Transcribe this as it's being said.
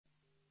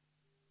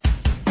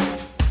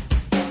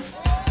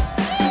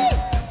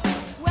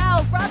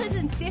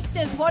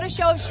sisters, what a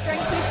show of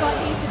strength we've got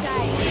here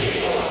today.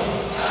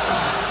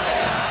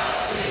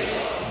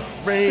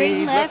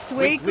 Green Left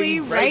Weekly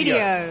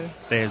Radio.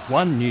 There's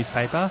one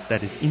newspaper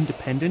that is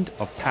independent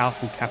of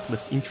powerful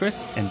capitalist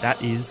interests, and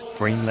that is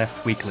Green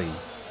Left Weekly.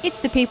 It's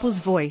the people's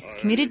voice,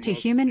 committed to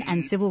human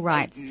and civil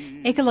rights,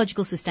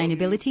 ecological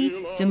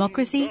sustainability,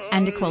 democracy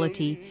and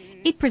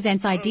equality. It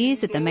presents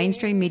ideas that the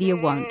mainstream media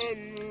won't.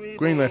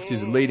 Green Left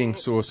is a leading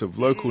source of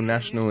local,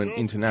 national and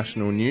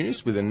international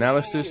news with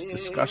analysis,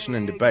 discussion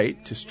and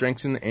debate to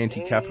strengthen the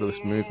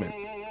anti-capitalist movement.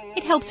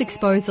 It helps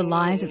expose the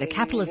lies of the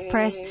capitalist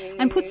press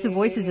and puts the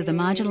voices of the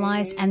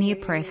marginalised and the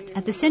oppressed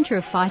at the centre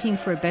of fighting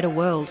for a better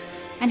world,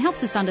 and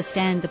helps us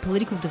understand the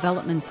political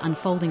developments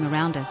unfolding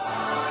around us.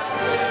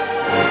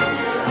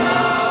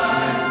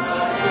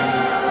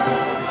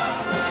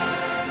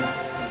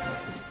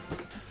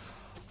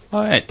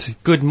 All right,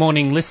 good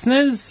morning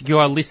listeners. You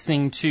are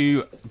listening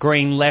to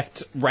Green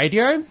Left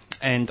Radio,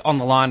 and on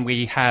the line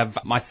we have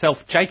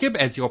myself, Jacob,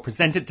 as your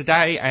presenter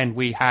today, and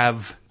we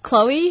have...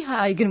 Chloe.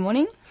 Hi, good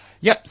morning.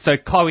 Yep, so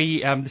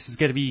Chloe, this is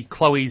going to be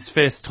Chloe's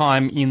first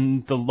time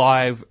in the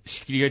live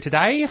studio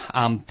today,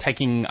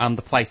 taking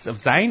the place of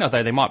Zane,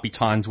 although there might be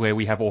times where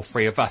we have all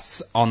three of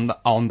us on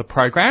the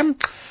program.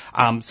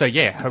 So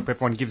yeah, hope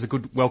everyone gives a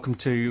good welcome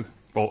to,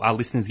 well, our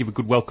listeners give a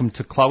good welcome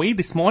to Chloe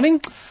this morning.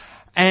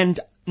 And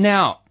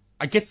now,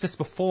 I guess just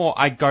before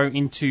I go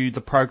into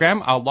the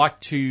program, I'd like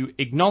to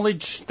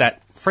acknowledge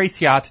that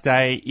 3CR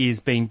today is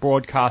being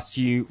broadcast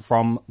to you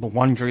from the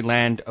Wurundjeri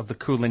land of the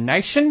Kulin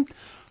Nation.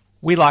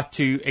 We like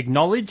to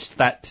acknowledge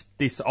that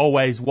this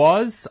always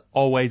was,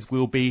 always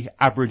will be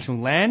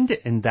Aboriginal land,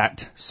 and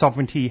that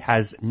sovereignty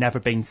has never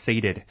been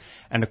ceded.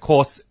 And of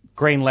course,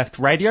 Green Left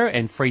Radio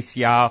and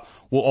 3CR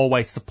will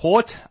always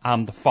support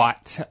the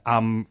fight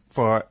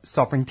for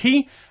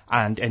sovereignty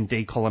and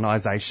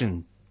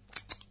decolonisation.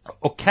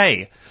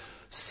 Okay.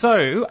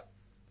 So,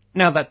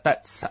 now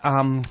that's,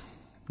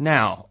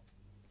 now,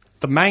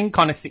 the main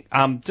kind of thing,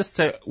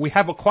 we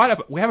have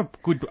a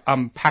good,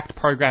 packed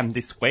program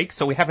this week,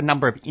 so we have a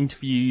number of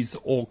interviews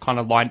all kind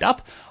of lined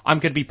up. I'm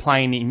going to be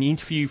playing an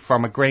interview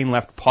from a Green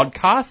Left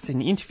podcast,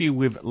 an interview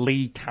with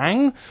Lee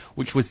Tang,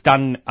 which was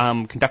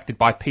conducted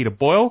by Peter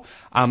Boyle,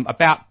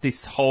 about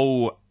this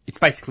whole, it's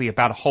basically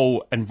about a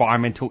whole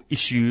environmental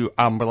issue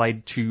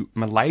related to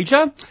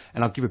Malaysia,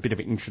 and I'll give a bit of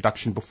an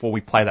introduction before we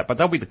play that, but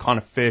that'll be the kind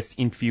of first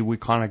interview we're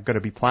kind of going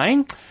to be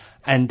playing.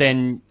 And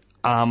then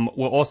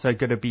we're also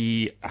going to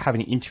be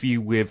having an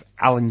interview with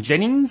Alan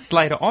Jennings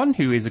later on,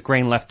 who is a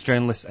Green Left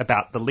journalist,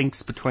 about the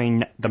links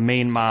between the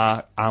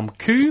Myanmar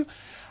coup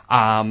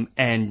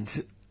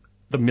and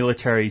the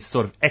military's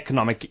sort of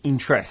economic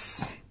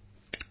interests.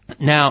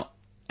 Now,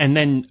 and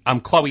then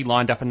Chloe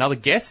lined up another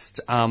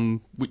guest.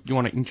 You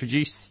want to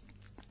introduce?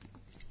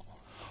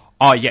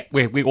 Oh yeah,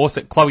 we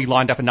also Chloe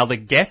lined up another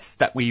guest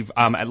that we've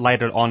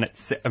later on at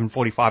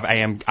 7:45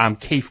 a.m.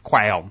 Keith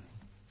Quayle,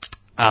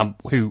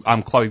 who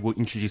Chloe will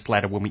introduce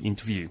later when we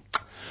interview.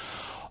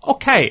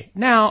 Okay,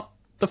 now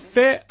the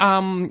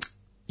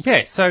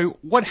so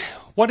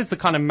what is the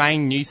kind of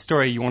main news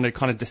story you want to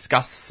kind of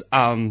discuss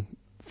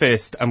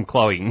first,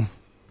 Chloe?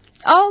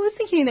 I was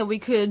thinking that we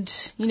could,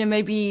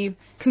 maybe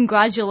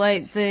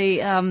congratulate the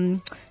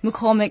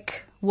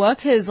McCormick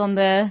workers on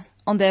their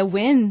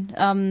win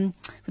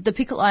with the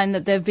picket line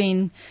that they've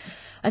been.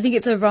 I think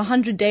it's over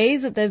 100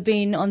 days that they've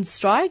been on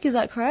strike. Is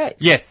that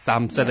correct? Yes.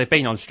 So they've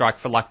been on strike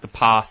for like the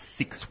past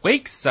 6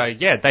 weeks. So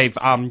yeah, they've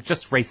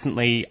just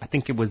recently, I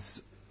think it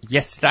was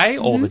yesterday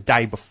or the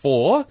day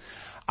before,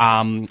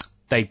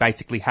 they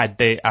basically had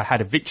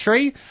a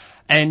victory.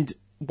 And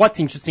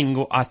what's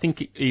interesting, I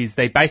think, is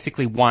they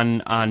basically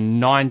won a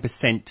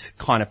 9%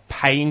 kind of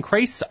pay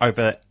increase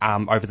over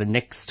the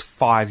next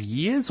 5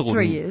 years or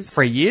 3 years.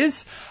 3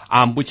 years,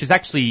 which is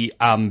actually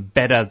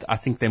better, I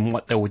think, than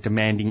what they were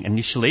demanding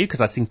initially, because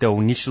I think they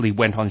initially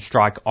went on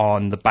strike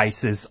on the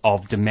basis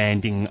of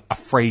demanding a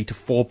 3 to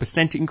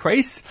 4%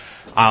 increase.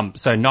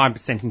 So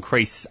 9%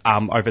 increase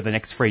over the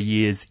next 3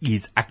 years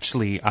is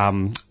actually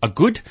a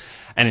good.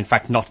 And in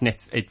fact,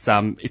 it's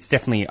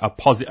definitely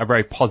a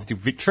very positive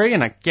victory.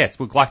 And I guess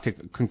we'd like to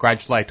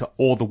congratulate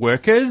all the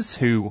workers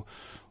who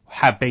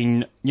have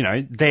been,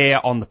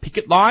 there on the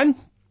picket line,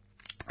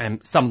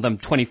 and some of them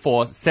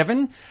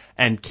 24/7,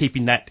 and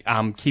keeping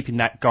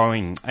that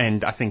going.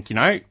 And I think,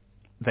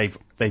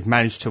 they've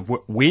managed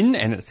to win.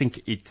 And I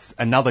think it's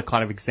another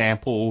kind of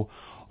example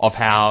of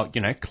how,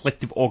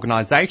 collective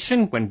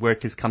organisation, when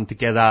workers come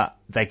together,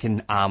 they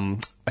can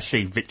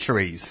achieve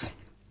victories.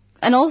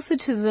 And also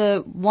to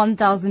the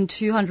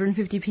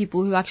 1,250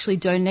 people who actually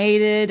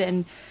donated,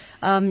 and,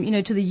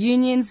 to the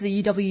unions,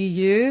 the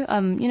UWU,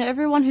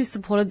 everyone who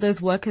supported those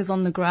workers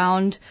on the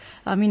ground,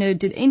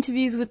 did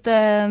interviews with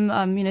them,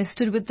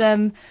 stood with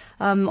them,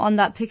 on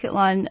that picket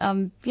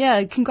line.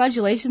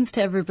 Congratulations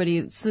to everybody.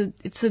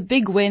 It's a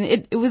big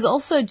win. It was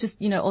also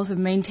just, also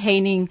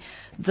maintaining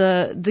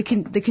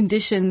the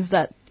conditions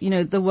that,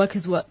 the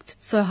workers worked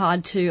so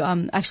hard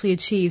to, actually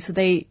achieve. So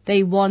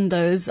they won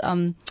those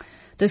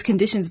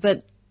conditions.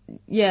 But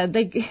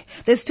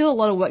there's still a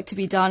lot of work to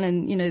be done,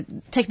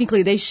 and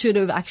technically they should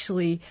have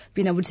actually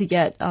been able to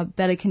get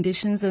better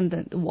conditions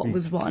than what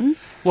was run.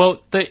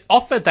 Well, the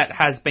offer that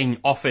has been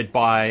offered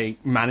by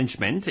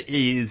management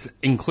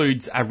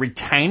includes a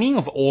retaining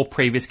of all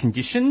previous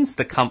conditions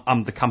the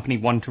company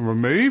wanted to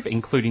remove,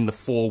 including the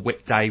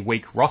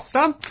 4-day-week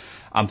roster.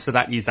 So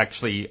that is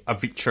actually a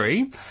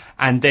victory.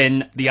 And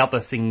then the other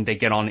thing they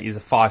get on is a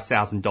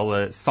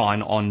 $5,000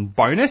 sign-on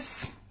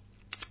bonus.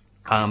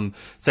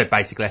 So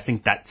basically, I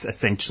think that's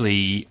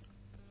essentially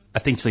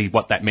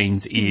what that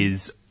means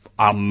is,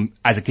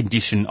 as a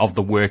condition of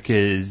the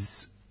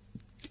workers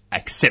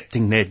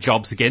accepting their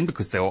jobs again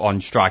because they were on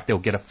strike, they'll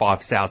get a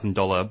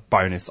 $5,000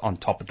 bonus on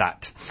top of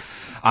that.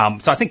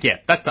 So I think,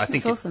 that's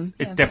awesome.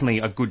 It's definitely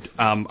a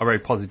very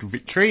positive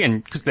victory.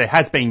 And because there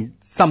has been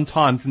some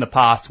times in the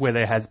past where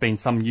there has been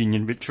some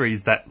union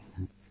victories that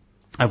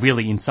are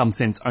really in some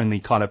sense only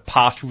kind of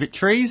partial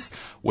victories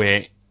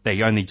where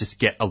they only just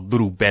get a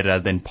little better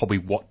than probably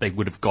what they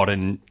would have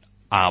gotten,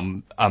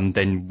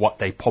 than what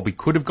they probably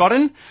could have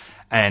gotten.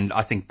 And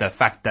I think the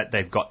fact that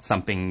they've got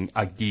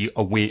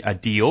a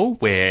deal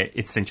where it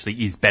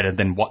essentially is better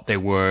than what they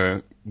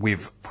were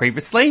with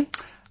previously,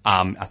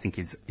 I think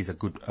is a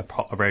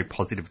very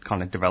positive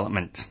kind of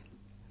development.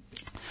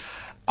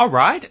 All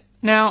right.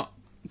 Now,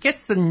 I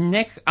guess the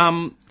next,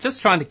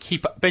 just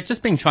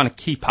been trying to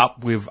keep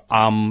up with,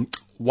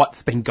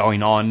 what's been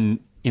going on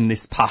in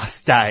this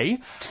past day.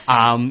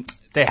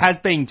 There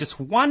has been just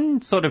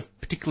one sort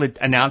of particular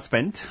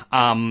announcement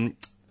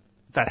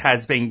that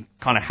has been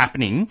kind of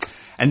happening,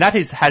 and that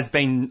has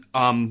been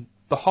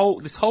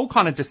this whole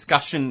kind of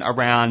discussion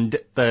around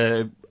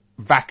the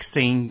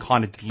vaccine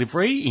kind of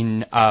delivery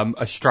in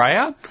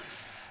Australia.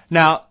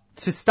 Now,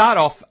 to start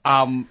off,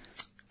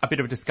 a bit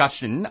of a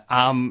discussion,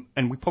 and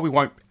we probably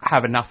won't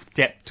have enough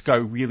depth to go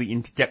really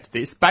into depth with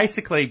this.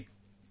 Basically,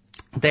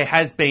 there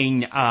has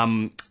been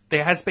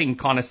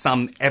kind of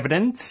some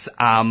evidence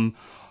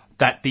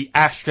that the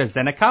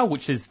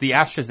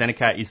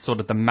AstraZeneca is sort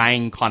of the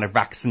main kind of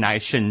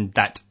vaccination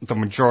that the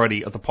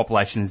majority of the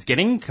population is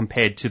getting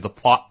compared to the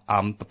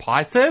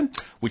Pfizer,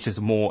 which is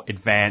a more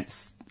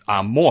advanced,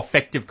 more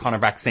effective kind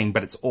of vaccine,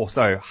 but it's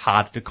also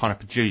harder to kind of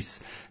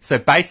produce. So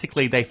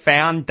basically, they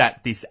found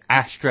that this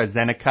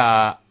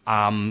AstraZeneca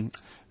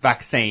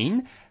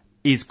vaccine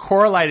is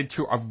correlated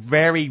to a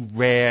very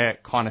rare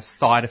kind of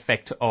side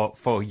effect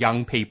for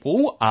young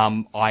people,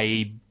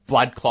 i.e.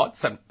 blood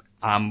clots,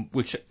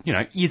 which,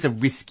 is a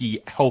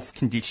risky health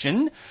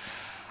condition.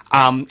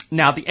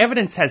 Now, the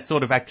evidence has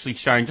sort of actually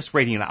shown, just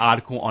reading an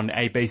article on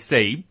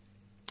ABC,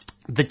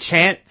 the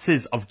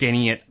chances of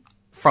getting it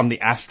from the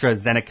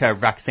AstraZeneca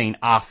vaccine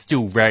are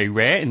still very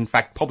rare. In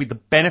fact, probably the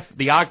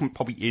argument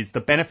probably is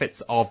the benefits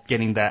of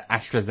getting the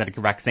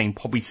AstraZeneca vaccine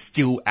probably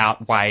still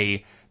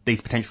outweigh these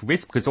potential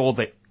risks because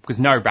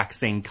no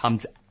vaccine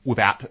comes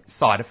without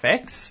side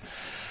effects.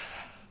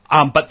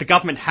 But the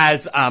government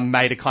has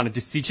made a kind of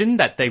decision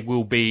that they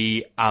will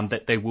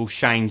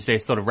change their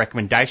sort of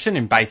recommendation,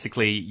 and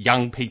basically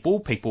young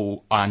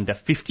people under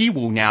 50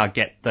 will now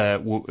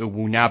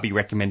be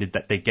recommended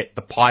that they get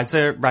the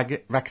Pfizer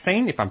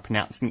vaccine, if I'm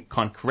pronouncing it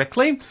kind of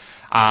correctly.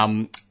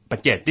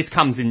 But this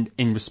comes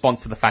in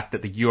response to the fact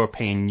that the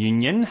European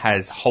Union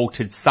has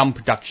halted some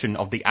production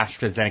of the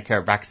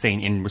AstraZeneca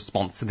vaccine in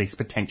response to this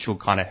potential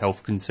kind of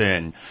health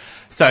concern.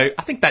 So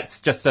I think that's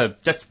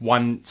just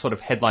one sort of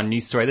headline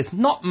news story. There's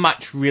not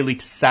much really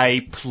to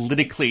say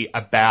politically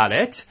about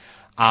it,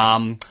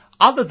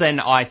 other than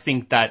I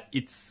think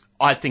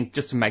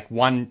just to make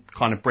one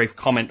kind of brief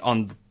comment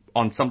on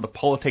some of the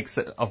politics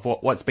of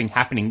what's been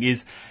happening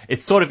is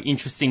it's sort of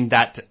interesting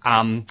that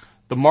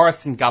the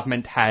Morrison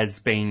government has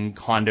been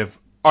kind of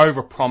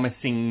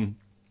over-promising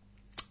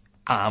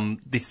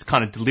this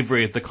kind of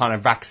delivery of the kind of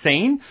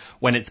vaccine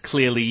when it's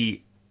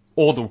clearly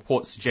all the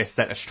reports suggest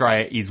that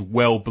Australia is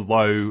well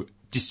below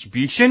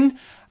distribution.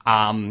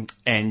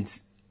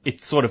 And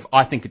it's sort of,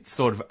 I think it's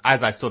sort of,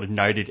 as I sort of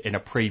noted in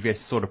a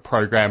previous sort of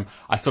program,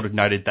 I sort of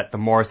noted that the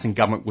Morrison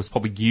government was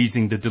probably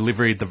using the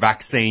delivery of the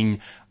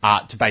vaccine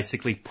to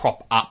basically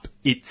prop up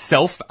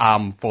itself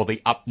for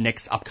the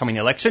next upcoming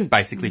election,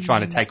 basically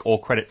trying to take all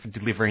credit for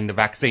delivering the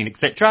vaccine,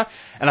 etc.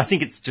 And I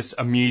think it's just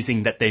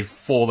amusing that they've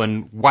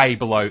fallen way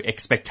below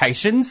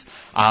expectations.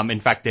 In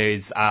fact,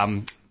 there's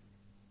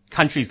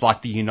countries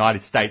like the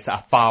United States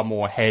are far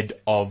more ahead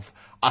of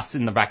us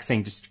in the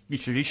vaccine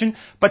distribution.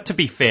 But to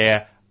be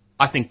fair,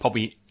 I think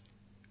probably,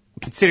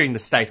 considering the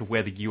state of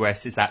where the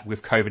US is at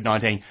with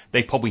COVID-19,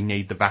 they probably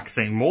need the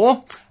vaccine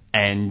more.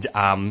 And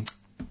I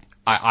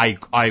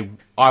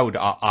would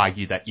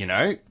argue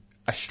that,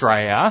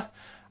 Australia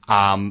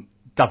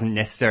doesn't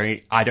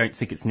necessarily, I don't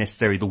think it's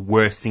necessarily the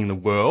worst thing in the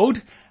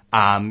world.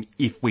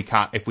 If we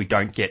don't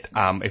get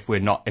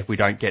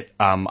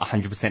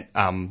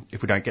 100%,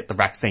 if we don't get the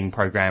vaccine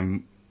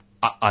program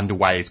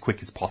underway as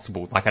quick as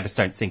possible. Like, I just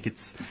don't think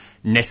it's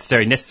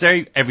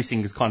necessary.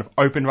 Everything is kind of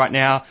open right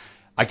now.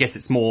 I guess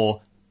there's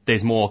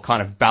more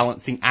kind of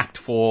balancing act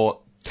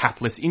for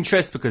capitalist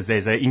interest, because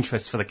there's an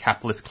interest for the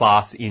capitalist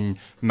class in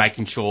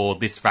making sure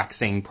this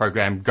vaccine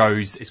program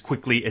goes as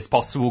quickly as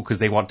possible because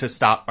they want to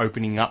start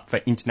opening up for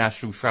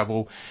international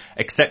travel,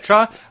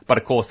 etc. But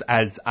of course,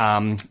 as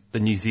the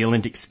New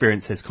Zealand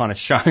experience has kind of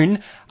shown,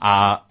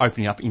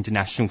 opening up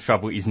international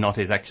travel is not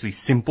as actually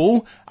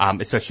simple,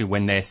 especially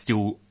when there's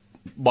still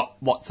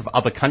lots of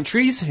other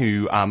countries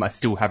who are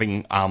still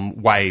having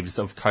waves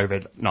of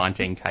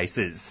COVID-19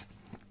 cases.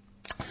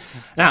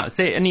 Now, is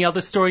there any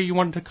other story you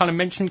wanted to kind of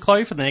mention,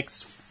 Chloe, for the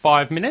next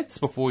 5 minutes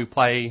before we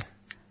play?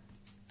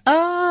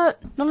 Not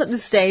at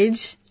this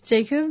stage,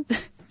 Jacob.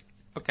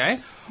 Okay.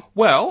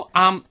 Well,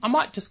 I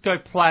might just go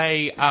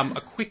play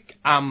a quick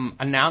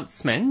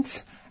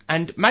announcement,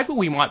 and maybe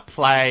we'll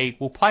play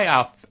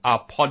our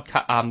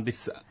podcast,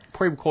 this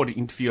pre-recorded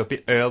interview a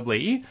bit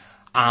early,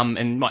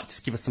 and might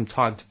just give us some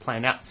time to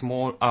plan out some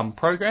more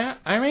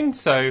programming.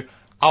 So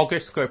I'll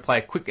just go play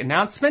a quick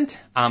announcement.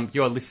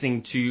 You're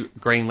listening to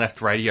Green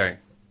Left Radio.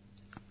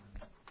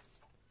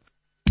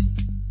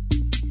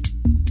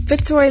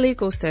 Fitzroy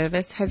Legal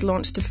Service has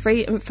launched a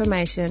free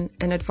information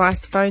and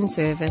advice phone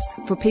service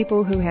for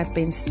people who have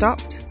been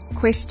stopped,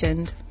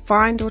 questioned,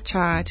 fined or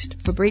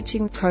charged for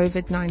breaching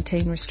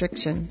COVID-19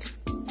 restrictions.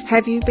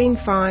 Have you been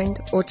fined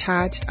or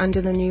charged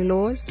under the new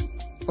laws?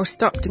 Or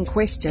stopped and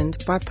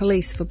questioned by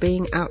police for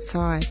being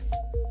outside?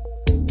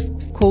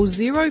 Call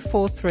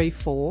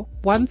 0434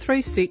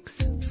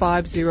 136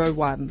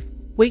 501.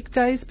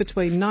 Weekdays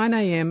between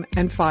 9am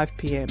and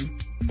 5pm.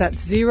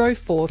 That's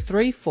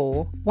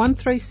 0434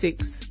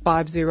 136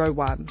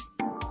 501.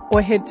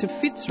 Or head to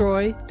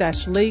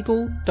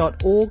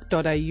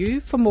fitzroy-legal.org.au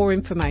for more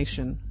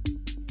information.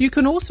 You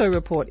can also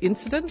report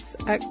incidents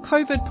at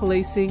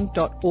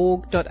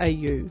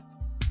covidpolicing.org.au.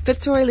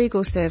 Fitzroy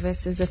Legal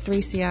Service is a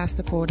 3CR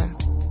supporter.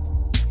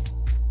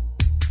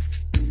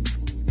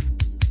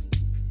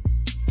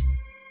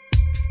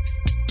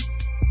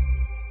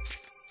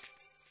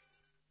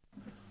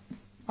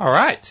 All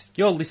right,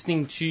 you're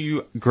listening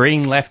to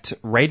Green Left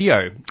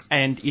Radio,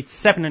 and it's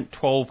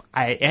 7:12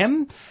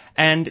 a.m.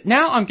 And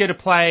now I'm going to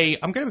be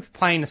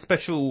playing a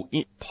special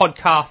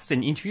podcast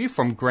and interview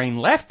from Green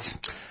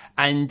Left.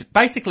 And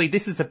basically,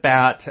 this is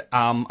about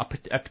a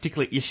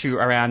particular issue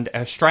around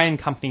Australian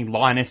company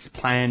Lynas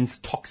plans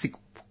toxic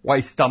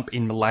waste dump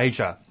in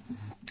Malaysia.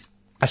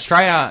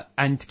 Australia,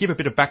 and to give a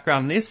bit of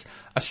background on this,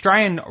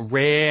 Australian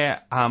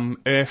rare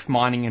earth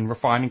mining and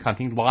refining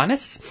company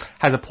Lynas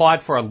has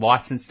applied for a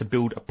license to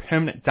build a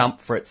permanent dump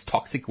for its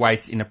toxic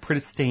waste in a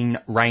pristine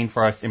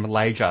rainforest in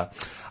Malaysia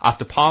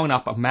after piling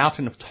up a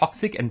mountain of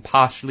toxic and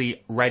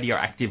partially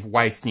radioactive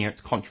waste near its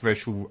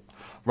controversial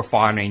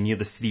refinery near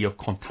the city of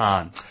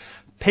Kuantan.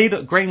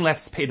 Green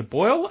Left's Peter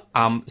Boyle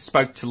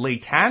spoke to Lee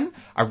Tan,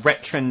 a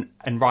veteran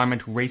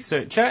environmental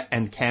researcher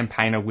and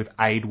campaigner with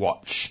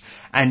AidWatch.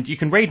 And you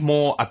can read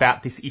more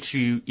about this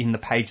issue in the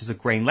pages of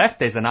Green Left.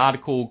 There's an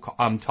article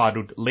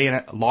titled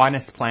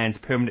Lynas Plans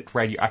Permanent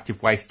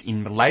Radioactive Waste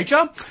in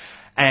Malaysia.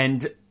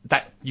 And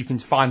that you can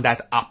find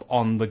that up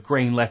on the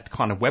Green Left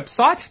kind of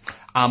website.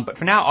 But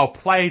for now, I'll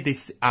play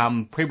this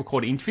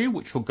pre-recorded interview,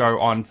 which will go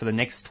on for the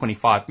next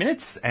 25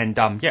 minutes. And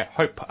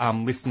hope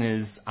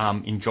listeners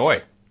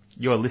enjoy.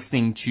 You're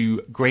listening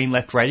to Green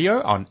Left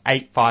Radio on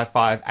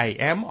 855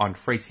 AM on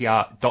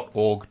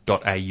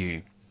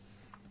 3cr.org.au.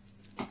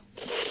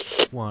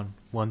 1,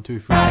 1, 2,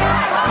 3.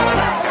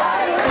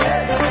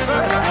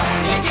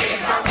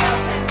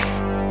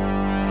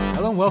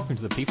 Hello and welcome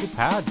to the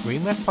people-powered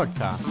Green Left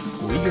podcast,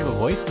 where we give a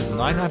voice to the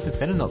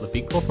 99% and not the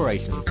big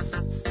corporations.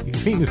 If you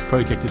think this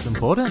project is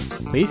important,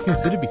 please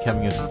consider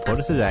becoming a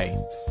supporter today.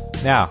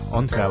 Now,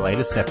 on to our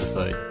latest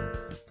episode.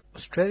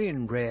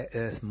 Australian rare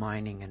earth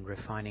mining and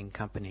refining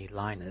company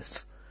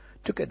Lynas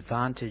took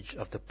advantage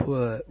of the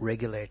poor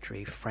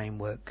regulatory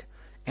framework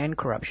and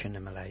corruption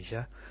in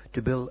Malaysia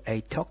to build a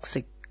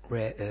toxic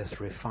rare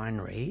earth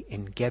refinery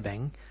in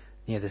Gebeng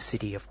near the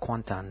city of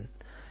Kuantan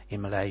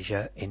in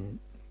Malaysia in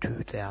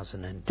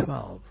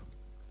 2012.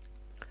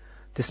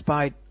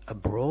 Despite a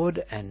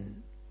broad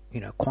and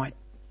quite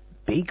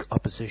big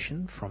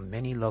opposition from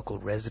many local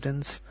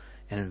residents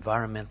and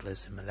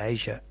environmentalists in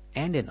Malaysia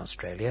and in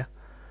Australia,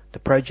 the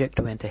project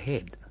went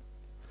ahead.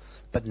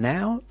 But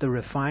now the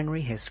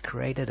refinery has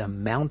created a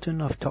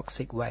mountain of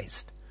toxic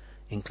waste,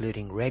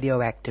 including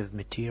radioactive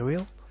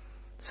material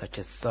such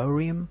as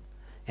thorium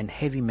and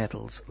heavy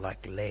metals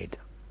like lead.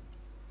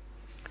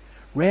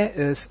 Rare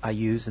earths are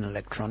used in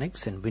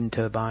electronics and wind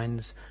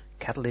turbines,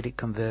 catalytic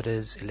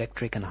converters,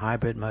 electric and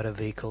hybrid motor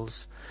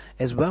vehicles,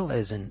 as well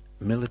as in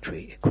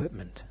military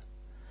equipment.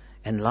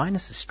 And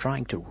Lynas is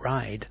trying to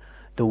ride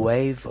the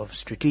wave of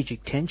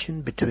strategic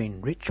tension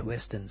between rich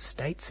Western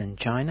states and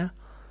China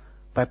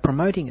by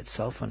promoting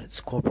itself on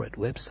its corporate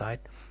website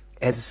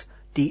as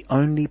the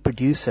only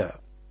producer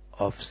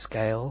of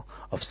scale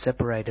of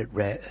separated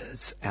rare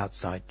earths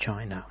outside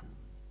China.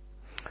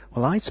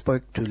 Well, I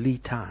spoke to Lee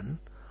Tan,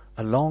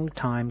 a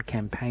long-time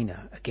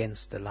campaigner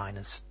against the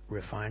Lynas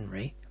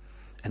refinery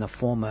and a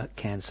former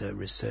cancer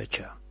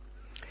researcher.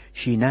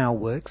 She now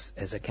works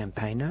as a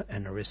campaigner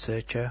and a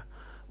researcher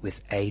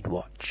with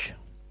AidWatch.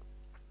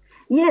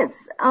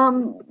 Yes,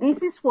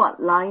 this is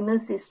what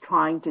Lynas is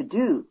trying to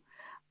do.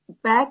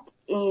 Back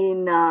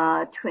in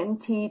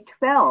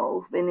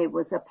 2012, when it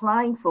was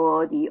applying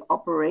for the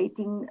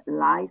operating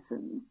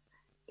license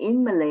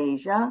in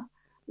Malaysia,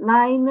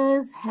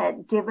 Lynas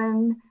had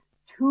given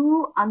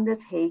 2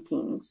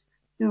 undertakings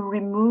to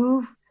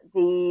remove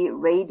the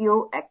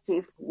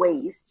radioactive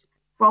waste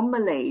from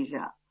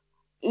Malaysia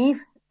if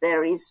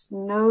there is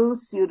no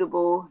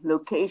suitable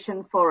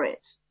location for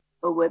it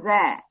over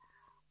there.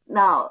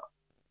 Now,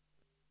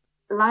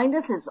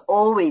 Lynas has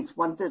always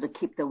wanted to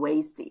keep the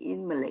waste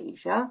in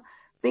Malaysia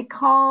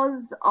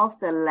because of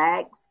the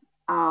lax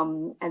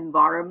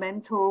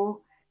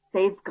environmental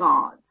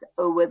safeguards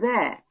over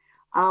there.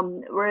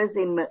 Whereas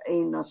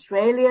in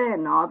Australia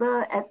and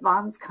other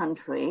advanced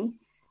countries,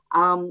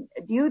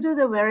 due to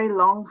the very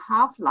long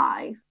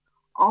half-life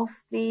of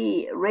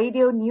the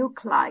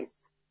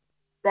radionuclides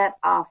that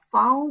are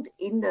found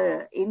in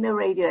the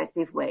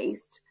radioactive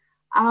waste,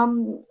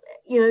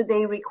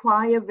 they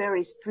require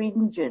very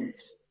stringent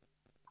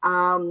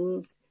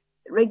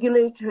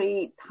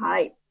regulatory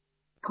type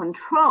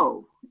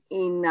control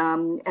in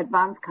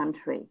advanced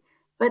country.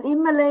 But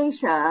in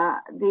Malaysia,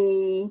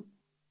 the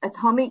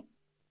Atomic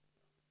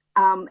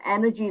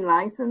Energy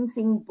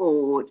Licensing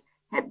Board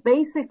had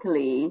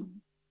basically,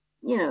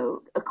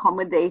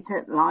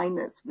 accommodated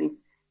Lynas with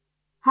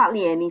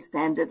hardly any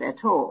standard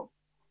at all.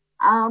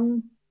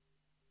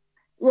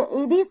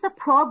 It is a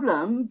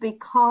problem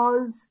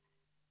because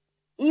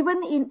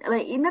even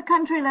in a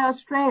country like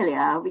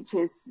Australia, which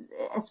is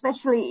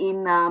especially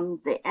in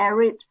the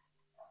arid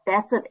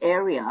desert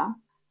area,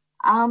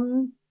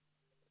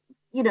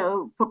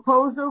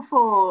 proposal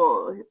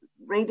for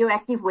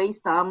radioactive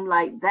waste dump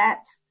like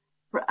that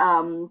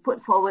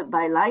put forward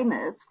by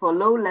Lynas for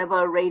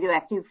low-level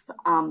radioactive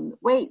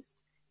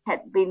waste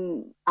had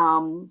been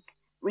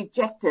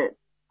rejected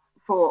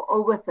for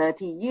over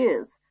 30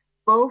 years,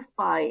 both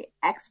by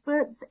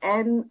experts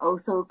and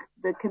also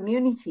the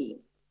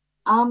community.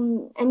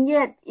 And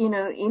yet, in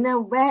a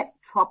wet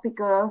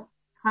tropical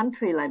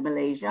country like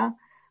Malaysia,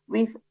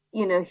 with,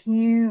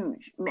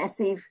 huge,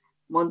 massive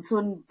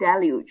monsoon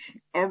deluge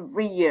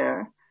every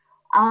year,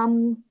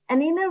 and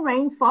in a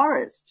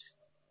rainforest,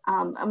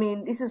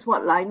 this is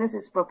what Lynas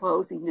is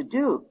proposing to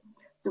do,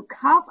 to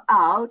carve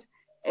out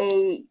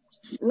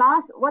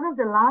one of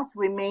the last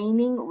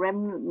remaining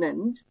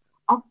remnant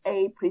of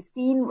a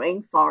pristine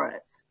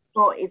rainforest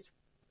for its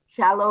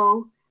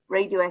shallow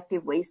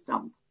radioactive waste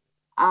dump.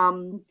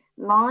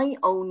 Lined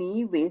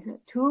only with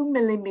 2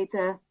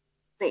 millimeter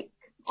thick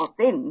or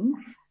thin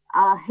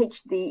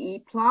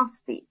HDE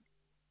plastic.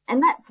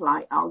 And that's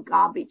like our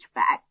garbage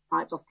bag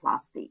type of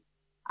plastic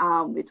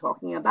we're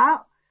talking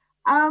about.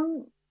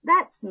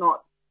 That's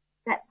not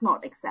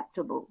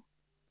acceptable.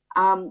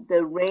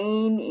 The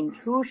rain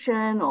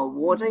intrusion or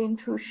water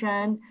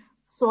intrusion,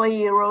 soil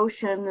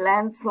erosion,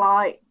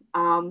 landslide,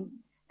 and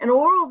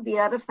all of the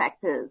other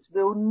factors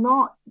will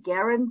not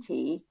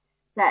guarantee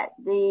that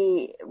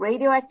the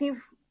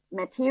radioactive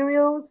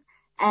materials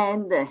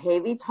and the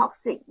heavy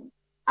toxic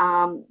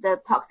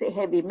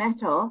heavy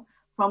metal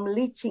from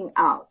leaching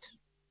out.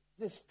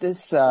 This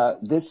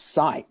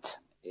site,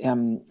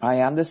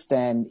 I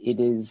understand it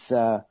is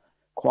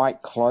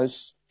quite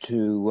close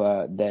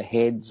to the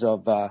heads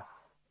of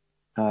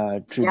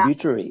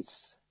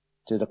tributaries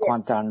to the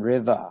Kuantan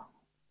River.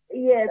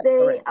 Yeah,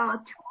 there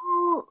are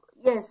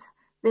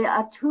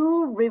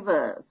two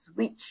rivers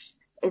which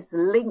is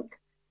linked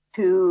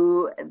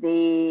to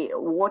the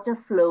water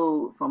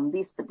flow from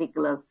this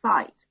particular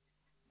site.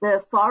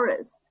 The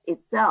forest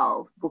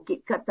itself,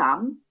 Bukit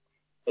Ketam,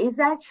 is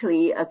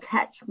actually a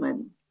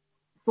catchment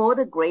for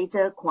the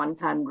greater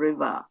Kuantan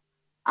River.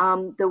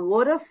 The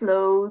water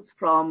flows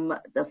from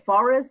the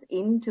forest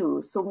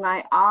into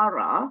Sungai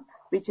Ara,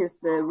 which is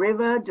the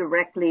river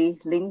directly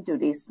linked to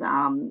this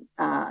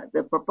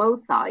the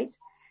proposed site.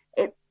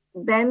 It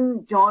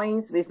then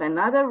joins with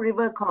another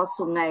river called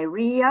Sungai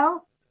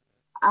Riau,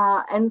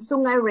 and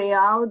Sungai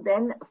Riau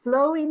then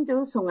flow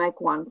into Sungai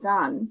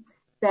Kuantan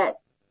that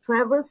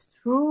travels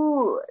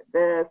through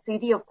the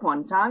city of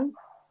Kuantan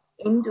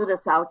into the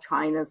South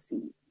China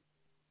Sea.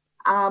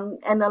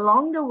 And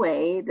along the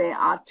way, there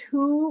are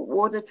 2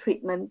 water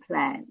treatment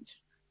plants.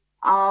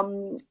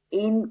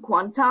 In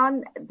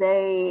Kuantan,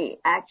 they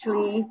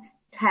actually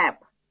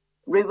tap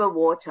river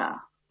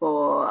water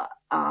for,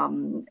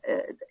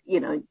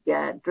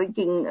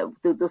 drinking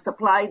to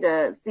supply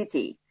the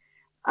city.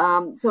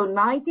 So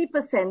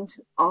 90%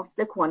 of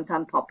the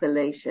Kuantan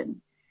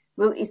population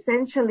will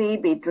essentially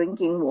be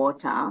drinking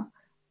water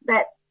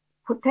that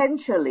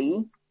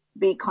potentially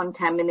be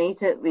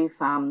contaminated with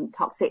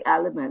toxic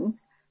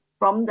elements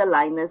from the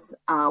Lynas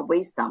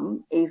waste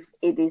dump if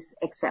it is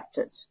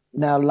accepted.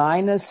 Now,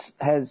 Lynas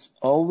has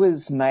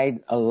always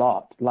made a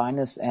lot.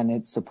 Lynas and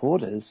its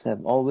supporters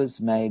have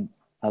always made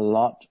a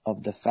lot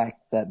of the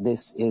fact that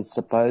this is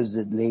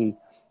supposedly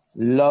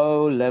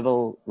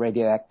low-level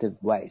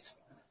radioactive waste.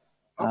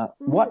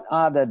 What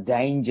are the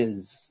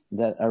dangers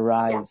that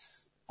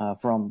arise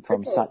from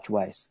such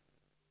waste?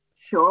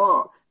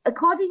 Sure.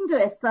 according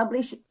to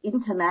established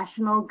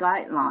international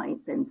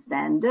guidelines and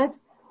standards,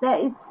 there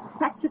is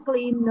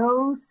practically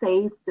no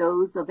safe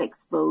dose of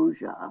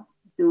exposure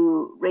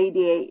to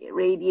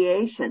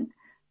radiation,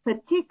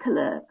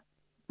 particularly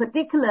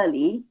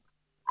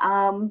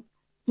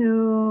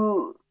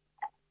to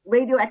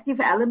radioactive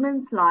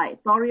elements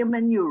like thorium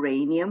and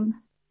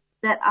uranium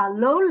that are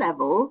low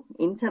level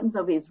in terms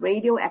of its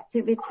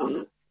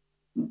radioactivity,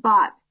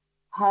 but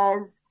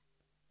has,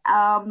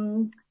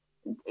 in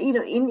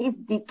its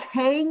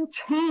decaying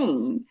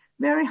chain,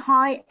 very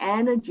high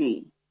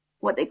energy,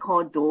 what they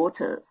call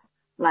daughters,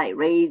 like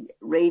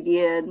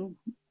radium,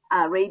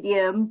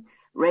 radon,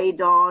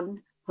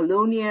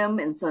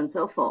 polonium, and so on and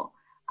so forth.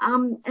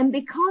 And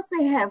because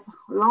they have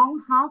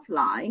long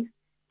half-life,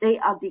 they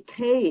are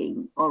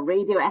decaying or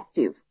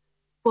radioactive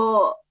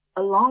for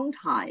a long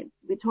time.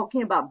 We're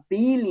talking about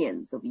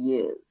billions of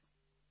years,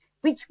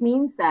 which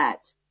means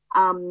that,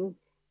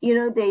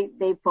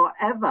 they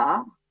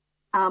forever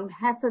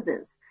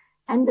hazardous.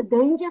 And the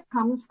danger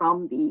comes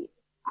from the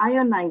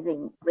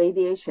ionizing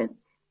radiation.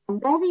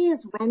 And that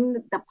is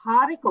when the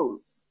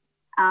particles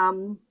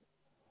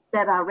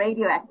that are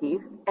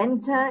radioactive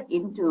enter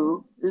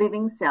into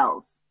living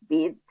cells,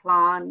 be it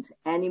plant,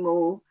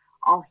 animal,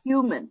 or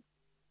human.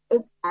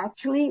 It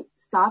actually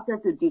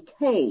started to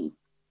decay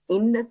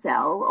in the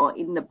cell or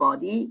in the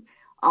body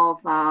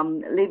of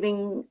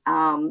living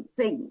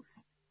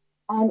things.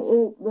 And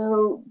it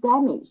will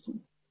damage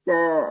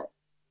the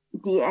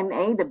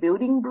DNA, the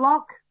building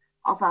block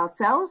of our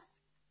cells.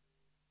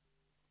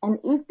 And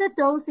if the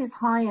dose is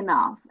high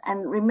enough,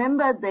 and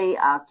remember they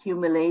are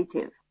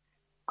cumulative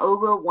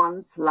over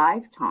one's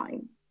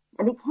lifetime,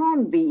 and it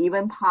can be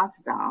even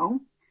passed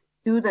down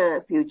to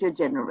the future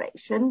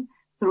generation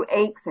through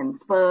eggs and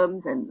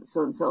sperms and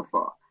so on and so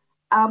forth.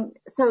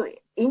 So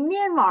in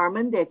the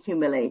environment, they're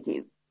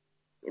cumulative.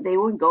 They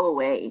won't go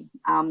away.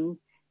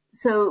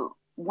 So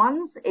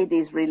once it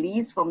is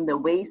released from the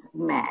waste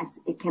mass,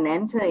 it can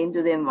enter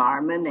into the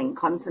environment and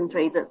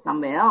concentrate it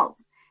somewhere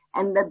else.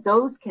 And the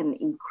dose can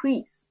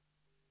increase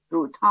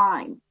through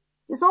time.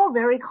 It's all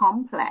very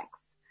complex.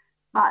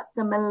 But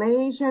the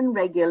Malaysian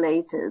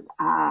regulators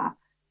are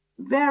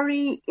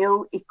very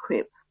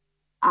ill-equipped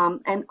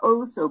and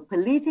also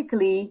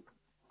politically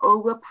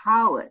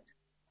overpowered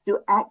to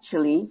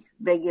actually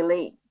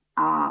regulate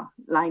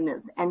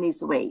Lynas and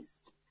its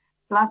waste.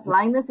 Plus,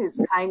 Lynas is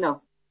kind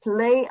of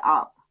play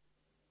up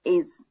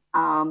its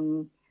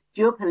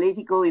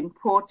geopolitical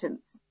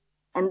importance,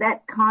 and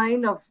that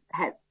kind of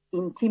had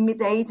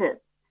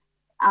intimidated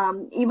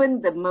even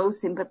the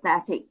most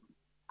sympathetic,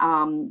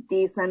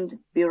 decent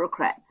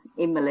bureaucrats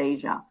in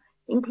Malaysia,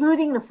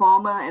 including the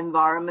former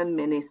environment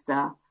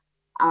minister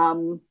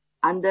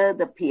under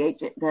the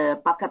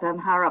Pakatan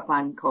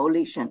Harapan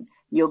coalition,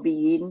 Yeo Bee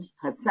Yin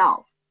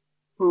herself,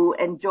 who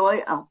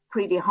enjoyed a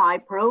pretty high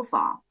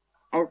profile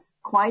as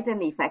quite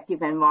an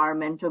effective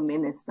environmental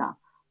minister.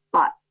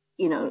 But,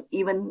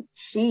 even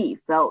she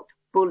felt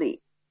bullied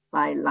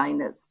by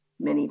Lynas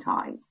many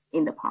times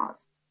in the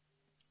past.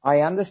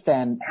 I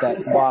understand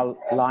that while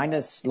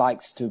Lynas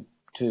likes to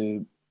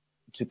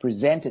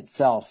present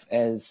itself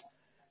as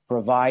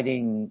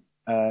providing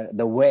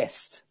the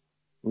West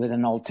with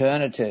an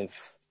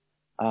alternative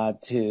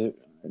to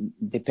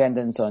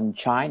dependence on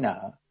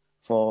China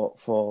for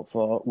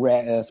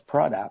rare earth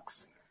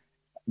products,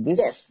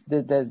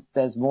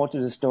 there's more to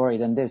the story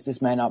than this.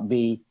 This may not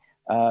be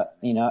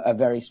a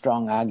very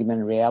strong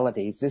argument in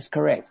reality. Is this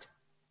correct?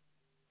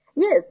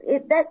 Yes,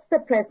 that's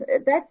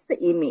the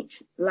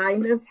image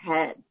Lynas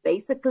had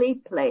basically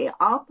play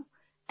up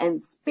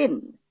and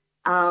spin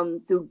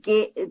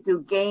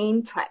to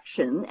gain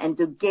traction and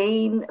to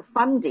gain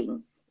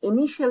funding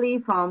initially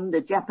from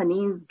the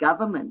Japanese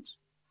government.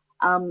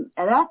 At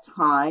that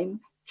time,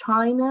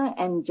 China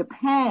and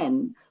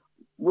Japan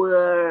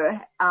were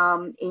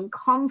in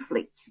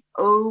conflict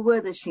over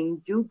the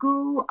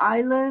Shinjuku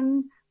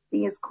Island. I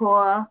think it's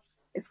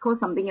called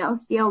something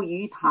else,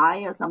 Diaoyu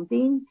Tai or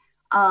something.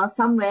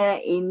 Somewhere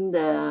in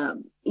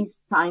the East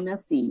China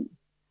Sea.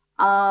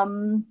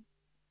 And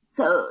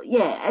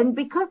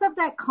because of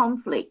that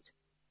conflict,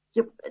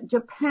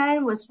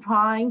 Japan was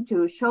trying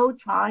to show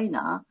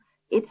China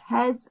it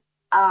has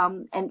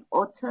an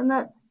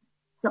alternate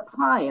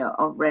supplier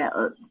of rare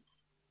earth.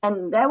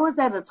 And that was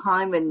at a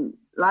time when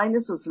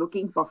Lynas was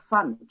looking for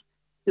funds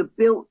to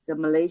build the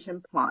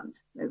Malaysian plant.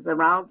 It's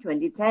around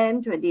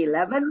 2010,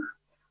 2011.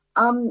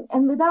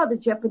 And without the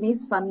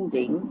Japanese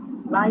funding,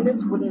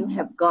 Lynas wouldn't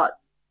have got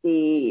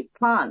the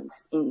plant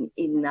in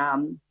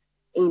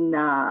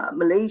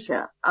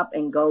Malaysia up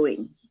and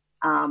going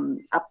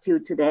up to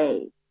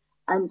today.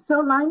 And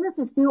so Lynas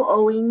is still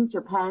owing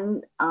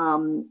Japan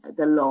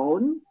the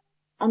loan.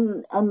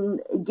 And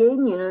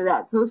again,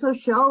 that's also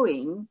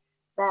showing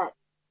that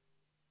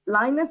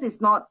Lynas is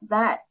not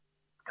that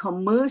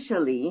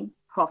commercially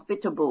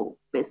profitable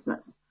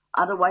business.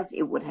 Otherwise,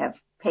 it would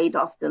have paid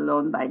off the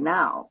loan by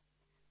now.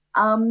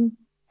 And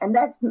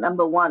that's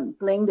number one,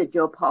 playing the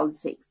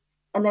geopolitics.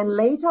 And then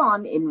later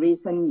on in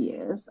recent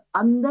years,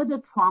 under the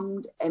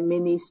Trump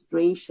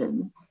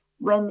administration,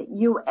 when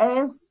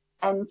U.S.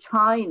 and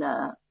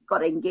China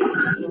got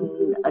engaged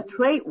in a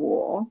trade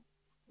war,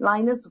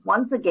 Lynas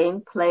once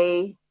again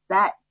played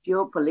that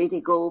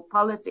geopolitical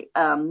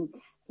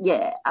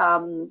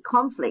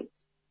conflict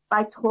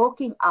by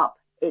talking up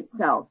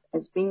itself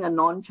as being a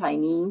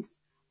non-Chinese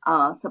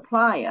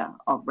supplier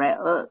of rare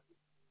earth.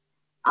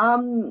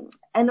 And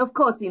of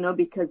course,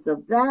 because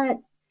of that,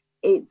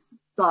 it's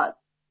got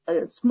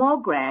a small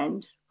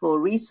grant for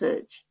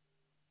research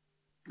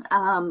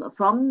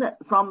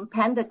from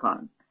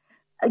Pentagon.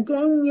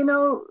 Again,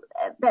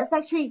 there's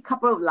actually a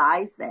couple of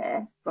lies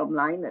there from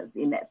Lynas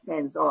in that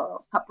sense, or a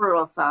couple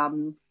of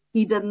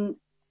hidden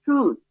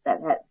truths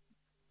that had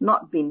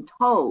not been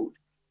told.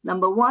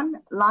 Number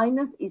one,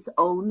 Lynas is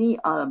only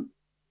a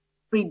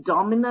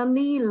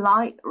predominantly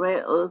light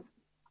rare earth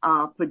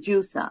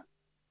producer.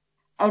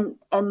 And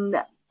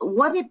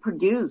what it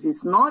produces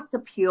is not the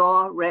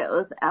pure rare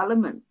earth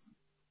elements.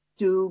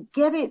 To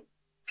get it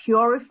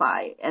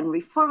purified and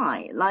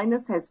refined,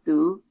 Lynas has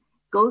to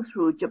go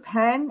through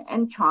Japan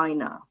and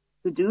China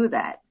to do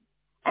that.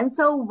 And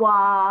so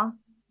while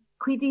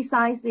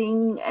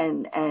criticizing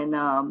and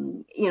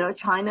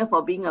China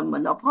for being a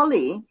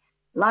monopoly,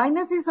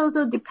 Lynas is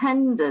also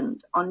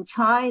dependent on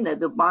China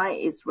to buy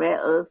its rare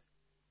earth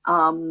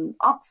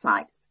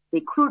oxides.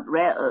 They crude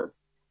rare earth.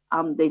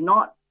 They're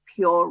not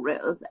pure rare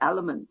earth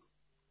elements.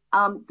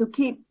 To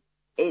keep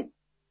it,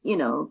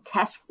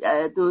 cash,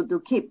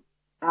 to keep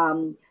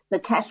the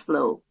cash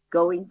flow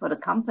going for the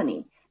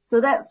company. So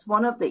that's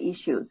one of the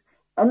issues.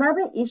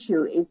 Another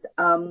issue is,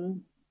 so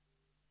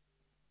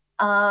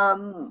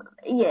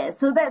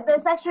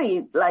there's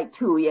actually like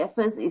two. Yeah,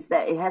 first is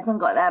that it hasn't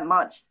got that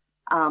much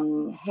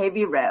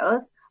heavy rare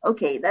earth.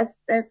 Okay, that's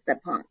the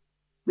part.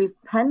 With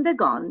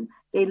Pentagon,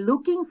 they're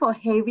looking for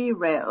heavy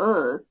rare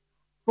earth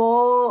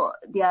for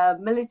their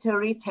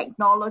military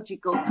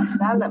technological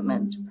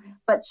development,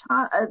 but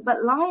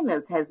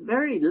Lynas has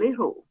very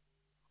little.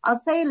 I'll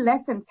say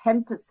less than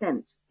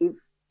 10%,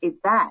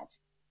 if that,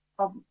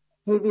 of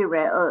heavy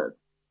rare earth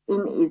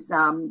in its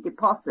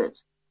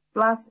deposit.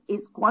 Plus,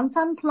 its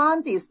Kuantan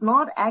plant is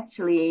not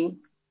actually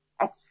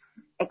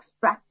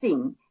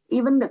extracting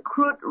even the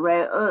crude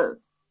rare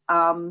earth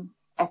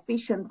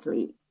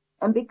efficiently.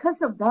 And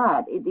because of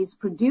that, it is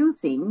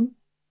producing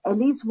at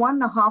least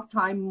 1.5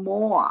 times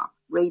more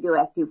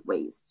radioactive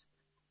waste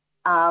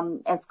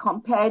as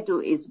compared to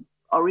its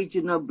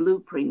original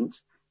blueprint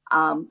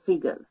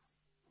figures.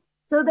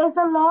 So there's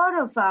a lot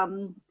of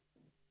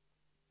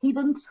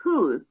hidden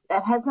truth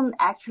that hasn't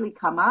actually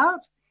come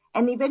out,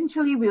 and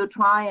eventually we'll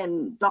try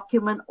and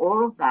document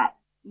all of that,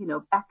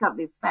 back up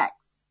with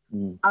facts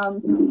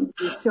to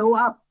show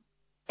up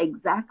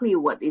exactly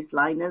what this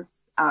Lynas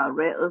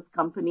rare earth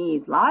company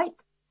is like,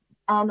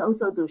 and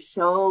also to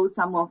show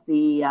some of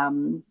the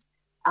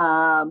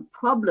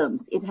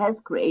problems it has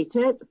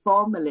created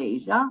for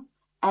Malaysia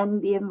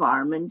and the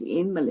environment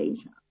in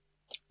Malaysia.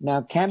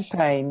 Now,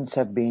 campaigns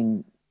have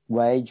been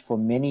waged for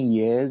many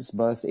years,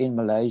 both in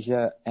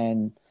Malaysia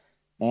and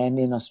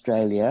in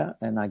Australia,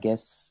 and I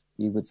guess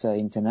you would say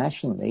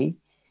internationally,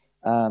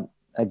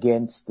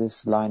 against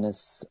this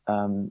Lynas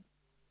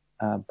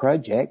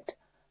project.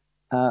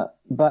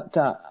 But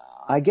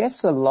I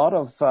guess a lot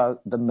of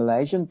the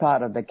Malaysian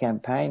part of the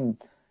campaign,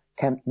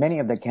 many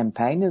of the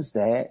campaigners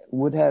there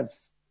would have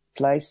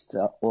placed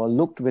or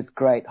looked with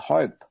great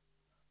hope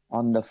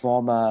on the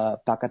former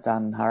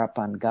Pakatan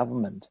Harapan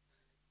government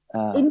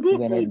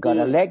when it got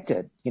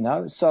elected.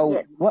 So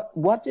yes.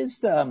 What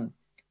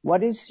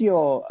is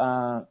your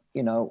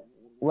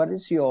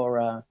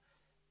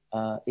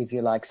if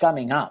you like,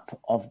 summing up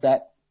of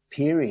that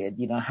period?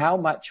 How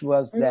much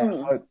was their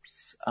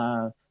hopes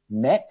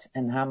met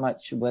and how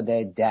much were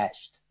they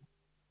dashed?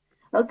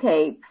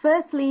 Okay,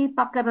 firstly,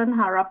 Pakatan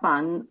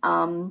Harapan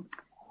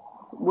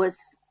was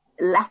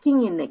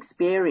lacking in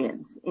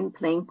experience in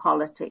playing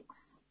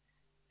politics.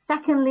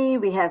 Secondly,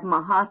 we have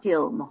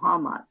Mahathir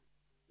Mohamad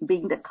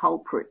being the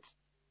culprit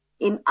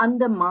in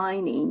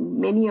undermining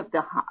many of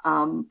the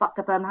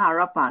Pakatan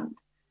Harapan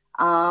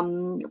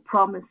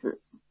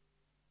promises.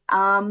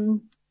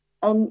 And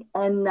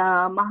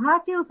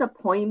Mahathir's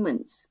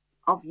appointment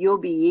of Yeo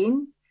Bee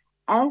Yin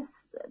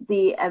as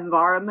the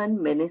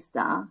environment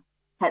minister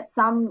had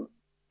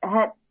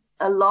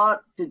a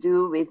lot to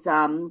do with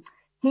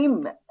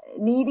him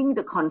needing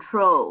to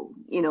control,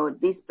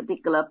 this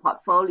particular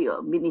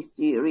portfolio,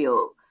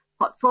 ministerial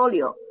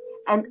portfolio,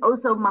 and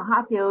also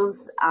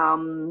Mahathir's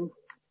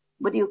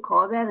what do you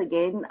call that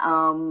again?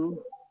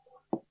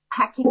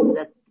 Packing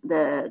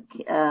the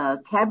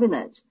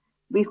cabinet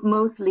with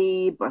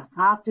mostly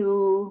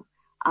Bersatu,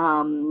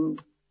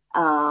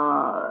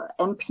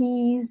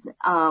 MPs,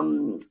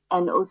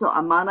 and also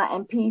Amanah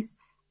MPs,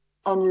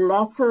 and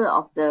lesser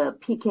of the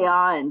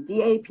PKR and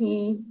DAP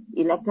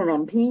elected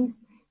MPs,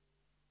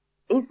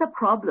 is a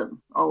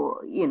problem,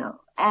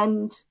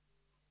 and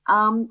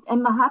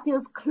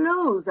Mahathir's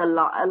close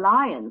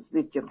alliance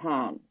with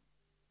Japan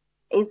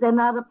is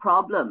another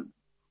problem.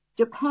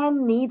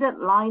 Japan needed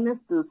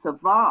Lynas to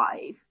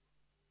survive,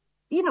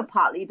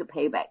 partly to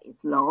pay back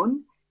its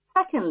loan,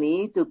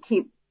 secondly, to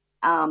keep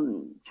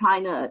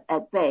China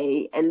at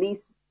bay, at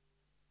least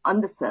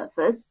on the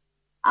surface,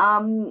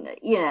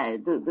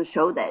 to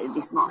show that it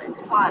is not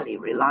entirely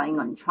relying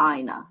on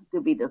China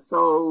to be the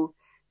sole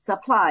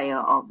supplier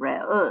of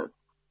rare earth.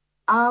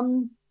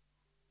 And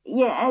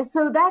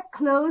so that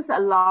close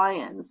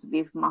alliance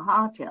with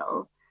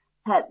Mahathir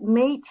had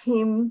made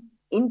him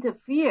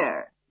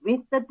interfere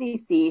with the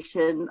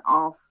decision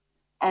of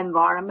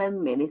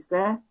Environment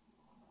Minister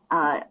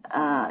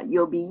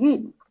Yeo Bee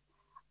Yin.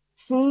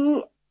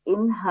 She,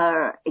 in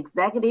her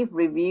executive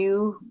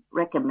review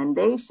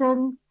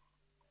recommendation,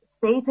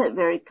 stated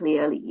very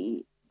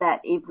clearly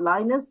that if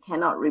Lynas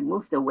cannot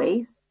remove the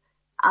waste,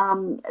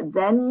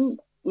 then,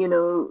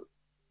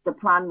 the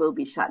plant will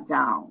be shut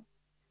down.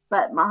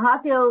 But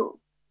Mahathir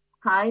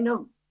kind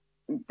of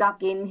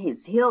dug in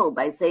his heel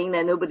by saying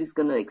that nobody's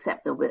going to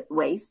accept the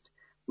waste.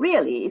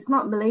 Really, it's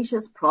not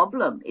Malaysia's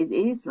problem. It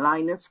is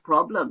Lynas'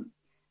 problem.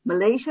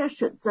 Malaysia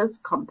should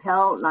just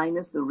compel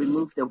Lynas to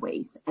remove the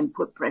waste and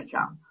put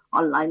pressure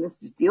on Lynas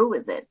to deal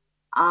with it.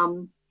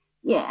 And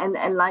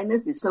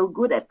Lynas is so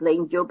good at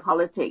playing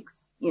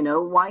geopolitics.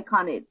 Why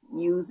can't it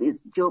use its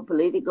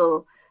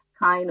geopolitical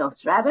kind of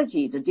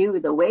strategy to deal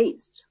with the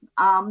waste?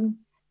 And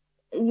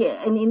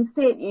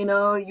instead,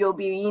 Yeo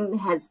Bee Yin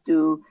has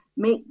to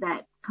make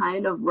that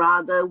kind of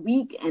rather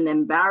weak and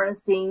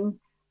embarrassing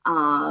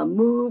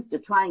move to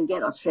try and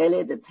get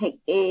Australia to take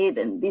aid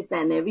and this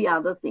and every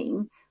other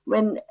thing,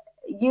 when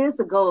years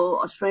ago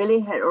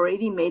Australia had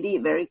already made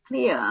it very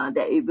clear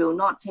that it will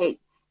not take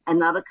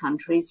another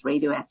country's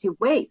radioactive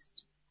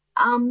waste.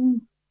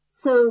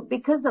 So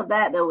because of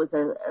that, there was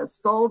a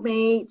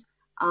stalemate,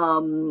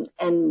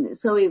 and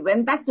so we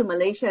went back to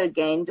Malaysia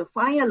again to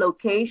find a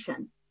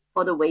location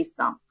for the waste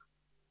dump.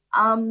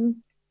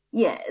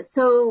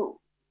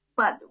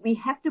 But we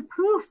have to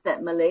prove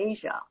that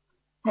Malaysia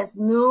has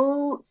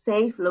no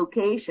safe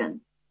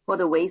location for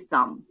the waste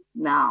dump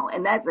now.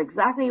 And that's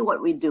exactly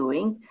what we're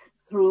doing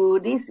through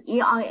this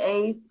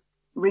EIA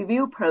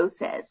review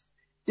process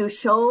to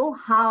show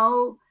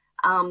how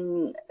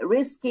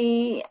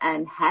risky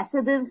and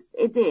hazardous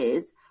it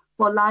is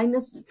for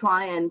Lynas to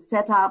try and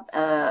set up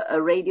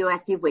a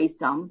radioactive waste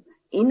dump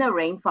in a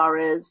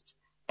rainforest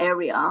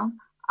area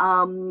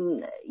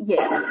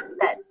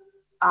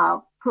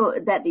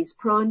that is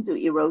prone to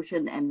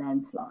erosion and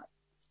landslide.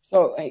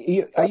 So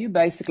are you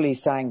basically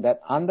saying that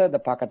under the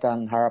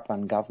Pakatan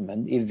Harapan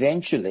government,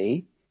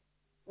 eventually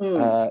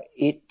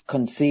it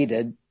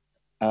conceded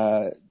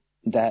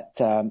that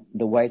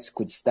the waste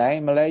could stay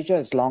in Malaysia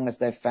as long as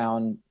they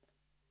found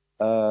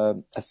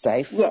a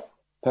safe,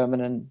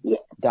 permanent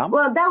dump?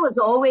 Well, that was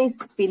always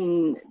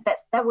been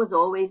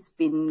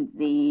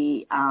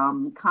the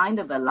kind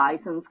of a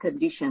license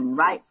condition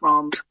right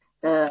from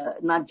the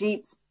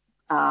Najib's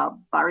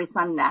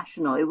Barisan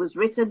National. It was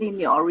written in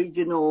the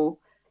original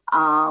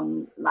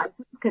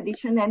license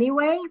condition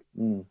anyway.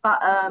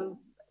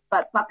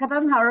 But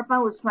Pakatan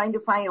Harapan was trying to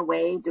find a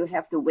way to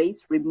have the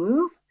waste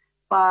removed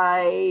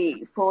by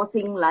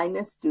forcing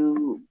Lynas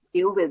to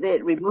deal with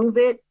it, remove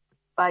it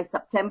by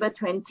September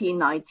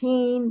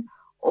 2019,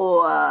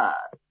 or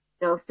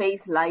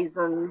face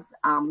license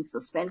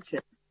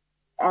suspension.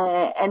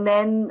 And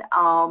then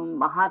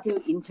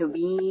Mahathir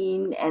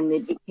intervened, and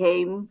it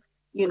became,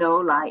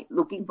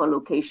 looking for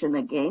location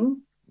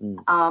again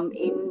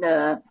in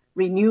the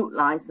renewed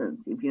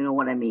license, if you know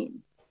what I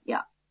mean.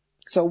 Yeah.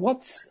 So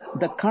what's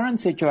the current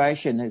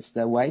situation? Is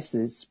the waste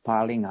is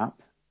piling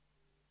up?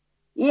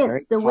 Yes,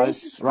 very the close,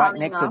 waste is right piling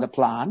next up. to the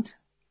plant,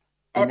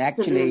 and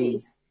Absolutely.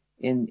 actually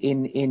and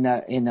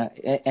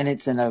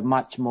it's in a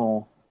much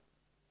more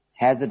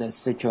hazardous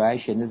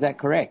situation. Is that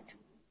correct?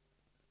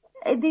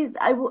 It is.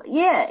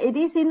 It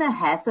is in a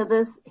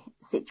hazardous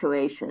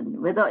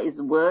situation. Whether it's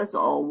worse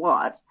or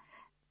what,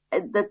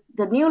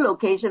 the new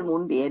location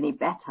won't be any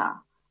better.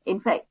 In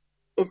fact,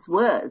 it's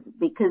worse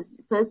because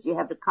first you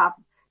have to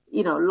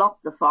lock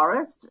the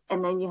forest,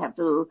 and then you have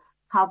to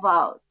carve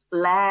out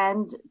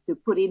land to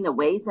put in the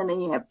waste, and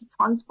then you have to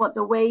transport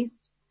the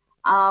waste.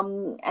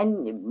 And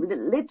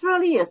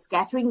literally you're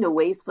scattering the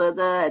waste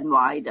further and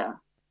wider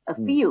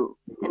afield,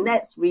 and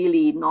that's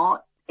really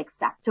not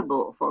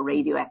acceptable for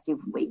radioactive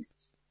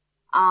waste.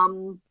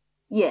 In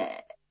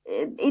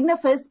the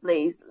first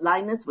place,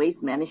 Lynas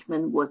waste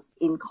management was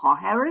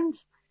incoherent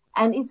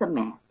and is a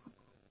mess.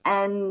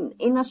 And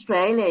in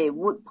Australia, it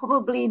would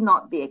probably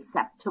not be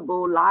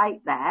acceptable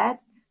like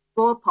that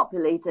for a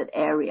populated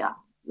area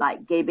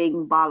like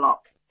Gebeng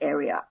Balok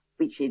area,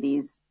 which it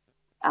is,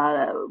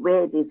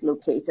 where it is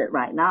located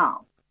right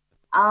now.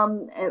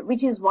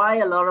 Which is why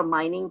a lot of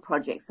mining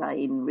projects are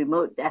in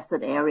remote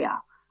desert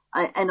area.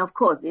 And of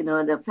course, it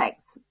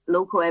affects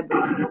local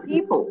Aboriginal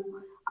people.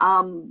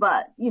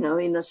 But,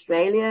 in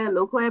Australia,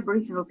 local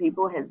Aboriginal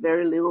people has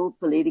very little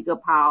political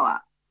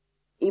power,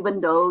 even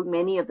though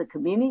many of the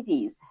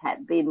communities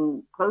had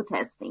been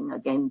protesting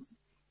against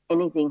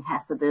anything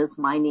hazardous,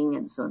 mining,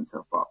 and so on and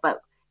so forth.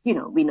 But, we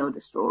know the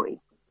story.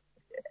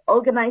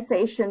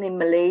 Organization in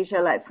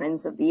Malaysia like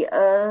Friends of the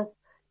Earth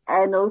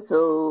and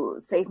also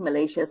Save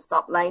Malaysia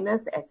Stop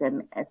Lynas,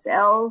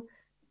 SMSL,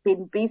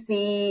 been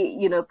busy,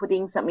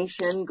 putting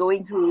submission,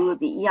 going through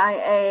the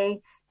EIA,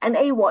 and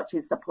AWatch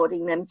is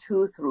supporting them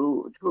too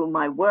through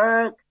my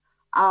work.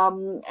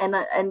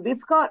 And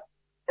we've got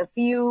a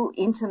few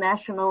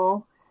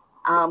international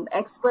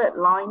expert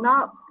lined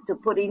up to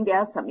put in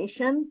their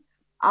submission.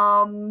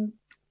 So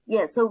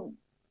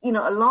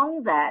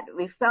along that,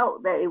 we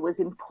felt that it was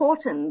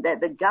important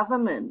that the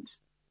government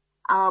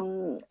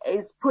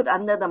is put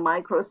under the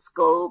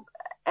microscope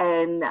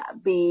and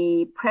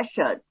be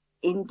pressured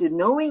into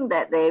knowing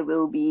that there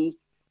will be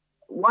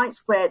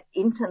widespread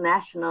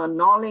international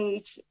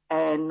knowledge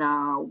and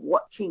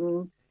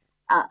watching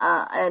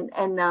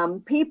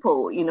and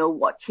people,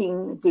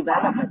 watching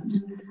development.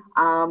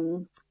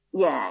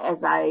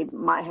 As I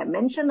might have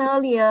mentioned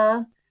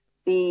earlier,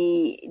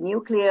 the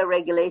nuclear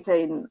regulator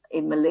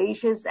in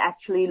Malaysia has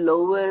actually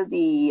lowered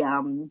the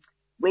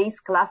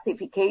waste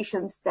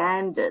classification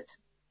standard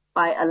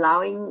by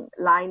allowing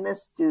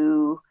liners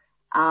to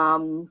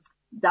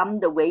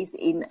dump the waste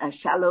in a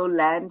shallow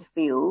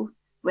landfill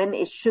when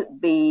it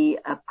should be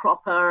a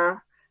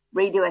proper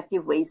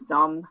radioactive waste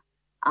dump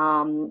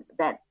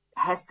that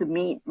has to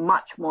meet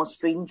much more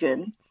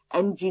stringent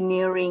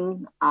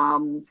engineering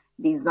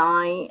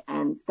design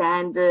and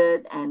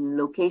standard and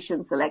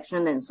location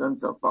selection and so on and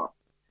so forth.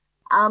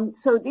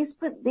 So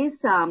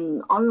this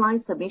online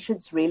submission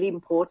is really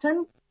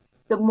important.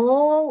 The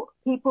more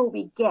people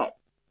we get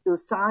to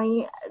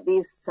sign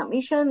this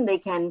submission, they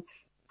can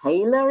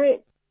tailor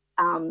it,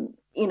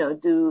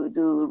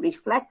 to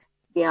reflect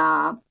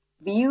their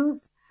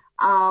views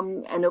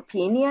and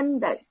opinion.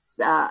 That's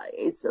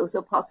is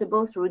also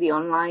possible through the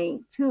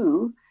online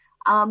too.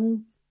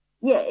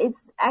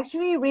 It's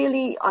actually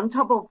really on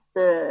top of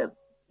the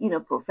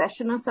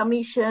professional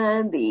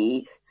submission,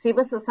 the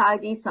civil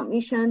society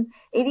submission.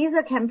 It is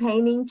a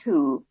campaigning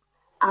tool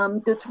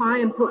to try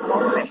and put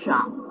more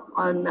pressure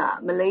on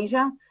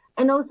Malaysia,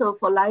 and also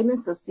for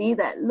liners to see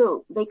that,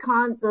 look, they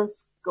can't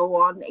just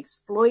go on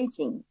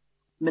exploiting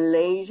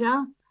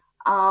Malaysia,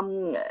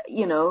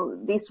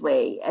 this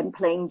way and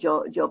playing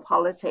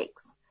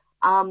geopolitics.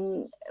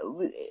 And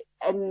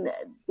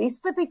this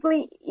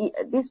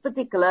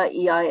particular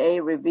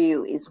EIA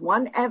review is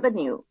one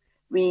avenue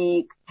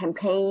we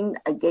campaign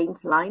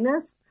against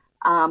liners,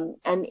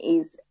 and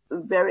is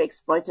very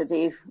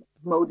exploitative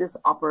modus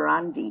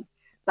operandi.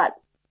 But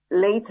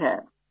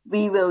later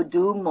we will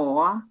do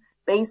more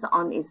based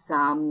on its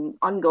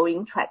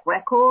ongoing track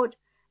record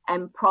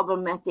and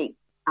problematic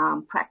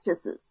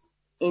practices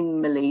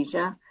in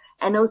Malaysia,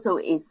 and also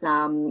its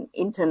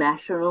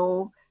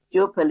international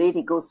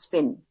geopolitical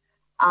spin.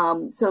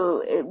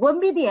 So it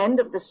won't be the end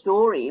of the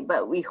story,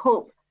 but we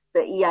hope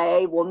the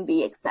EIA won't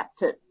be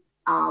accepted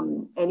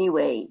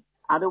anyway.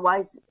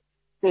 Otherwise,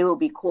 there will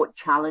be court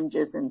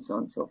challenges and so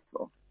on and so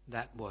forth.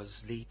 That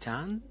was Lee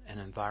Tan, an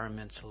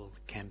environmental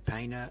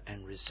campaigner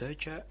and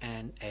researcher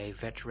and a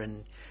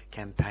veteran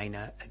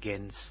campaigner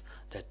against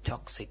the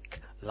toxic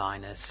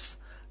Lynas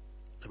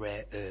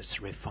rare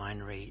earths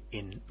refinery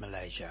in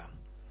Malaysia.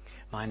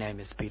 My name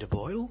is Peter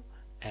Boyle,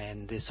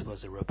 and this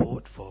was a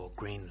report for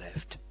Green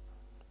Left.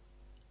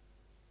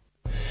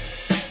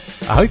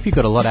 I hope you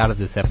got a lot out of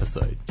this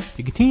episode.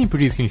 To continue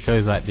producing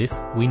shows like this,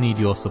 we need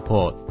your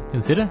support.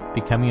 Consider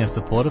becoming a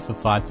supporter for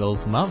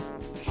 $5 a month,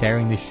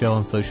 sharing this show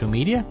on social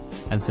media,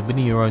 and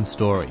submitting your own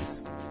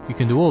stories. You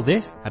can do all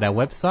this at our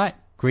website,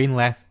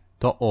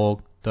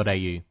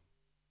 greenleft.org.au.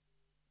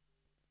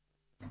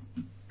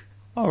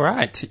 All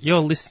right, you're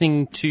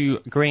listening to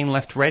Green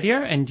Left Radio,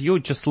 and you're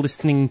just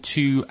listening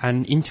to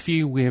an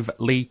interview with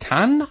Lee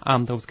Tan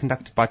that was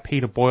conducted by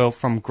Peter Boyle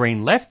from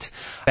Green Left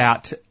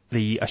about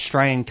the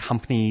Australian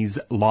company's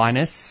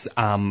Lynas,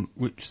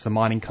 which is the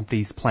mining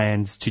company's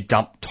plans to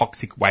dump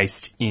toxic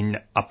waste in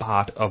a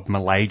part of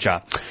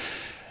Malaysia.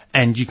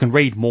 And you can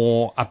read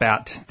more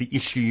about the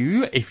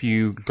issue if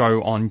you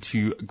go on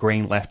to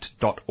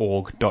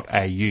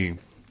greenleft.org.au.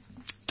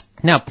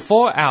 Now,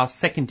 before our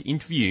second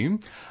interview,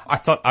 I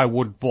thought I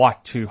would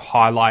like to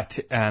highlight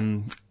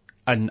an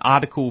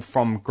article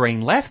from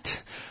Green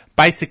Left.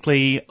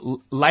 Basically,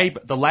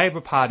 the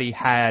Labor Party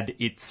had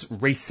its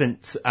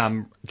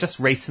just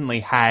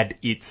recently had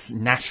its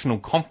national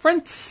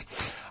conference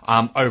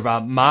over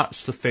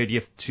March the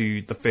 30th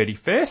to the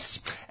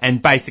 31st,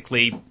 and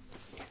basically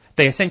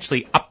they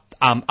essentially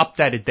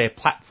updated their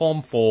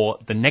platform for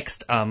the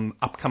next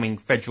upcoming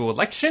federal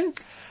election.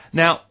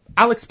 Now,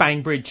 Alex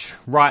Bainbridge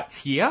writes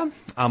here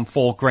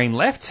for Green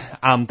Left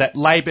that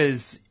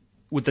Labor's,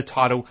 with the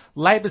title,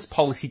 Labor's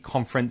Policy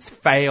Conference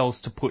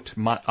Fails to Put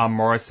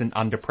Morrison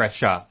Under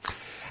Pressure.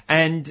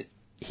 And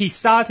he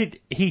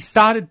started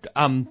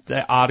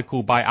the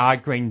article by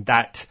arguing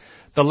that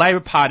the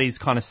Labor Party's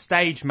kind of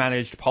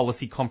stage-managed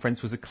policy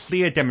conference was a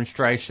clear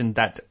demonstration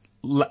that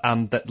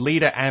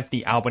leader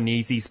Anthony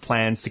Albanese's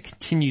plans to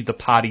continue the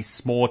party's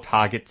small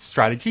target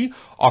strategy,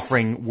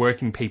 offering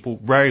working people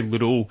very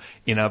little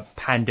in a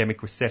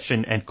pandemic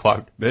recession and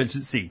climate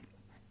emergency.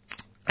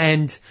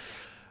 And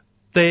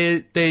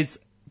there's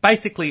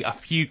basically a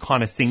few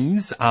kind of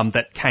things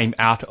that came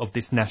out of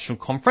this national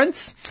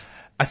conference.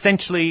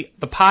 Essentially,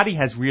 the party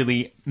has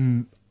really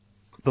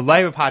the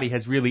Labor Party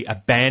has really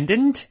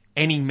abandoned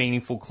any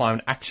meaningful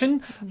climate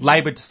action.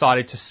 Labor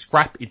decided to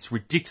scrap its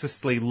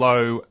ridiculously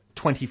low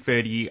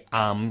 2030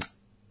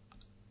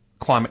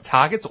 climate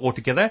targets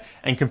altogether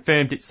and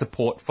confirmed its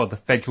support for the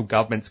federal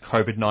government's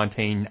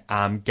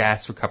COVID-19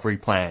 gas recovery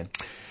plan.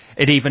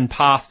 It even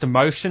passed a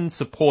motion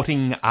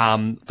supporting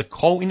the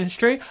coal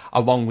industry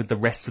along with the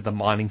rest of the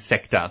mining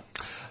sector.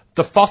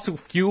 The fossil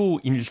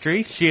fuel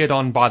industry, cheered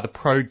on by the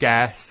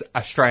pro-gas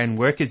Australian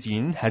Workers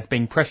Union, has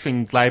been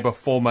pressuring Labor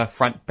former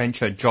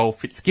frontbencher Joel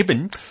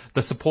Fitzgibbon.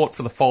 The support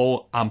for the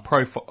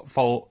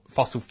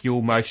pro-fossil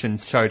fuel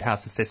motions showed how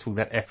successful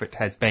that effort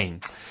has been.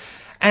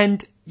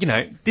 And, you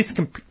know, this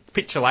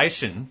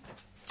capitulation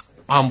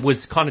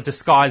was kind of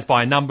disguised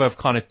by a number of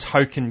kind of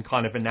token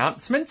kind of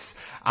announcements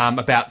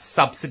about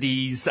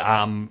subsidies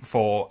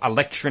for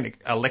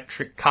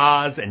electric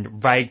cars and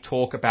vague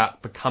talk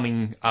about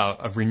becoming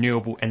a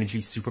renewable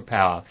energy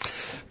superpower.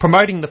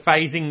 Promoting the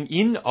phasing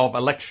in of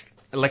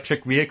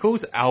electric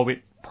vehicles,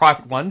 albeit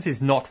private ones,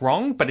 is not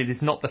wrong, but it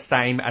is not the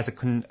same as a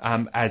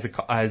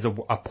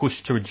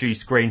push to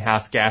reduce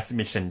greenhouse gas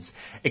emissions.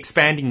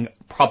 Expanding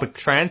public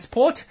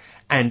transport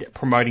and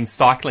promoting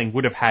cycling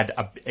would have had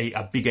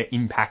a bigger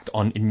impact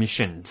on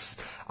emissions,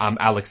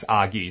 Alex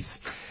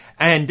argues.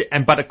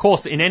 But of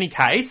course, in any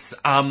case,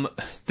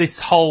 this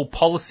whole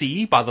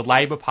policy by the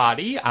Labor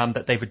Party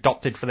that they've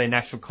adopted for their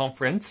national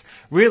conference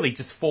really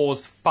just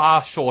falls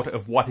far short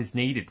of what is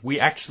needed. We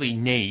actually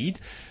need,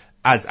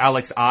 as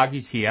Alex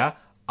argues here,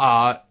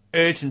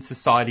 urgent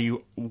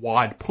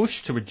society-wide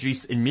push to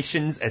reduce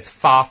emissions as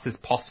fast as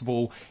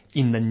possible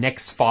in the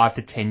next 5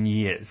 to 10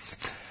 years.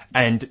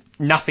 And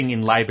nothing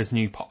in Labor's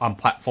new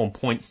platform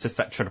points to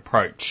such an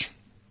approach.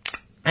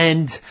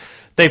 And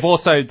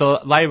the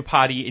Labor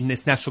Party in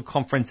this national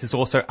conference is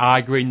also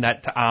arguing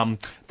that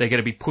they're going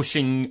to be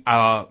pushing,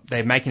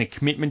 they're making a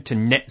commitment to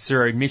net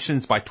zero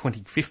emissions by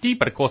 2050.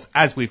 But of course,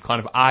 as we've kind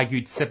of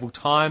argued several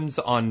times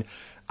on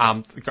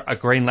a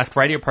Green Left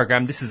radio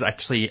program, this is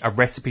actually a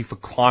recipe for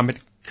climate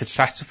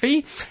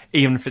catastrophe.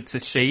 Even if it's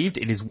achieved,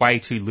 it is way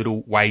too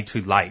little, way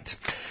too late.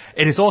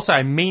 It is also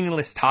a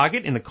meaningless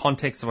target in the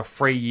context of a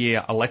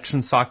 3-year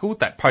election cycle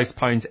that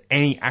postpones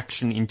any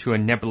action into a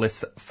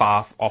nebulous,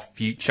 far-off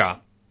future.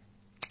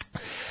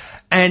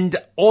 And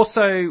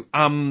also,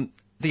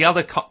 the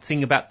other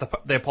thing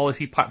about their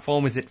policy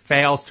platform is it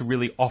fails to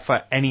really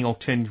offer any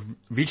alternative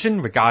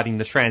vision regarding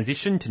the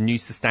transition to new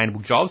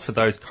sustainable jobs for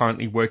those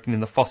currently working in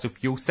the fossil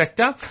fuel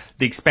sector,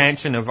 the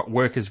expansion of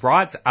workers'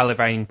 rights,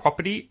 elevating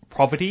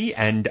poverty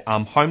and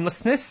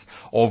homelessness,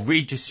 or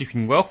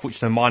redistributing wealth, which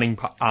the mining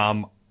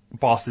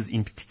bosses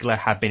in particular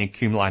have been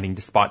accumulating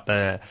despite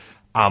the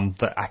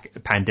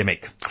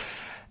pandemic.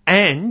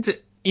 And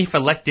if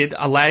elected,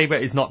 Labor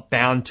is not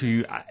bound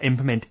to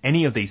implement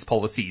any of these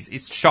policies.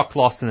 Its shock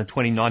loss in the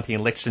 2019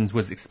 elections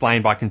was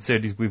explained by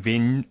Conservatives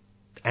within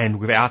and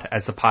without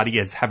as a party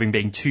as having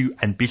been too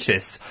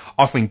ambitious,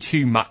 offering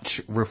too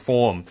much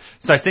reform.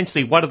 So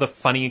essentially, one of the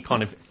funny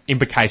kind of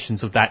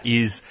implications of that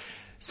is,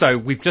 so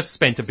we've just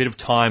spent a bit of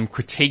time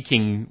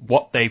critiquing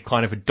what they've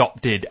kind of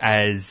adopted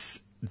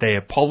as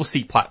their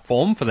policy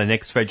platform for the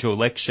next federal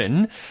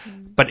election,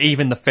 but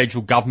even the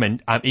federal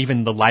government,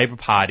 even the Labor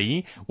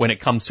Party, when it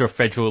comes to a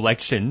federal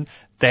election,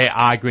 they're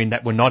arguing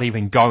that we're not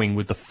even going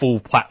with the full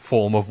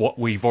platform of what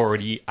we've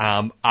already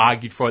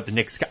argued for at the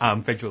next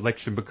federal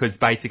election, because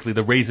basically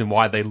the reason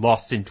why they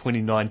lost in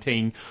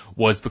 2019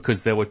 was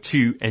because they were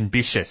too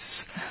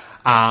ambitious.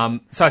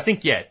 So I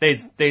think, yeah,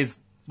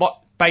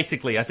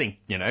 basically I think,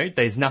 you know,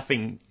 there's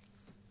nothing,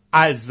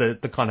 as the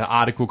kind of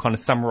article kind of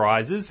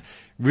summarises,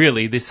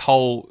 really,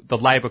 the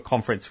Labor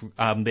conference,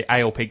 the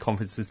ALP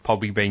conference has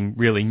probably been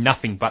really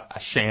nothing but a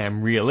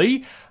sham,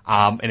 really.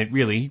 And it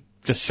really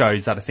just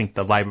shows that I think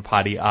the Labor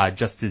Party are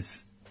just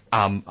as,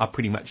 are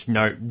pretty much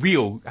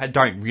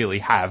don't really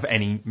have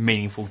any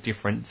meaningful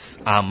difference,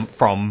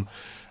 from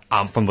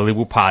the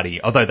Liberal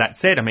Party. Although that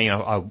said, I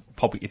mean,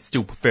 it's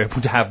still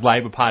preferable to have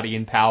Labor Party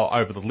in power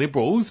over the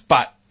Liberals,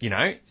 but, you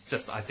know, it's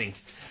just, I think,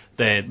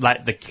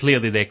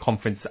 clearly their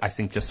conference, I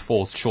think, just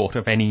falls short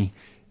of any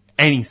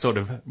sort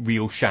of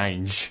real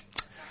change.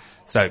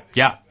 So,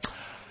 yeah.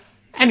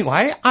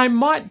 Anyway, I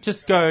might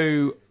just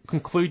go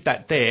conclude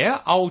that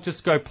there. I'll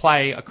just go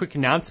play a quick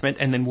announcement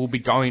and then we'll be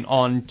going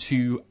on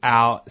to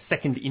our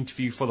second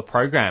interview for the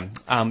program.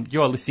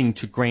 You're listening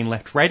to Green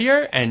Left Radio,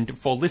 and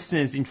for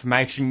listeners'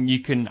 information, you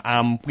can,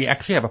 we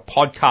actually have a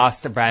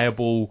podcast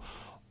available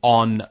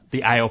on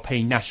the ALP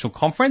National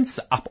Conference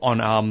up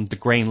on the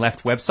Green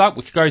Left website,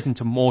 which goes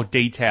into more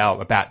detail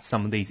about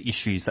some of these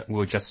issues that we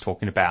were just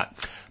talking about.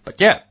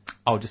 But yeah,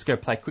 I'll just go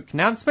play a quick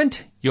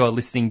announcement. You're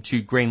listening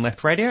to Green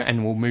Left Radio,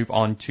 and we'll move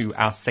on to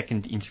our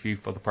second interview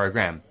for the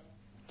program.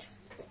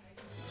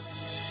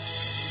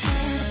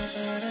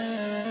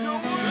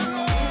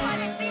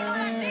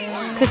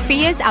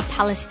 Keffiyehs are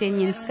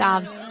Palestinian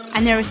scarves,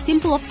 and they're a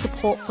symbol of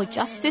support for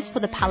justice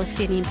for the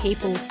Palestinian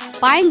people.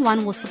 Buying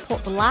one will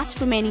support the last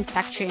remaining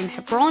factory in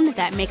Hebron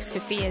that makes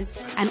keffiyehs,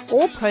 and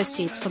all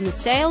proceeds from the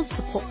sales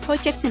support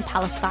projects in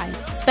Palestine,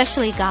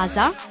 especially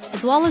Gaza,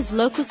 as well as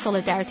local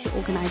solidarity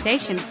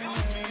organisations.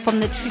 From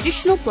the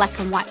traditional black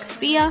and white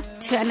keffiyeh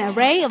to an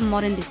array of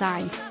modern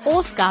designs,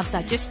 all scarves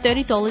are just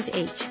 $30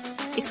 each.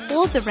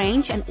 Explore the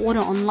range and order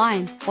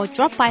online or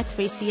drop by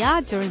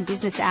 3CR during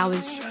business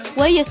hours.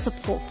 We're your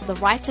support for the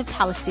rights of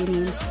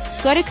Palestinians.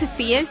 Go to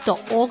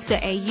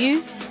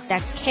keffiyehs.org.au,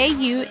 that's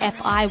KUFIYAS.org.au,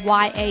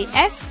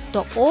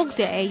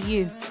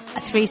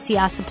 a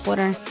 3CR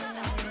supporter.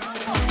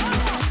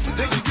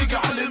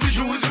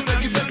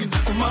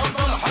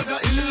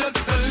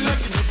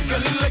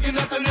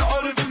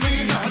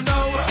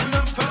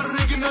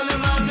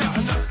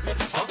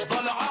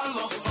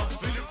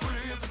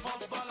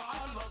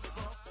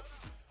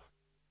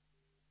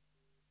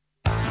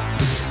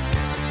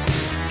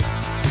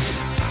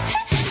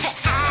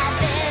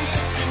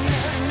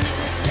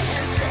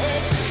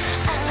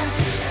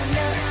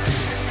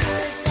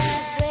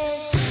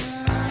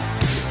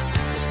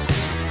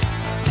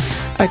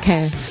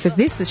 Okay, so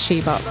this is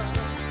Shebop.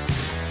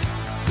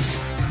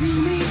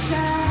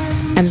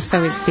 And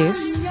so is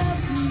this.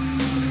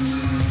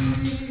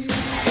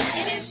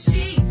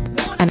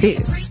 And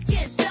this.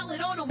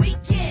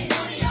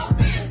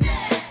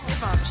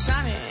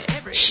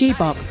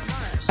 Shebop,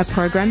 a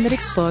program that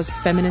explores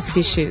feminist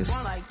issues.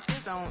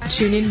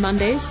 Tune in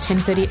Mondays,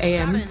 10:30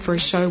 a.m. for a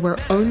show where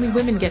only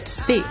women get to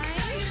speak,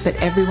 but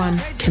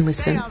everyone can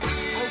listen.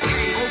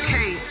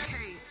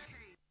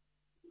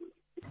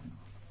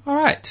 All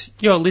right,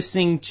 you're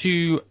listening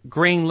to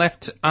Green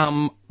Left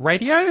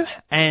Radio,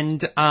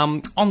 and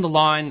on the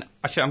line,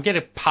 actually, I'm going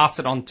to pass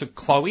it on to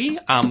Chloe.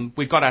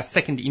 We've got our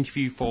second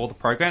interview for the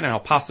program, and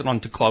I'll pass it on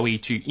to Chloe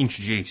to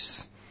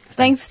introduce.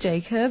 Thanks,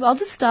 Jacob. I'll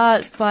just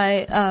start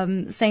by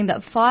saying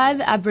that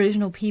 5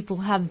 Aboriginal people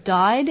have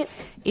died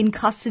in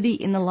custody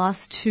in the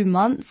last 2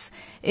 months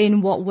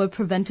in what were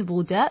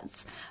preventable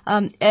deaths.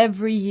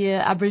 Every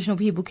year, Aboriginal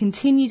people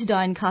continue to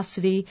die in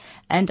custody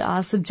and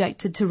are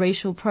subjected to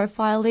racial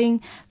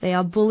profiling. They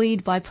are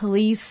bullied by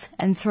police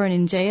and thrown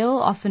in jail,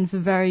 often for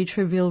very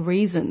trivial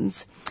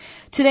reasons.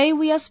 Today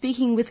we are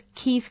speaking with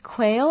Keith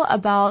Quayle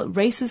about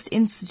racist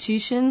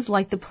institutions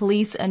like the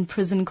police and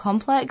prison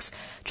complex,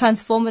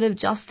 transformative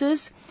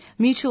justice,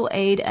 mutual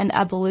aid and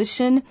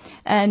abolition,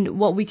 and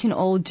what we can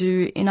all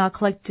do in our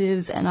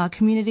collectives and our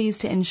communities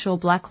to ensure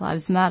Black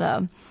Lives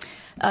Matter.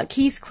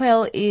 Keith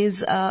Quayle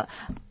is a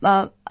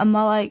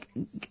Malay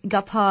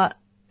Gapa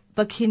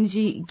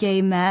Bakinji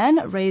gay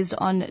man raised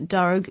on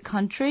Darug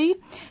country.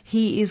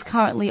 He is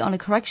currently on a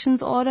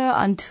corrections order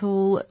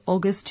until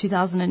August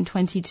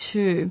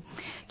 2022.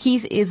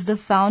 Keith is the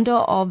founder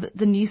of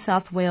the New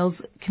South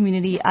Wales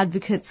Community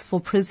Advocates for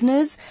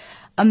Prisoners,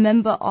 a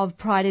member of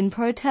Pride in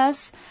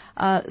Protest,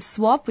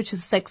 SWAP, which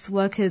is Sex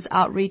Workers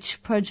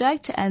Outreach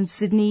Project, and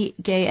Sydney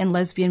Gay and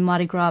Lesbian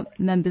Mardi Gras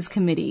Members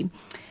Committee.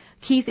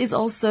 Keith is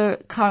also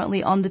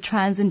currently on the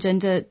Trans and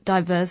Gender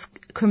Diverse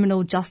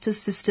Criminal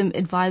Justice System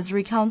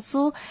Advisory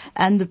Council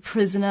and the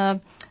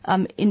Prisoner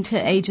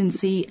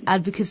Interagency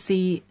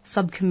Advocacy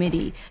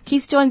Subcommittee.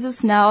 Keith joins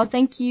us now.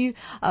 Thank you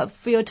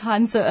for your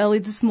time so early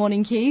this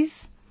morning,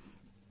 Keith.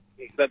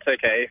 That's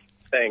okay.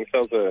 Thanks.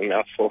 That was a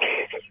mouthful.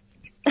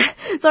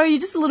 Sorry, you're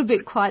just a little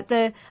bit quiet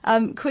there.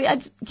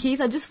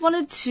 Keith, I just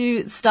wanted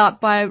to start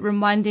by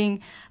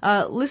reminding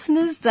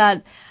listeners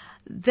that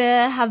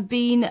there have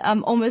been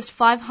almost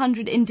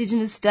 500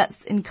 Indigenous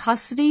deaths in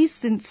custody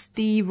since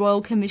the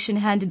Royal Commission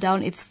handed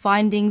down its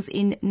findings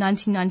in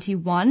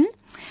 1991.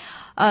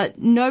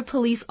 No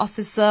police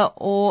officer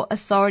or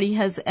authority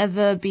has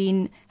ever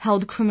been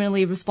held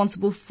criminally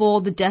responsible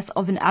for the death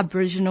of an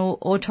Aboriginal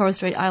or Torres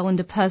Strait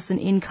Islander person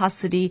in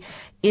custody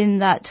in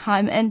that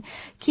time. And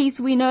Keith,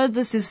 we know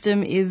the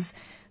system is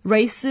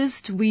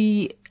racist.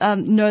 We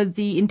know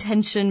the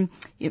intention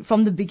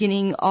from the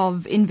beginning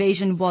of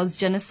invasion was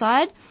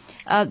genocide.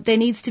 There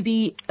needs to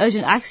be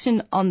urgent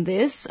action on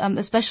this,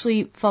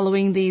 especially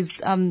following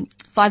these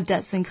 5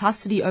 deaths in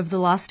custody over the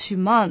last 2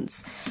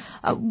 months.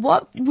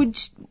 What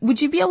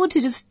would you be able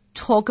to just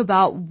talk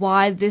about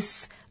why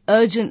this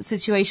urgent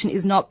situation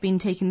is not being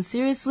taken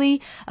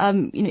seriously?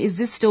 Is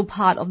this still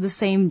part of the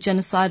same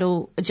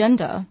genocidal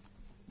agenda?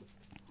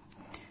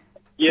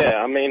 Yeah,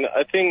 I mean,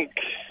 I think,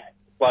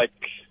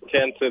 to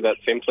answer that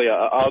simply,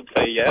 I would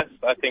say yes.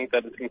 I think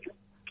that it's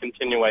a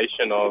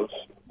continuation of,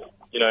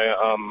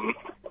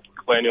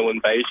 colonial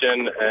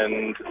invasion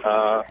and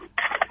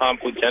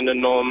harmful gender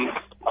norms.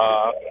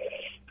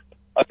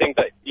 I think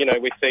that,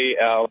 we see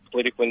our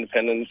political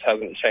independence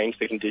hasn't changed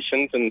the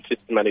conditions, and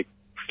systematic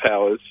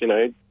powers,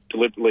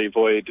 deliberately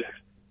avoid,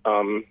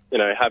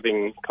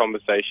 having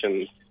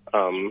conversations,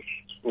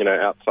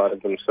 outside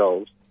of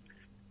themselves.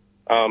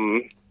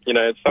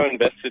 It's so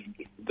invested,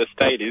 the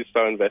state is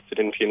so invested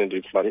in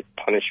punitive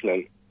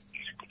punishment.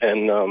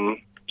 And,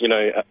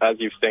 as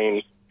you've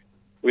seen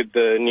with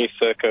the new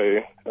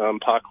Serco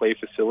Parklea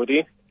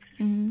facility,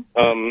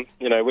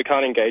 we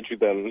can't engage with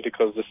them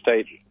because the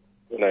state,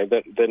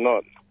 they're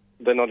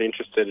not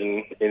interested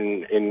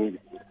in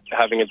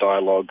having a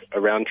dialogue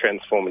around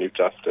transformative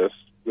justice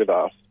with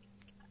us.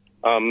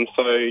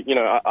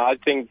 I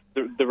think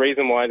the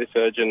reason why this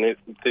urgent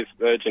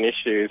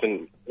issue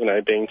isn't,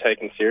 being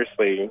taken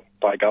seriously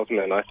by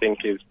government, I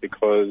think, is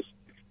because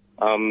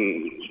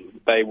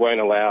they won't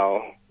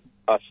allow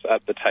us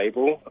at the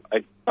table.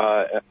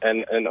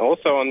 And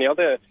also on the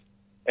other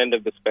end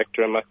of the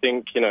spectrum, I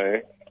think,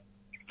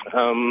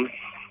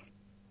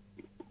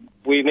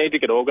 we need to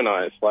get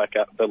organised, like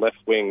at the left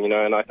wing,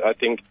 and I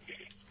think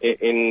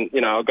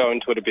I'll go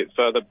into it a bit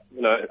further,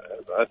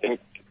 I think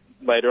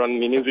later on in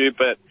the interview,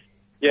 but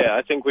yeah,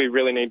 I think we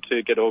really need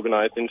to get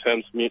organised in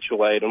terms of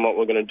mutual aid and what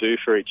we're going to do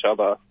for each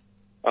other,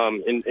 away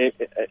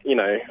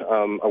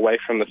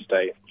from the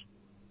state.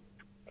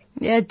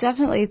 Yeah,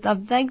 definitely.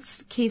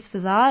 Thanks, Keith, for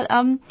that.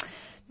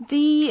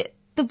 The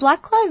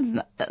Black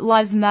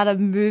Lives Matter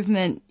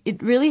movement,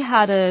 it really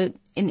had an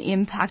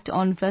impact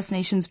on First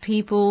Nations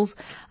peoples,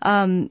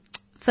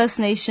 First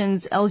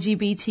Nations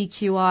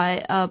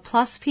LGBTQI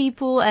plus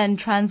people and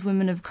trans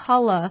women of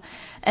colour.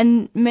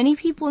 And many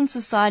people in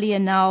society are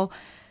now,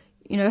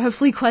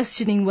 hopefully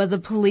questioning whether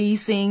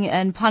policing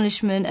and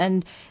punishment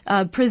and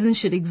prison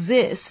should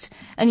exist.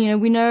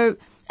 And, we know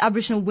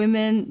Aboriginal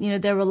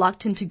women, they're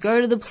reluctant to go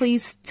to the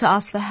police to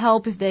ask for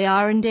help if they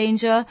are in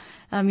danger.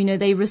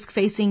 They risk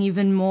facing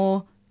even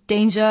more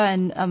danger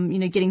and,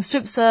 getting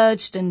strip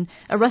searched and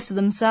arrested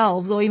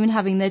themselves or even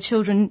having their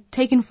children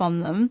taken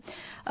from them.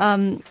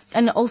 And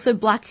also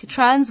Black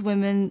trans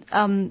women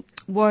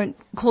won't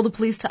call the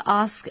police to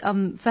ask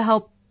for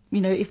help,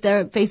 if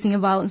they're facing a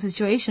violent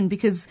situation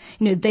because,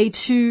 they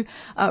too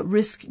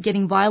risk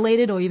getting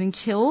violated or even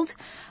killed.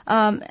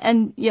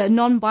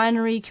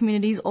 Non-binary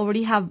communities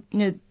already have,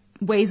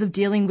 ways of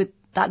dealing with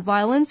that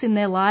violence in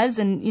their lives,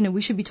 and,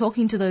 we should be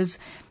talking to those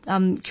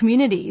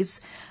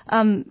communities.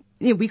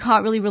 We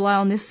can't really rely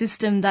on this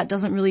system that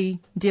doesn't really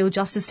deal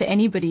justice to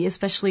anybody,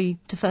 especially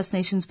to First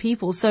Nations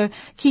people. So,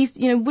 Keith,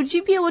 would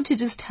you be able to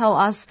just tell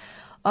us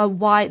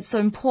why it's so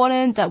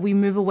important that we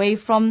move away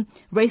from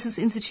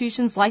racist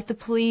institutions like the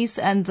police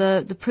and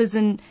the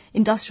prison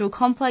industrial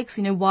complex?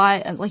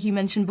 Why, like you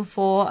mentioned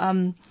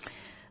before,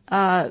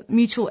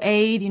 mutual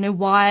aid,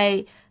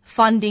 why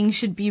funding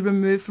should be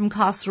removed from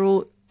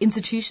carceral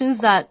institutions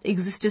that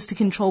exist just to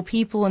control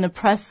people and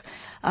oppress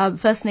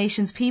First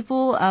Nations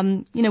people.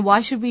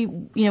 Why should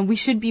we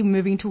should be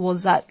moving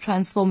towards that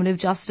transformative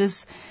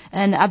justice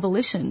and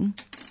abolition.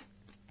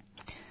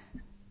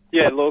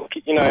 Yeah, look,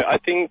 I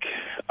think,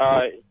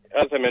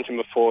 as I mentioned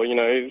before,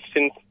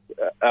 since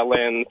our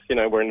lands,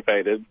 were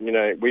invaded,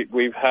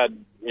 we've had,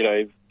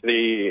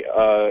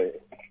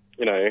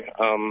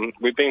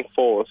 we've been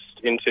forced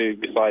into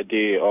this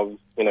idea of,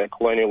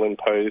 colonial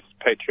imposed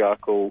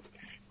patriarchal,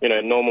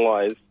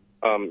 normalised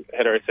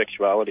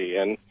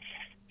heterosexuality. And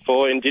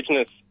for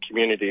Indigenous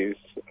communities,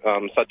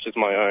 such as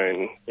my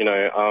own,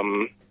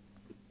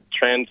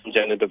 trans and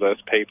gender diverse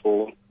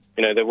people,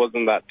 there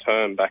wasn't that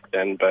term back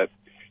then, but,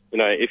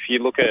 if you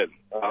look at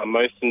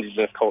most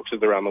Indigenous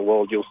cultures around the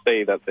world, you'll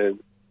see that there's,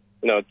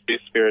 a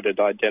two-spirited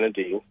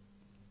identity.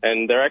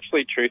 And they're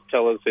actually truth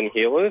tellers and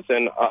healers.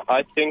 And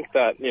I think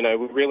that, we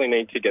really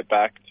need to get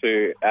back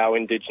to our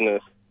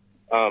Indigenous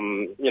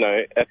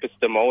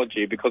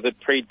epistemology because it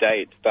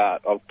predates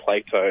that of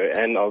Plato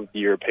and of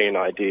European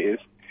ideas.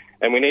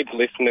 And we need to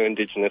listen to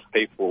Indigenous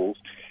peoples,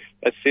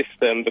 assist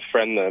them,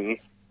 befriend them.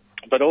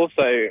 But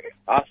also,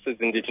 us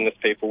as Indigenous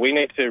people, we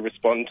need to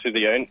respond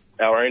to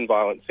our own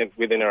violence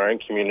within our own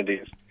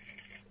communities,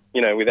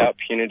 without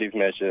punitive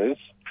measures.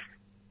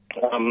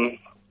 We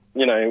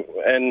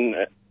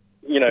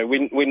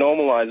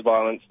normalise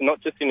violence,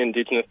 not just in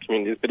Indigenous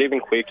communities, but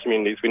even queer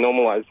communities. We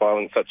normalise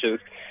violence such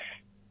as,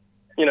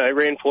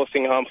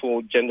 reinforcing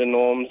harmful gender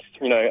norms,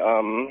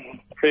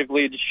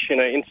 privilege,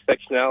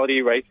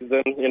 intersectionality,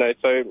 racism,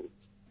 so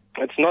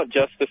it's not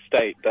just the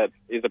state that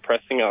is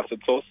oppressing us,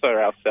 it's also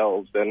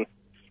ourselves. And,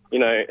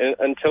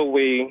 until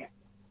we,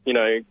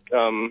 as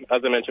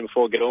I mentioned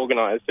before, get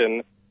organised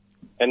and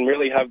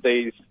really have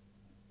these,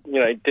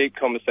 deep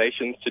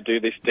conversations to do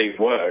this deep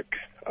work,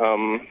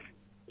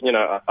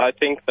 I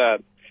think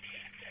that,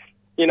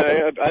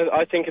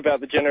 I think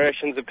about the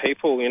generations of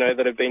people,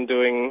 that have been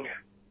doing,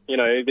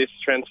 this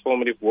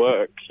transformative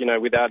work,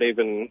 without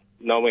even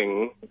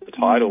knowing the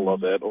title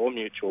of it or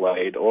mutual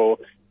aid or,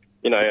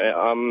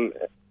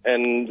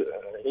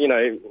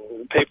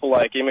 people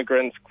like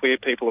immigrants, queer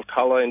people of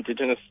colour,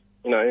 Indigenous,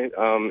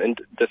 and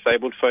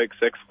disabled folks,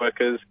 sex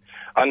workers,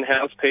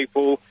 unhoused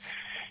people,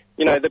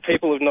 the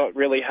people have not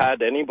really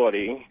had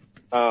anybody,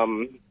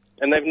 and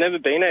they've never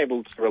been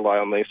able to rely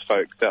on these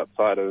folks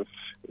outside of,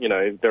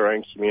 their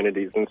own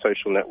communities and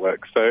social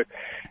networks. So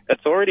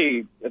it's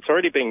already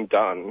being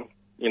done,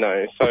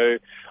 so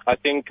I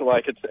think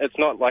it's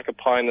not like a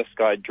pie in the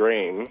sky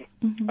dream.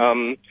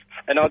 Mm-hmm.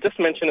 And I'll just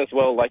mention as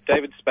well, like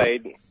David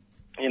Spade,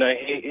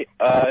 they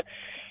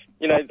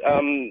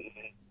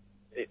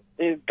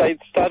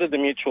started the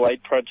mutual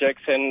aid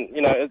projects, and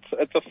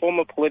it's a form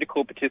of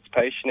political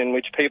participation in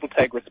which people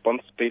take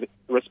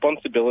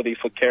responsibility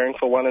for caring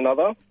for one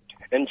another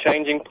and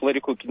changing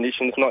political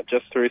conditions, not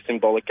just through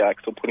symbolic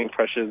acts or putting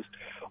pressures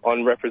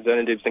on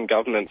representatives and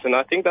governments. And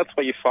I think that's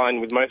what you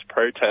find with most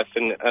protests,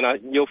 and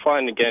you'll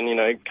find again,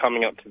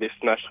 coming up to this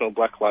National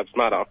Black Lives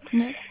Matter,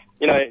 mm-hmm.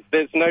 you know,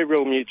 there's no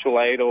real mutual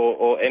aid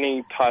or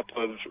any type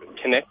of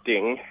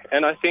connecting.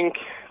 And I think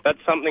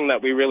that's something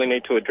that we really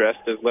need to address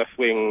as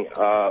left-wing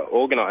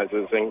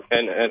organisers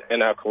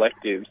and our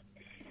collectives.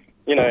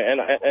 You know,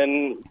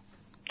 and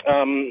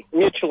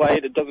mutual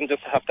aid, it doesn't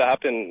just have to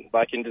happen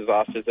like in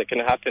disasters. It can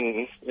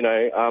happen, you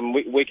know,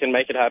 we can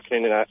make it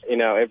happen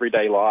in our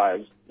everyday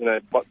lives, you know,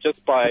 but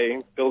just by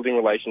building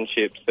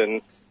relationships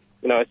and,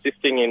 you know,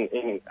 assisting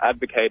in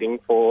advocating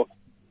for,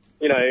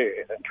 you know,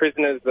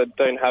 prisoners that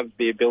don't have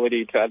the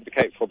ability to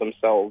advocate for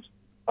themselves.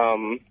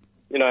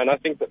 You know, and I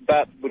think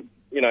that would,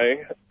 you know,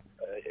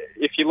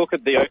 if you look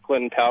at the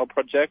Oakland Power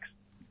projects,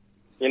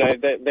 you know,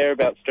 they're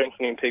about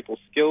strengthening people's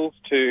skills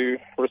to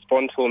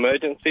respond to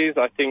emergencies.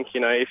 I think,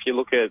 you know, if you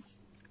look at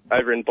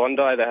over in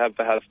Bondi, they have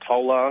the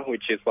Haftolah,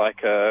 which is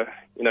like a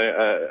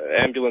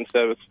ambulance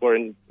service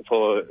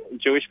for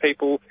Jewish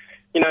people.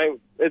 You know,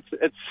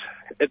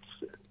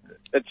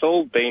 it's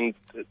all been,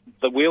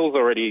 the wheel's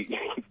already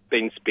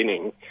been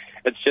spinning.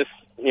 It's just,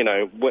 you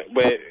know,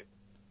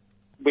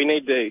 we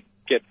need to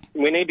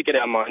get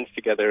our minds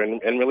together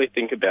and really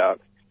think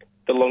about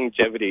the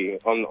longevity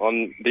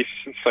on this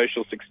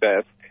social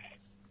success.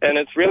 And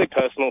it's really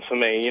personal for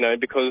me, you know,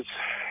 because,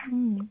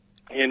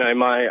 you know,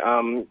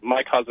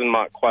 my cousin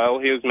Mark Quayle,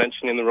 he was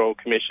mentioned in the Royal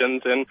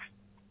Commissions, and,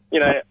 you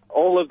know,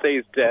 all of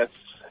these deaths,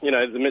 you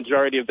know, the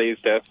majority of these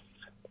deaths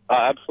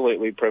are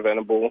absolutely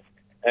preventable.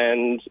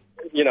 And,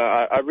 you know,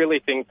 I really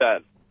think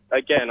that,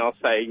 again, I'll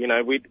say, you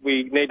know, we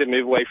need to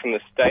move away from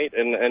the state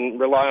and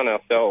rely on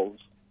ourselves,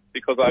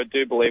 because I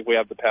do believe we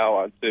have the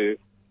power to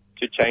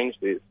change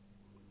this.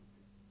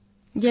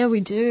 Yeah, we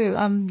do.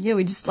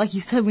 We just, like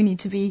you said, we need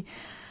to be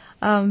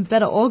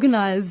better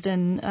organised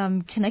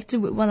and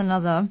connected with one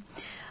another.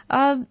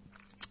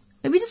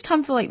 Maybe just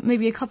time for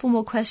maybe a couple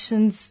more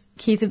questions,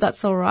 Keith, if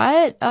that's all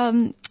right.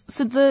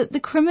 So the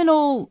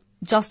criminal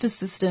justice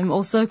system,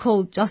 or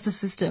so-called justice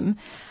system,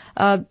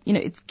 you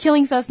know, it's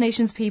killing First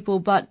Nations people,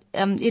 but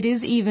it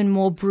is even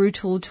more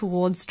brutal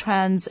towards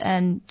trans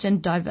and gender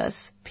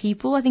diverse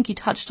people. I think you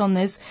touched on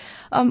this.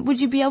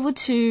 Would you be able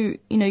to,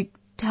 you know,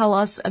 tell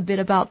us a bit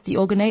about the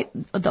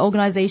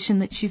organisation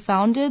that you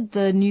founded,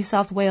 the New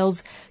South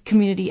Wales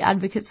Community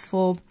Advocates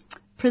for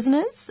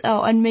Prisoners,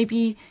 and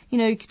maybe, you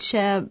know, you could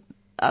share,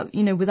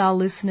 you know, with our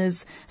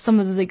listeners some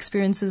of the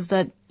experiences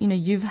that, you know,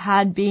 you've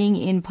had being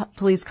in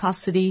police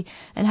custody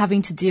and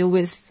having to deal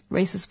with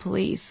racist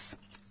police.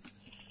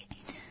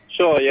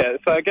 Sure, yeah.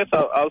 So I guess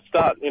I'll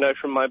start, you know,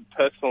 from my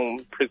personal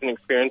prison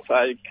experience.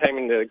 I came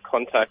into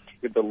contact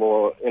with the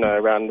law, you know,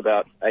 around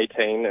about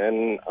 18,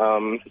 and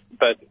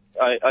but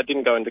I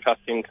didn't go into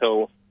custody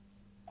until,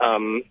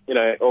 you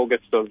know,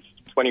 August of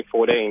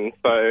 2014.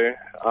 So,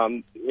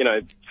 you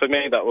know, for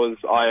me that was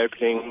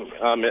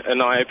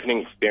an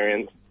eye-opening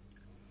experience.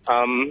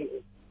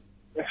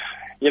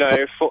 You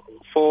know,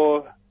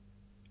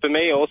 for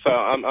me also,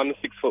 I'm a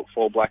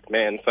 6'4" black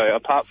man. So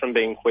apart from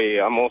being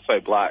queer, I'm also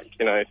black.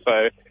 You know,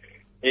 so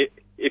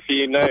if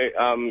you know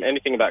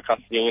anything about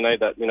custody, you know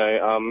that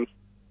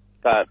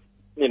that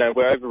you know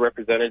we're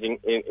overrepresented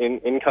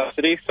in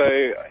custody. So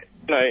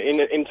you know,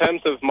 in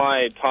terms of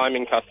my time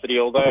in custody,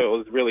 although it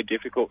was really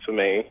difficult for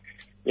me,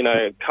 you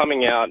know,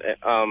 coming out,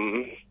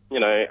 you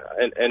know,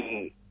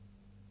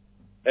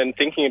 and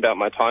thinking about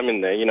my time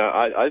in there, you know,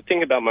 I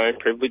think about my own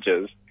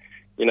privileges,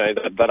 you know,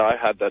 that I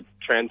had that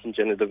trans and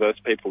gender diverse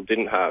people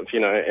didn't have, you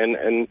know,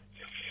 and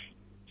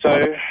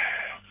so,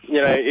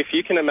 you know, if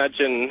you can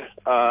imagine,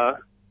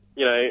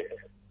 you know,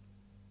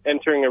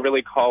 entering a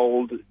really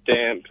cold,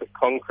 damp,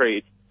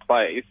 concrete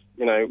place,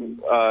 you know,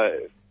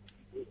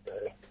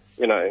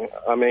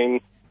 I mean,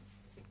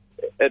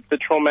 it's a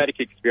traumatic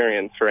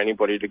experience for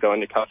anybody to go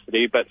into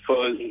custody, but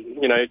for,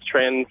 you know,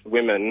 trans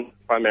women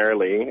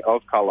primarily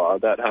of colour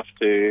that have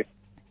to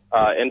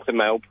enter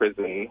male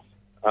prisons,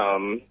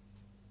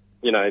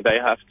 you know, they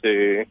have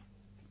to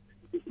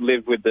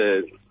live with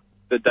the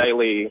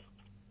daily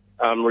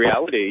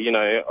reality, you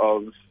know,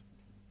 of,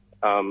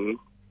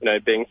 you know,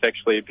 being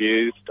sexually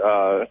abused,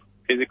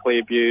 physically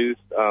abused,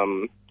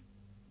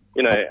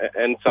 you know,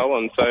 and so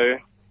on. So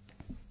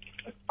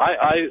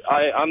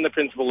I'm the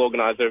principal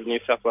organiser of New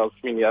South Wales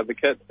Community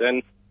Advocates,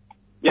 and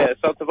yeah,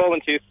 so it's a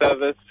volunteer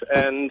service,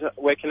 and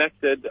we're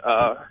connected,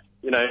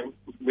 you know,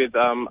 with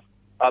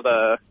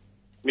other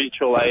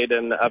mutual aid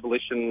and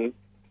abolition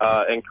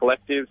and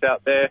collectives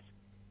out there.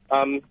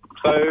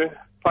 So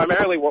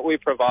primarily what we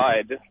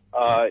provide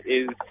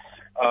is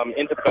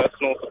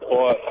interpersonal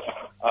support,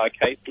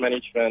 case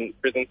management,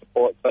 prison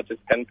support such as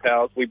pen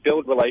pals. We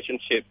build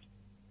relationships,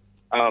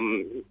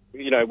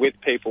 you know, with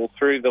people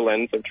through the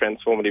lens of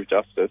transformative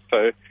justice.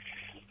 So,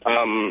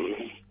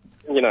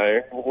 you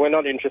know, we're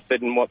not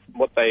interested in what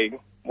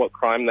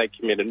crime they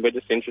committed. We're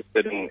just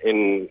interested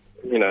in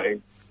you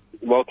know,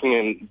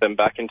 welcoming them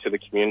back into the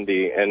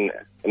community and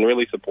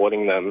really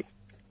supporting them,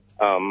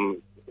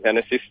 and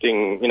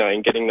assisting, you know,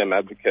 in getting them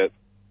advocates,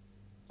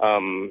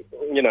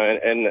 you know,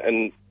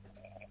 and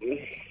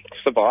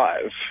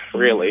survive,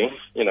 really,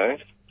 you know.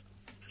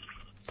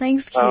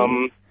 Thanks,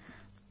 Keith.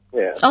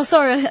 Yeah. Oh,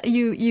 sorry,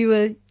 you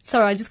were,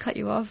 sorry, I just cut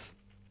you off.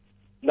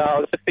 No, I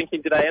was just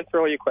thinking, did I answer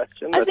all your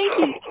questions? I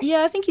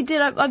think you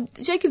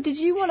did. Jacob, did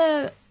you want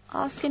to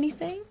ask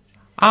anything?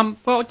 Well,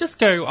 I'll just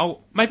go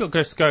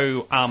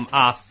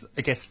ask,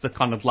 I guess, the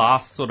kind of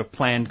last sort of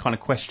planned kind of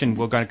question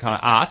we're going to kind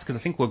of ask, because I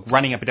think we're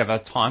running a bit over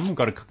time. We've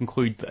got to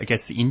conclude, I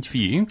guess, the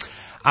interview.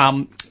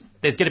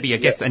 There's going to be, I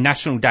guess, a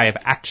National Day of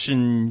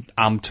Action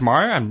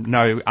tomorrow. I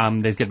know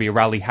there's going to be a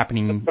rally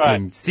happening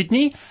in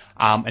Sydney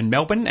and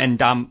Melbourne. And,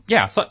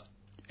 so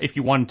if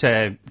you want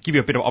to give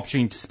you a bit of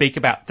opportunity to speak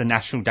about the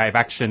National Day of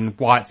Action,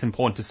 why it's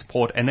important to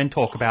support, and then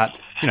talk about,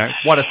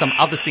 what are some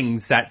other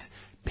things that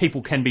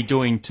people can be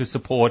doing to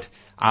support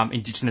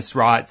Indigenous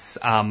rights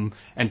and,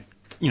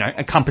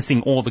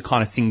 encompassing all the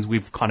kind of things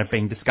we've kind of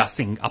been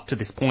discussing up to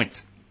this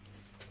point.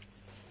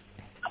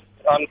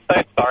 I'm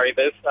so sorry.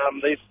 There's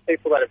these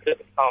people that have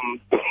just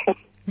come.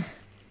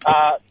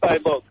 So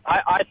look,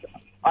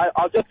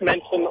 I'll just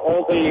mention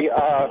all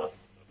the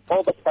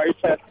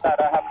protests that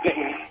are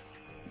happening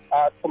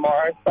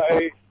tomorrow.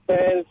 So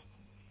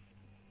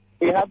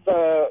we have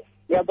the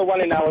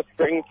one in Alice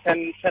Springs,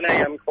 10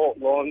 a.m. Court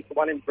Lawns, the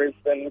one in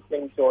Brisbane,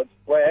 King George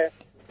Square,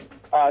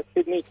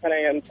 Sydney 10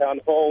 a.m.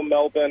 Town Hall,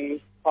 Melbourne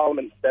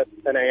Parliament Steps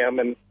 10 a.m.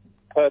 and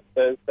Perth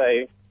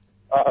Thursday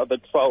the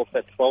 12th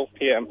at 12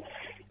 p.m.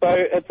 So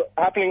it's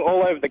happening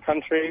all over the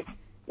country.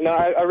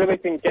 I really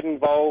think get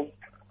involved,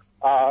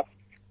 show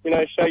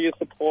your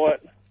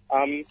support,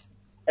 and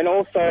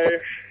also,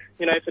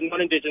 for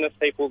non-Indigenous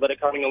people that are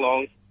coming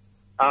along,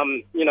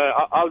 I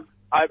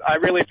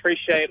really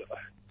appreciate,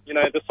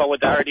 the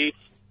solidarity,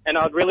 and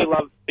I'd really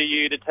love for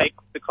you to take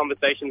the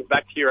conversations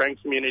back to your own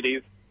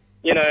communities,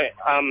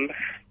 and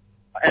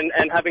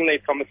having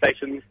these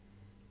conversations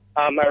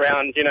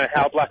around,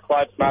 how Black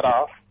Lives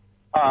Matter,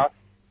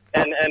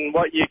 and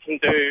what you can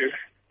do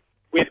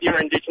with your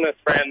Indigenous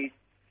friends,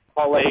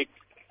 colleagues,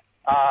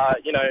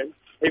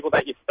 people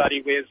that you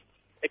study with,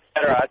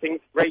 etc. I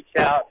think reach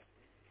out,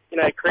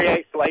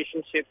 create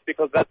relationships,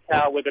 because that's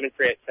how we're going to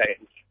create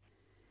change.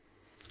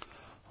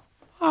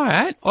 All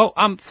right. Well,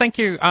 thank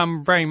you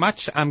very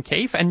much,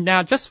 Keith. And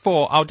now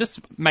I'll just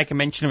make a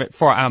mention of it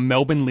for our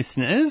Melbourne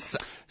listeners.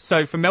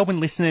 So for Melbourne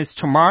listeners,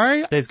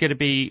 tomorrow there's going to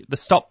be the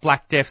Stop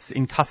Black Deaths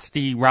in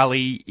Custody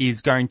rally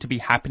is going to be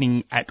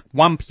happening at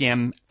 1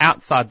 p.m.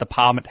 outside the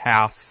Parliament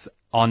House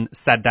on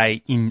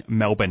Saturday in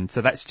Melbourne.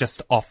 So that's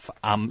just off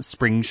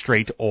Spring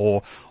Street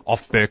or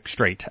off Burke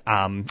Street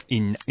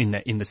in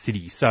the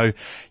city. So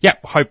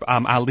hope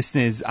our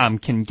listeners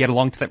can get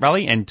along to that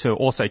rally, and to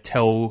also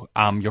tell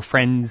your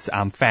friends,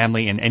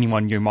 family and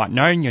anyone you might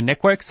know in your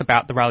networks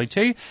about the rally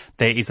too.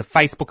 There is a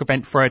Facebook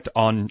event for it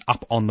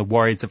up on the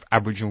Warriors of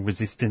Aboriginal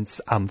Resistance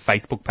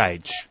Facebook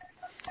page.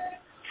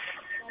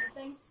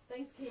 Thanks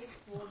Keith,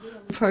 for being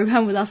on the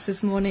program with us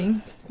this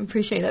morning.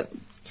 Appreciate it.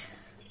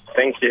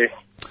 Thank you.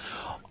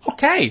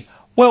 Okay,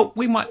 well,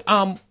 we might,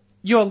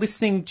 you're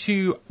listening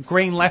to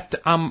Green Left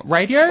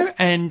Radio,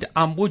 and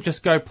we'll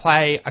just go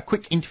play a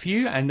quick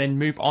interview and then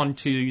move on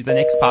to the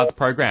next part of the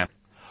program.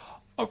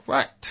 All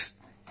right.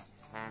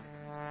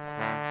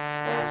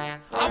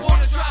 I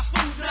want to drop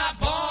food, not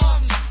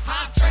bombs.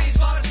 Hot trains,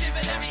 volunteer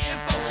at every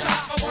info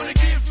shop. I want to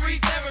give free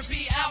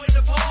therapy out in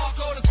the park.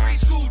 Go to free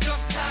school, jump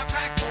slide,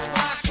 practice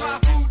rock,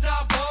 drop food,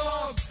 not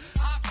bombs.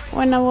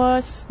 When I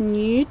was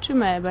new to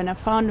Melbourne, I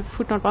found a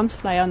Food Not Bombs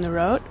flyer on the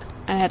road.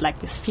 I had like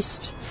this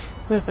fist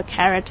with a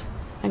carrot,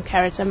 and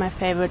carrots are my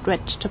favorite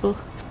vegetable.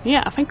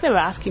 Yeah, I think they were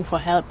asking for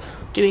help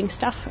doing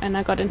stuff, and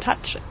I got in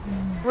touch.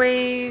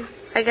 We,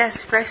 I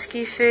guess,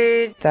 rescue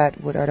food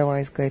that would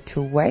otherwise go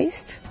to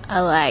waste.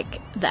 I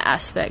like the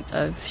aspect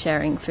of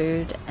sharing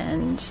food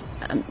and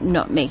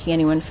not making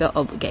anyone feel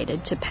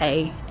obligated to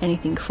pay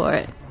anything for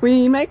it.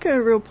 We make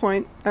a real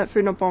point at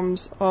Food Not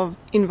Bombs of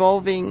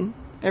involving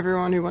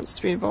everyone who wants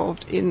to be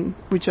involved in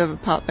whichever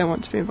part they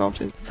want to be involved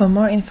in. For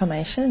more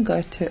information,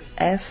 go to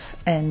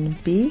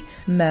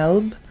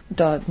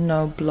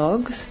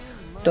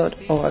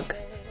fnbmelb.noblogs.org.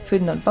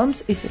 Food Not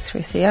Bombs is a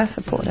 3CR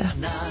supporter.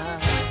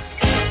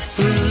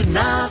 Food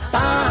Not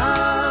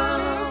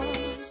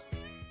Bombs.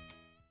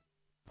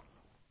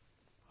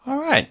 All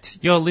right,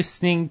 you're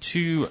listening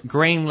to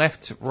Green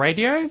Left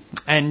Radio,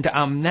 and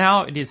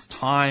now it is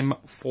time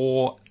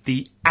for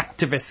the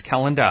activist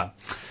calendar.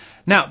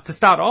 Now, to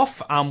start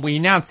off, we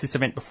announced this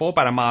event before,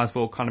 but I might as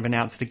well kind of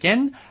announce it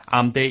again.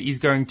 There is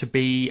going to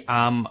be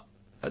the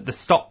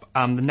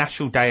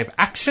National Day of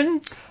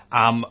Action,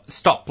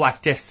 Stop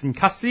Black Deaths in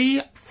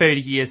Custody,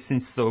 30 years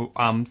since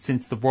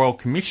the Royal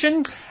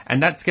Commission,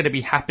 and that's going to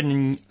be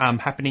happening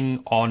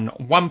on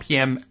 1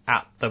 p.m.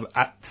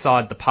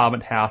 outside the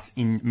Parliament House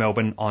in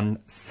Melbourne on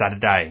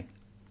Saturday.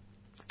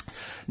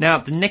 Now,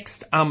 the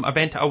next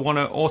event I want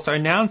to also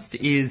announce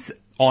is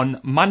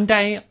on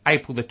Monday,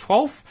 April the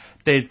 12th,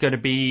 there's going to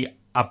be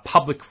a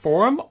public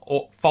forum,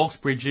 or False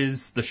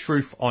Bridges, the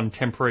Shroof on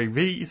temporary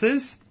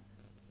visas.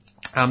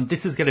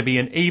 This is going to be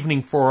an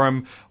evening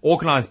forum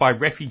organised by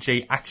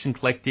Refugee Action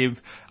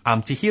Collective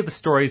to hear the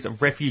stories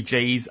of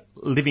refugees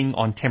living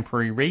on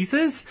temporary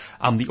visas,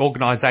 the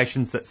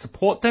organisations that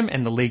support them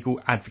and the legal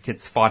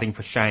advocates fighting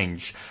for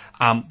change.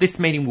 This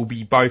meeting will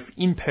be both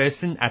in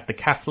person at the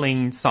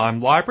Kathleen Syme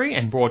Library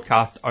and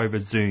broadcast over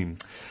Zoom.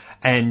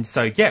 And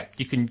so, yeah,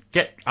 you can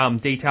get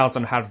details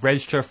on how to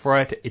register for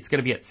it. It's going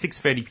to be at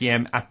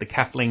 6:30pm at the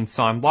Kathleen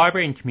Syme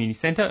Library and Community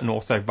Centre and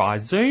also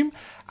via Zoom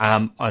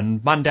on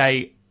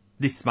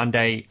this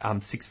Monday,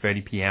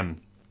 6:30pm.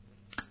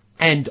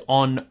 And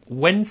on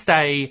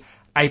Wednesday,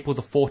 April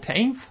the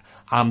 14th,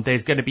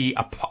 there's going to be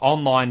an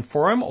online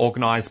forum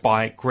organised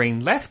by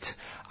Green Left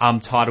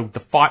titled The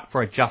Fight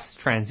for a Just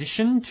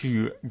Transition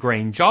to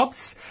Green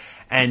Jobs.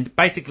 And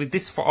basically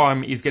this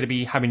forum is going to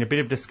be having a bit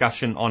of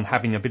discussion on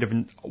having a bit of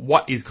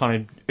what is kind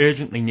of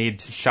urgently needed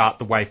to chart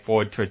the way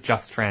forward to a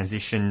just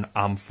transition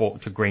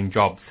to green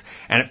jobs.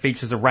 And it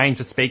features a range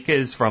of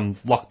speakers from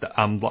Lock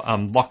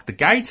the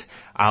Gate,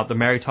 the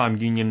Maritime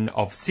Union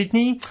of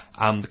Sydney,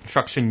 the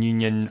Construction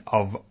Union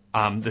of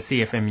the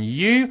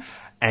CFMEU,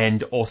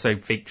 and also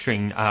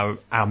featuring our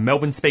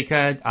Melbourne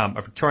speaker, a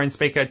Victorian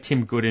speaker,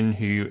 Tim Gooden,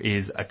 who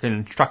is a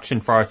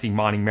Construction, Forestry,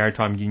 Mining,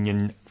 Maritime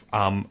Union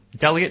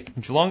delegate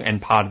in Geelong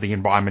and part of the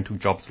Environmental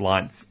Jobs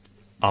Alliance,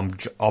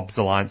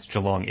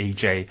 Geelong,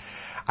 EG.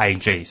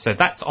 So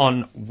that's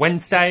on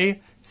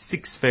Wednesday,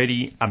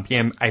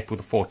 6:30pm, April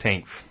the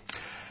 14th.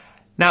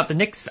 Now, the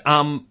next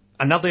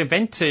another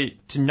event to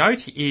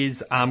note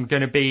is going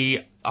to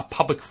be a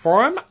public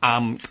forum,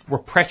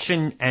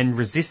 Repression and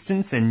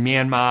Resistance in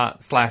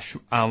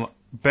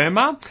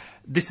Myanmar/Burma.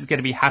 This is going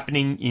to be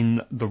happening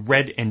in the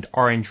Red and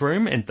Orange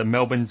Room at the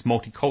Melbourne's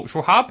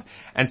Multicultural Hub,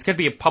 and it's going to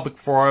be a public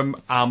forum.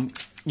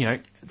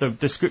 The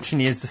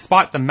description is,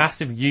 despite the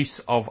massive use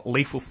of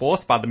lethal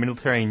force by the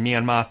military in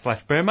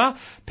Myanmar/Burma,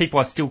 people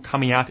are still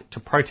coming out to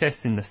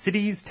protest in the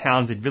cities,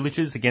 towns and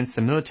villages against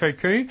the military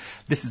coup.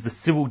 This is the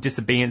civil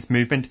disobedience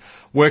movement.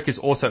 Workers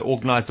also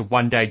organised a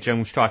one-day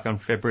general strike on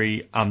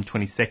February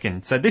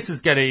 22nd. So this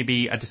is going to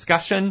be a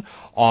discussion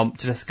to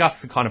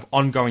discuss the kind of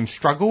ongoing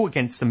struggle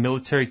against the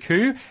military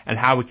coup and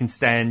how we can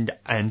stand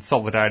in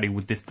solidarity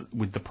with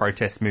the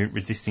protest movement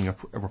resisting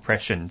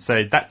repression.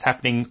 So that's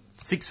happening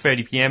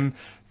 6:30pm,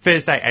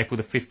 Thursday, April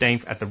the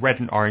 15th at the Red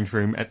and Orange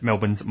Room at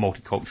Melbourne's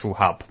Multicultural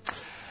Hub.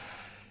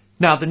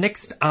 Now, the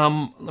next,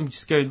 let me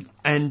just go,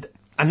 and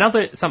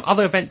some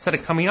other events that are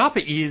coming up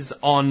is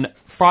on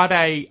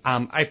Friday,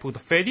 April the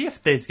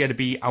 30th, there's going to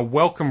be a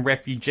Welcome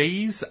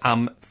Refugees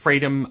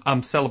Freedom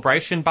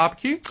Celebration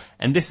barbecue,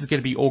 and this is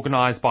going to be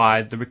organised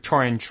by the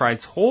Victorian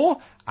Trades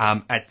Hall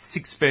at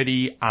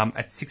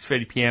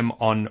 6:30pm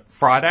on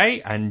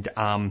Friday, and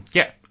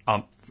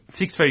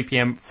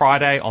 6:30pm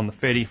Friday on the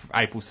 30th of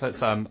April, so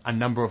it's a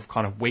number of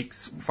kind of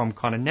weeks from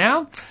kind of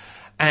now.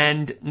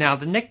 And now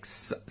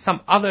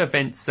some other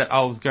events that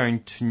I was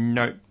going to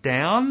note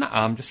down,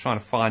 I'm just trying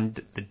to find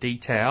the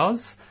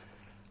details.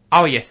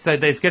 Oh yes, so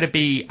there's going to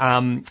be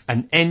an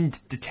End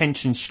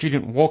Detention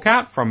student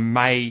walkout from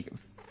May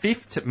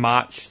 5th to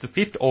March the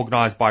 5th,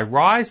 organised by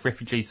RISE,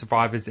 Refugee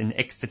Survivors and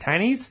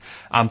Ex-Detainees.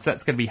 So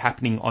that's going to be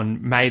happening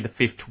on May the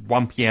 5th,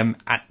 1pm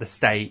at the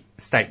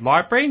State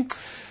Library.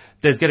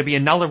 There's going to be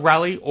another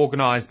rally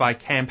organised by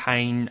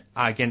Campaign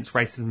Against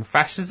Racism and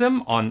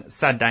Fascism on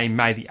Saturday,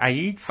 May the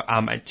 8th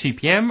at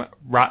 2pm,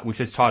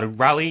 which is titled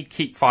Rally,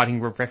 Keep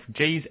Fighting with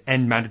Refugees,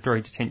 End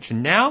Mandatory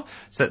Detention Now.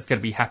 So it's going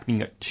to be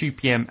happening at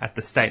 2pm at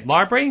the State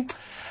Library.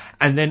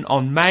 And then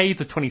on May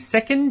the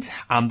 22nd,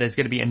 there's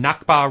going to be a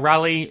Nakba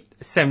rally,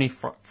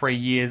 73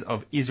 years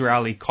of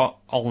Israeli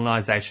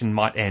colonisation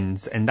might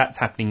end. And that's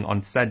happening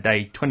on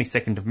Saturday,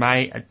 22nd of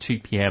May at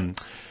 2pm.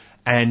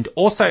 And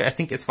also, I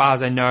think as far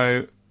as I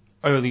know,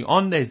 early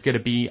on, there's going to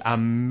be a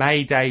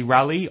May Day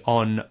rally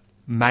on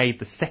May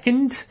the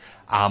 2nd,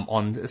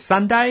 on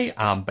Sunday.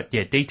 But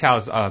yeah,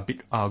 details are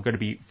going to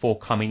be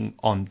forthcoming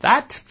on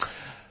that.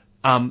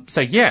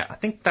 So yeah, I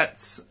think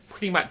that's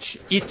pretty much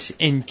it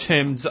in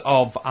terms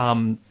of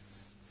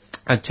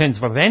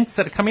events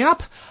that are coming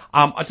up.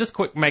 I'll just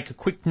make a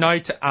quick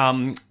note,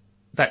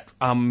 that,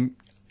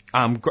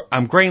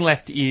 Green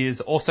Left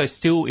is also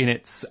still in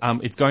it's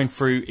going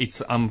through its,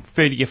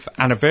 30th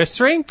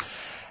anniversary.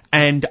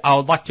 And I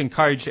would like to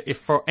encourage,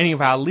 for any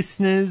of our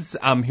listeners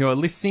who are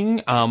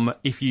listening,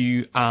 if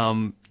you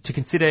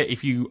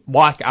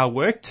like our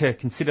work, to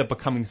consider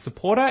becoming a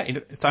supporter.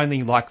 It's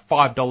only like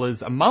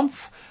 $5 a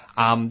month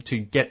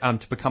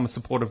to become a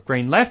supporter of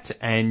Green Left,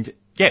 and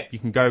yeah, you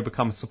can go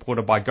become a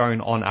supporter by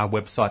going on our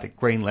website at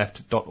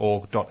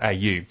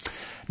greenleft.org.au.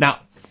 Now,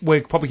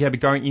 we're probably going to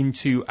be going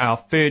into our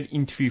third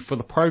interview for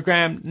the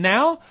program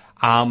now.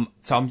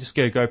 So I'm just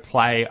going to go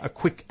play a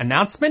quick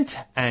announcement,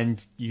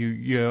 and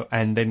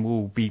and then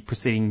we'll be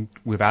proceeding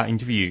with our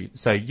interview.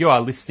 So you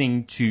are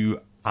listening to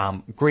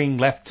Green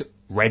Left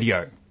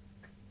Radio.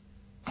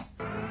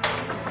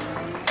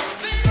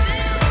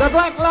 The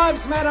Black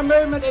Lives Matter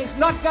movement is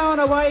not going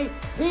away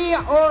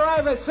here or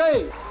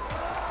overseas.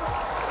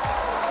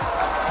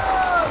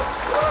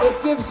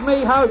 It gives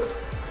me hope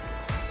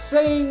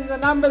seeing the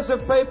numbers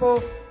of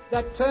people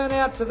that turn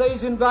out to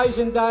these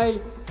Invasion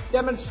Day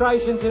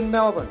demonstrations in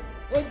Melbourne.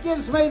 It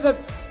gives me the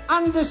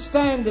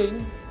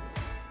understanding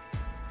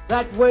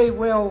that we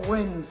will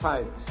win,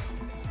 folks.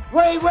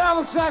 We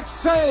will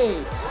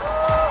succeed.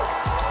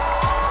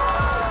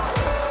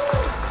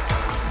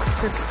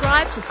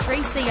 Subscribe to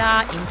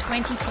 3CR in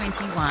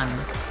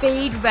 2021.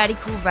 Feed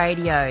Radical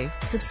Radio.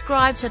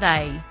 Subscribe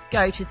today.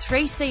 Go to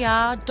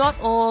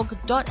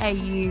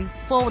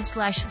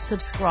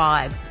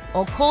 3cr.org.au/subscribe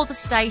or call the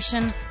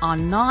station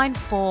on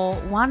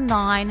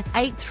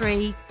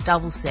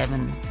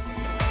 94198377.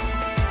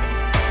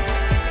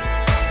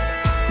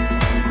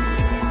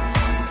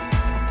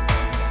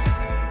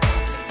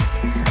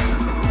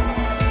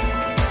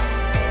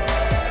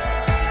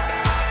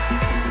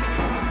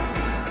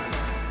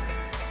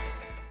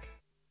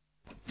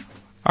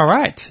 All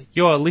right,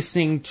 you're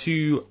listening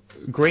to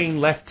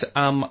Green Left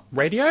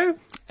Radio,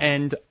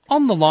 and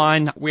on the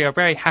line we are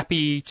very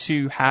happy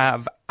to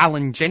have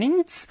Alan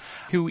Jennings,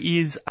 who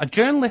is a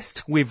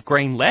journalist with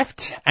Green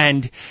Left,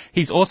 and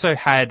he's also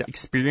had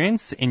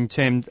experience in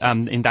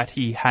that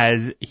he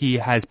has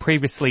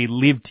previously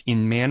lived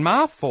in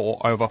Myanmar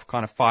for over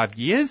kind of 5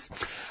 years.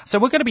 So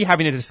we're going to be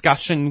having a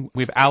discussion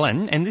with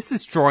Alan, and this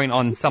is drawing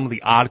on some of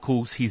the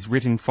articles he's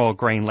written for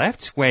Green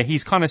Left, where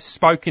he's kind of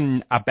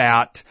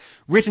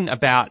written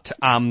about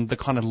the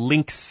kind of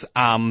links,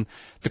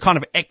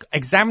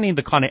 examining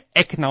the kind of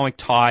economic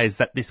ties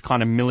that this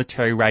kind of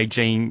military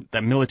regime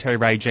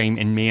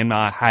in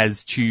Myanmar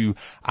has to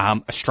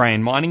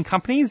Australian mining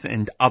companies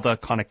and other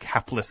kind of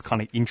capitalist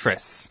kind of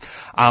interests.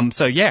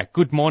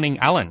 Good morning,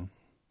 Alan.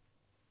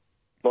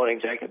 Morning,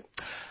 Jacob.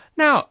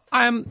 Now,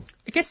 I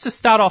guess to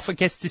start off,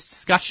 this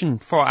discussion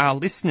for our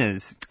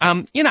listeners,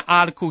 in an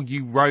article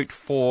you wrote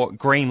for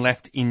Green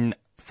Left in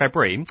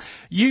February,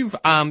 you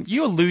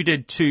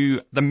alluded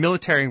to the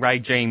military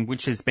regime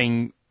which has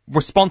been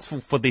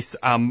responsible for this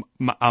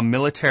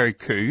military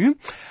coup,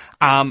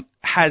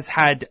 as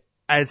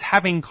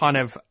having kind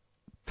of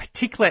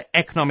particular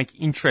economic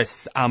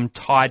interests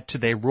tied to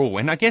their rule.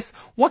 And I guess,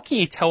 what can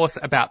you tell us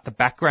about the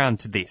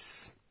background to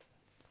this?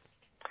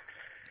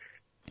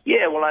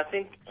 Yeah, well, I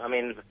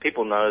mean,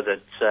 people know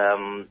that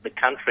the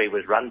country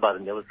was run by the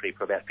military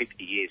for about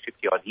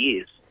 50-odd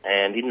years,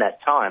 and in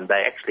that time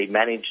they actually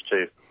managed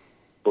to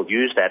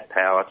use that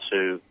power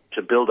to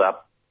build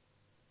up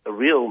a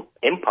real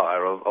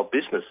empire of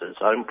businesses,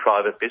 own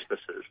private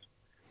businesses,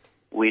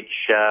 which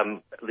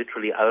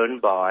literally own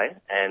by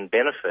and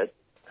benefit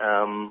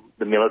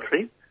the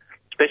military,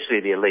 especially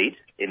the elite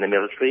in the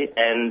military,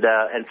 and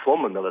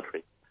former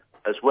military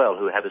as well,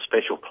 who have a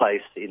special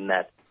place in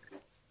that.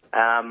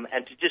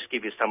 And to just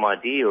give you some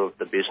idea of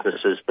the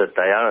businesses that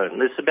they own,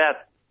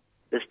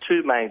 there's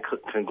two main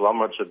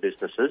conglomerates of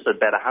businesses,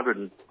 about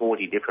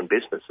 140 different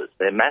businesses.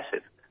 They're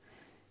massive.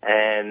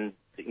 And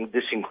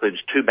this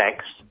includes two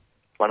banks,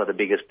 one of the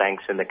biggest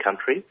banks in the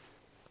country,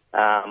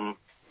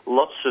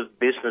 lots of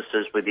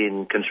businesses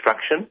within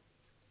construction,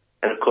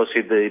 and of course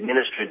if the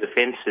Ministry of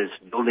Defence is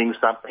building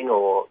something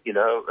or,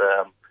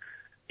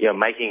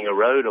 making a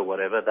road or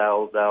whatever,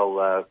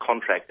 they'll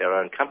contract their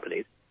own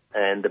companies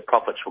and the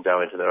profits will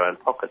go into their own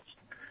pockets.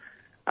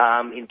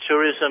 In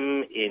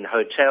tourism, in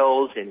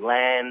hotels, in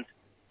land,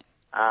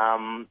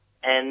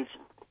 and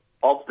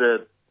of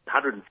the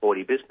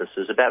 140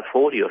 businesses, about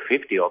 40 or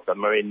 50 of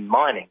them are in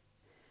mining,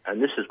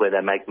 and this is where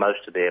they make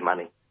most of their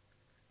money,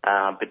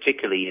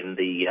 particularly in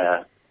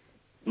the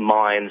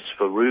mines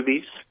for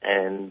rubies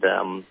and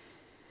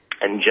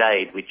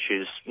jade, which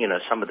is,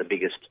 some of the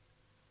biggest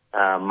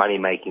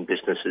money-making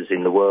businesses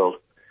in the world.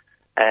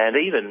 And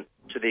even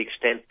to the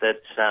extent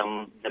that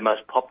the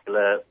most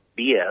popular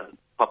beer,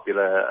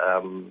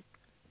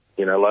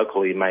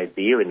 locally made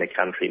beer in the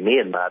country,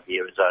 Myanmar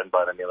beer, is owned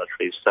by the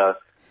military. So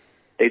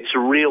it's a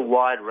real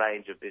wide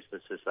range of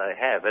businesses they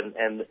have,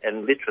 and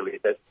literally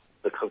the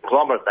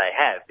conglomerate they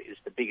have is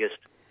the biggest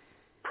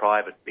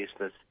private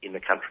business in the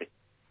country.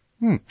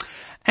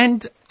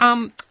 And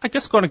I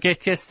just got to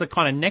guess the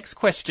kind of next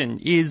question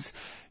is,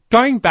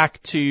 going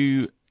back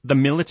to the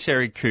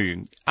military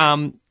coup,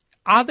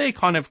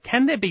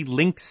 can there be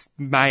links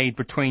made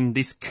between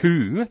this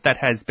coup that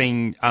has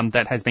been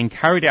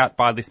carried out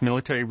by this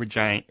military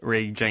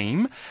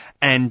regime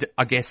and,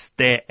 I guess,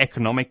 their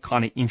economic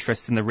kind of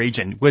interests in the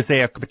region? Was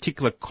there a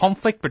particular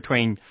conflict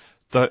between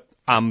the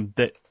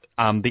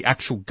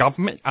actual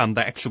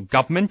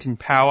government in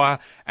power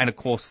and, of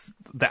course,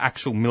 the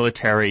actual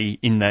military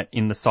in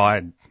the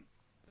side?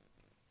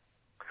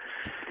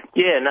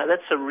 Yeah, no,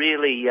 that's a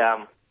really,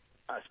 I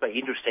suppose,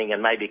 interesting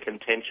and maybe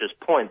contentious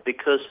point,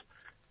 because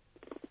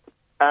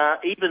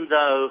even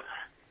though,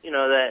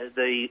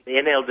 the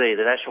NLD,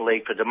 the National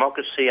League for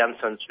Democracy, Aung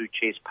San Suu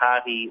Kyi's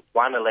party,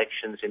 won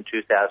elections in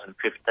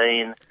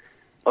 2015,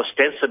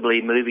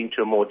 ostensibly moving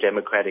to a more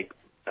democratic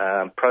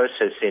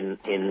process in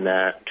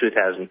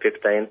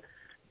 2015,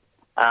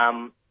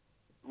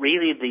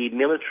 really the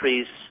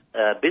military's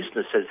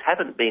businesses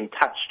haven't been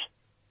touched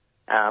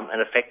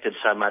and affected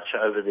so much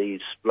over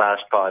these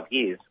last 5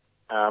 years.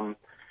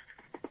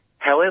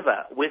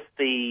 However, with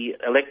the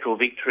electoral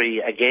victory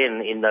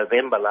again in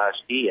November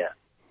last year,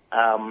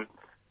 and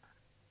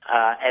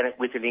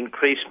with an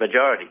increased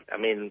majority. I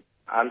mean,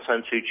 Aung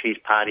San Suu Kyi's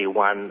party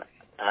won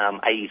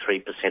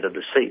 83% of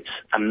the seats,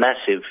 a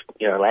massive,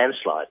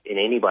 landslide in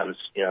anyone's,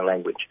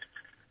 language.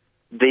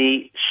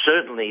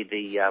 Certainly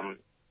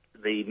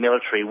the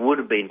military would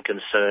have been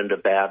concerned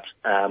about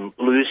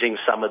losing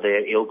some of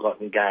their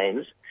ill-gotten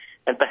gains,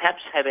 and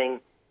perhaps having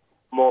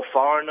more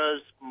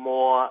foreigners,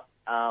 more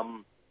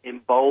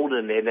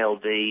emboldened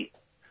NLD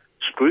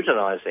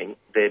scrutinising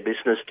their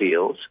business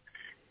deals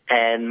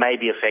and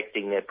maybe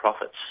affecting their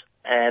profits.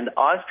 And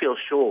I feel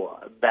sure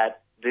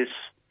that this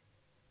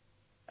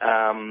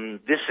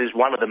is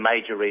one of the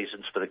major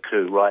reasons for the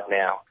coup right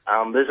now.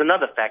 There's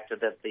another factor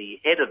that the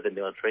head of the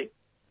military,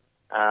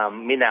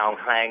 Min Aung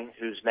Hlaing,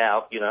 who's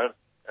now,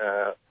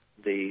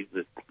 the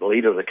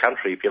leader of the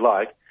country, if you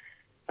like,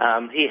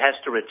 he has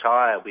to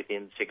retire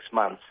within 6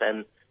 months.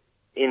 And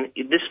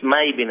this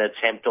may be an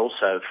attempt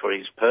also for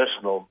his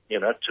personal,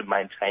 to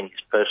maintain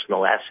his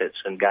personal assets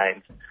and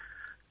gains.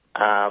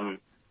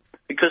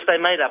 Because they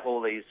made up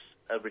all these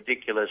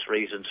ridiculous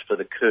reasons for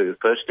the coup.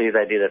 Firstly,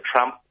 they did a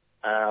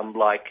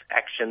Trump-like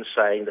action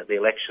saying that the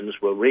elections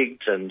were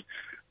rigged and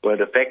weren't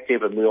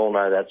effective, and we all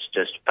know that's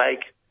just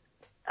fake.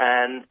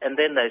 And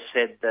then they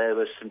said there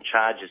were some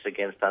charges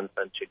against Aung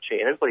San Suu Kyi.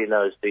 And everybody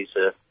knows these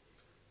are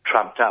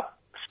trumped up.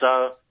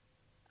 So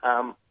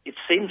it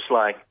seems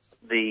like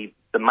the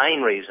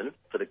main reason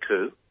for the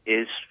coup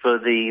is for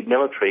the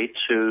military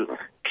to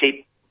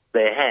keep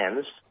their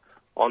hands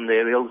on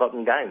their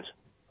ill-gotten gains.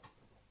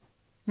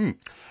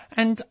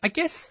 And I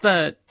guess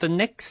the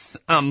next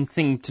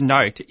thing to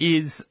note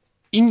is,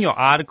 in your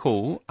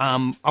article,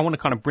 I want to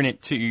kind of bring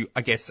it to,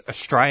 I guess,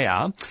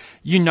 Australia.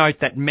 You note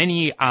that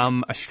many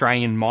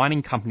Australian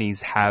mining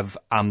companies have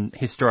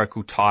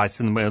historical ties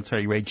to the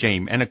military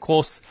regime. And, of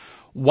course,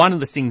 one of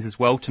the things as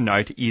well to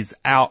note is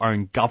our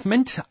own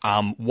government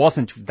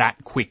wasn't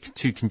that quick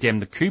to condemn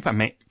the coup.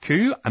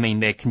 I mean,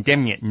 they're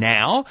condemning it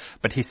now,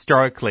 but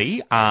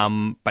historically,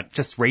 but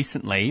just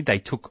recently, they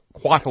took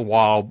quite a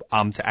while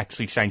to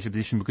actually change the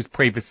position, because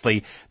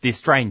previously the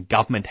Australian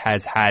government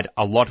has had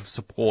a lot of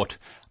support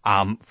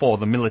for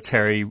the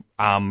military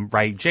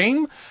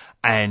regime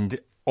and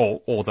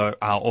or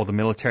the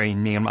military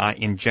in Myanmar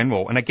in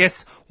general. And I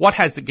guess what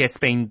has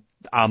been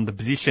the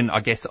position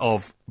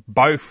of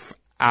both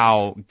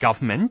our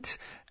government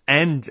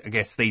and I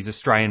guess these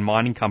Australian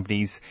mining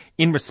companies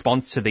in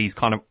response to these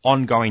kind of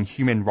ongoing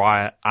human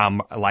rights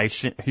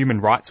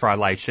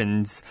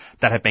violations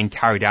that have been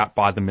carried out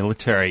by the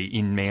military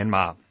in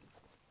Myanmar?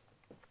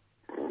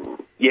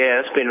 Yeah,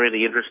 it's been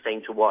really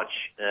interesting to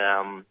watch.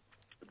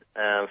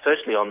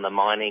 Firstly, on the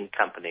mining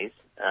companies,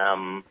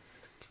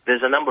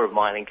 there's a number of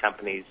mining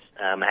companies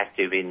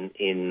active in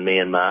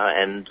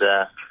Myanmar, and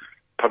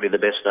probably the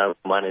best known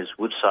one is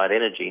Woodside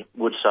Energy.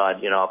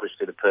 Woodside,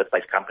 obviously the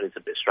Perth-based company, is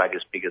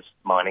Australia's biggest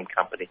mining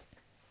company.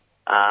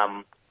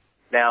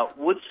 Now,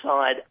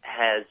 Woodside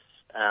has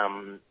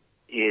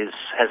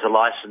a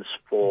license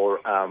for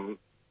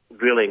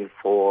drilling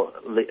for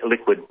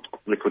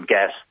liquid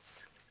gas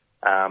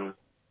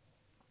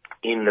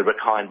in the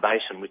Rakhine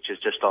Basin, which is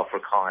just off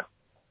Rakhine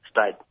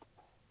State.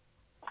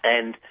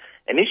 And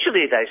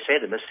initially they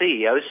said, and the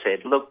CEO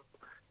said, look,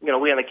 we're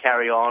going to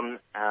carry on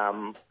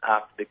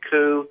after the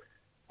coup.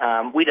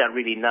 We don't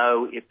really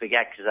know if the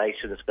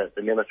accusations that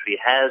the military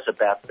has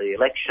about the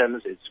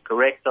elections is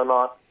correct or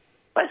not.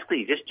 Basically,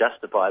 he just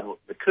justified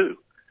the coup.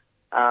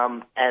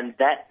 And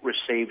that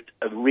received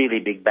a really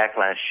big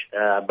backlash,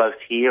 both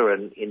here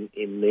and in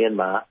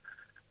Myanmar.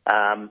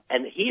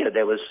 And here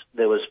there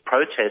was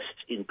protest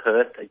in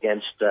Perth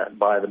against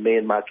by the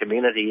Myanmar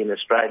community in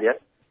Australia,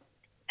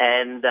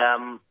 and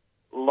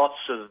lots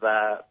of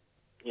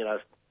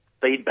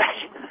feedback,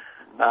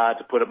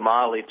 to put it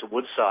mildly, to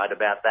Woodside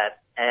about that.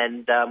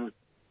 And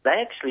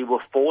they actually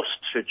were forced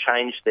to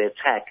change their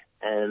tack,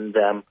 and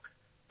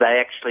they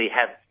actually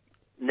have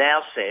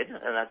now said,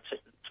 and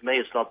to me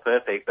it's not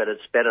perfect, but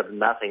it's better than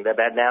nothing.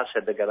 They've now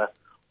said they're going to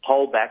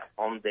hold back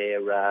on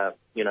their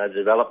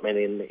development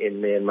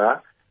in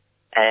Myanmar,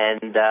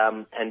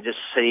 and just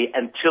see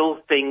until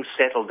things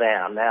settle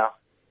down. Now,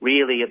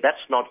 really,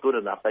 that's not good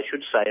enough. They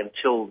should say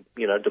until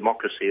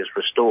democracy is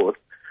restored.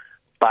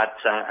 But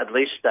at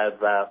least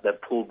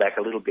they've pulled back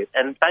a little bit,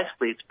 and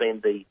basically it's been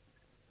the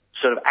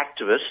sort of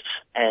activists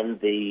and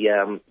the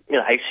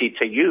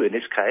ACTU in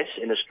this case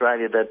in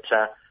Australia that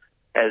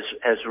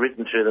has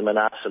written to them and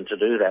asked them to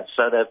do that.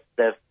 So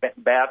they've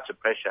bowed to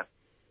pressure.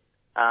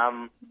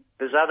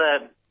 There's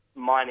other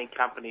mining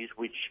companies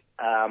which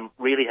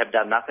really have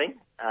done nothing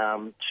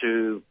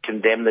to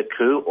condemn the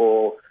coup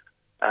or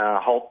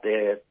halt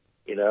their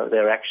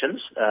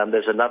actions.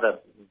 There's another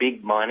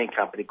big mining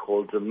company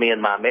called the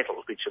Myanmar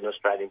Metals, which is an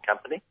Australian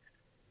company,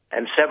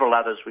 and several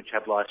others which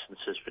have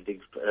licenses for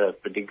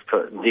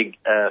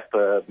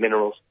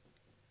minerals.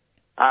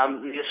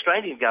 The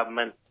Australian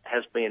government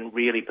has been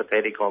really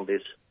pathetic on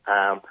this.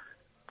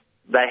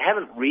 They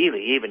haven't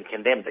really even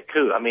condemned the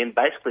coup. I mean,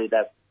 basically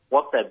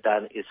what they've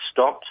done is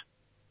stopped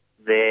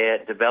their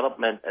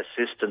development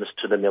assistance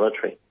to the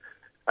military.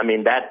 I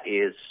mean, that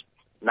is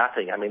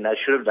nothing. I mean, they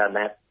should have done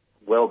that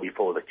well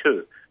before the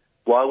coup.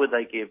 Why would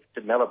they give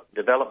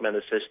development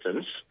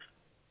assistance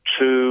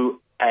to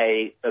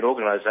an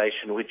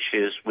organisation which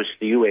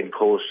the UN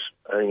calls,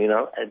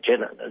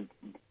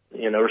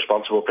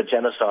 responsible for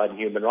genocide and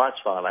human rights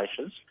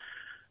violations,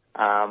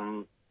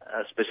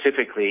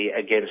 specifically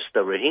against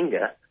the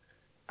Rohingya?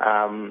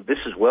 This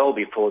is well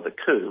before the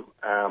coup,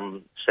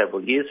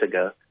 several years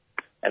ago,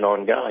 and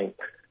ongoing.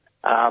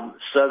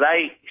 So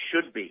they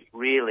should be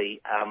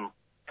really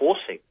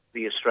forcing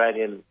the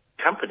Australian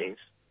companies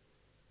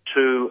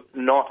to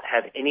not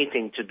have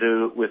anything to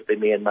do with the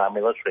Myanmar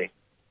military.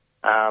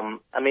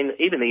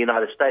 Even the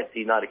United States, the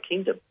United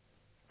Kingdom,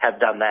 have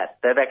done that.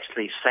 They've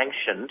actually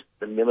sanctioned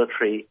the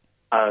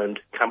military-owned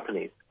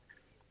companies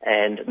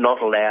and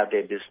not allowed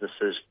their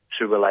businesses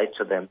to relate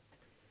to them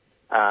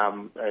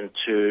and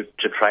to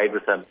trade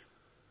with them.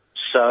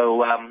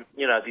 So,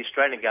 the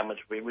Australian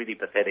government's been really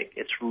pathetic.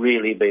 It's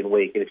really been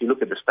weak. And if you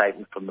look at the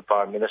statement from the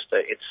Foreign Minister,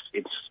 it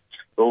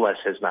almost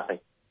says nothing.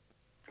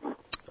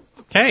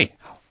 Okay.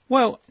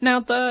 Well, now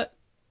the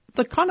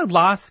kind of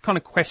last kind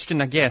of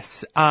question, I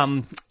guess,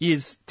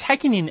 is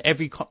taking in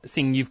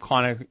everything you've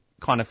kind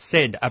of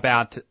said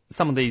about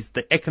some of the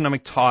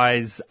economic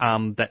ties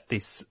that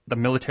the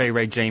military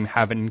regime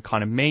have in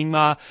kind of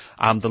Myanmar,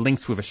 the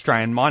links with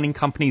Australian mining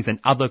companies and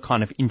other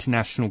kind of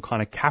international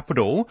kind of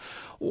capital.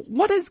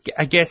 What has,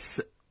 I guess,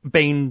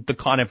 been the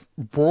kind of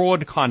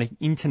broad kind of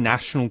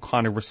international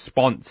kind of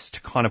response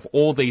to kind of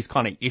all these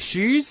kind of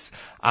issues,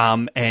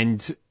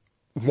 and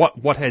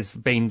what has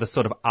been the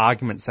sort of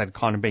arguments that have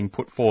kind of been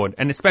put forward,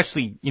 and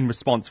especially in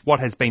response, what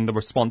has been the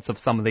response of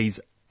some of these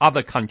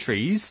other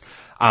countries,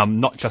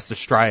 not just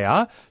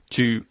Australia,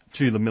 to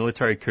the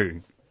military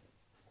coup?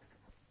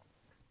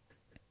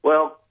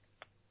 Well,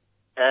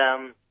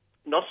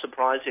 not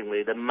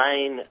surprisingly, the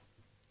main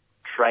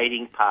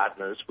trading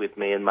partners with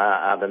Myanmar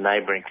are the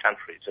neighbouring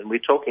countries, and we're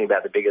talking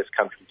about the biggest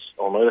countries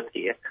on earth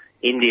here.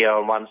 India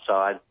on one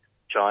side,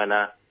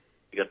 China,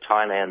 you've got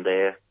Thailand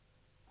there,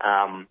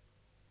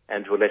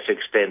 and to a lesser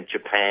extent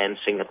Japan,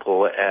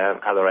 Singapore,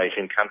 other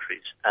Asian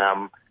countries.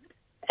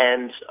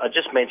 And I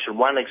just mentioned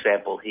one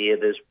example here.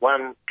 There's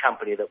one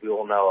company that we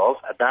all know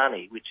of,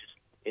 Adani, which is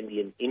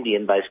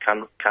Indian-based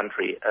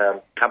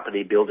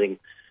company building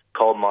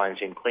coal mines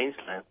in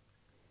Queensland.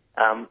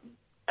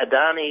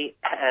 Adani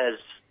has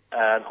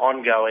an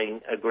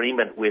ongoing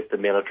agreement with the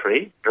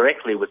military,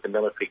 directly with the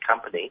military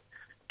company,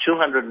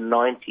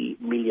 $290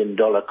 million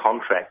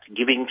contract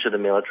giving to the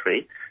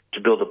military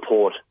to build a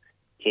port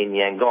in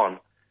Yangon.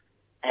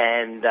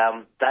 And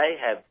they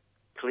have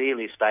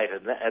clearly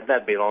stated, and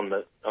they've been on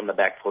the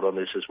back foot on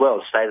this as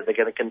well, stated they're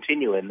going to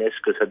continue in this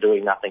because they're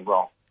doing nothing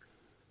wrong.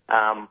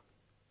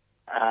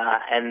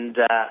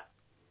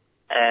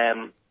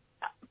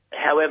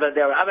 However,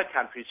 there are other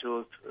countries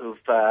who've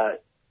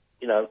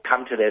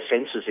come to their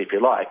senses, if you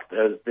like.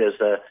 There's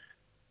the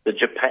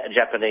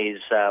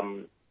Japanese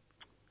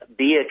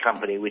beer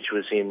company, which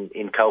was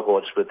in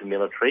cohorts with the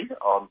military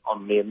on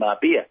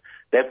Myanmar beer.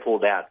 They've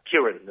pulled out.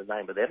 Kirin, the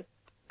name of them,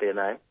 their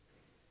name.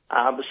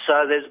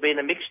 So there's been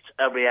a mixed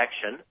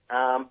reaction,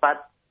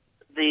 but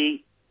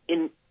the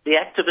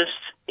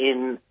activists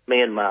in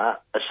Myanmar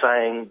are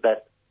saying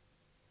that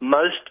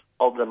most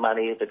of the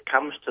money that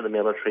comes to the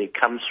military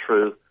comes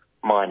through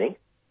mining,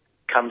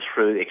 comes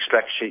through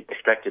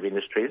extractive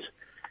industries,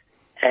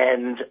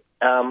 and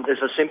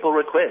there's a simple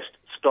request: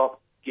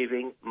 stop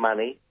giving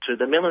money to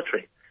the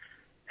military.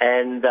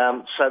 And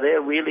so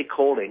they're really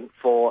calling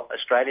for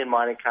Australian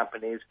mining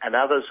companies and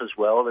others as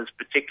well, as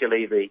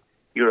particularly the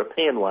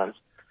European ones,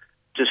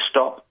 to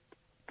stop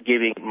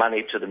giving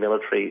money to the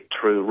military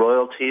through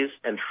royalties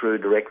and through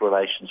direct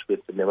relations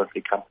with the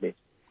military companies.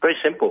 Very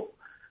simple.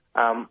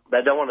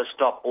 They don't want to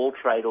stop all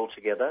trade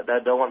altogether. They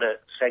don't want to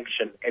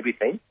sanction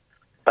everything,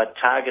 but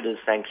targeted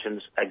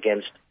sanctions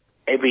against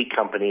every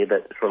company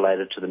that is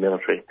related to the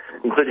military,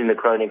 including the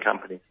crony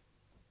companies.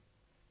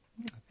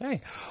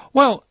 Okay.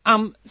 Well,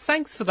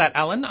 thanks for that,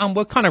 Alan.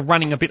 We're kind of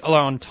running a bit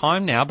low on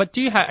time now, but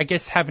do you,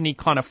 have any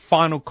kind of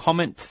final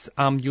comments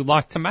you'd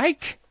like to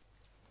make?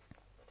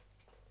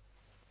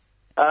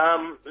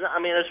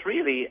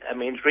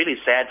 It's really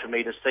sad for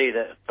me to see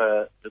that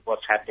for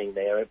what's happening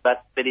there.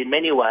 But in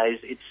many ways,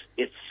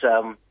 it's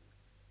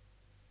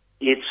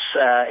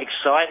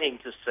exciting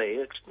to see.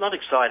 It's not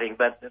exciting,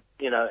 but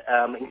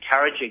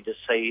encouraging to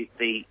see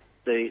the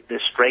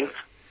strength,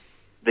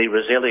 the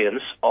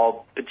resilience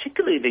of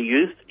particularly the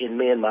youth in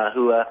Myanmar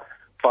who are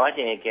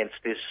fighting against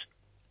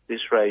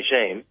this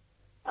regime,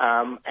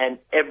 and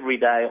every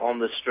day on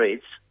the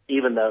streets,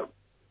 even though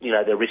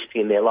they're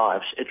risking their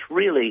lives. It's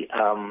really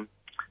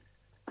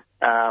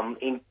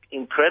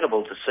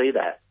incredible to see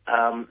that,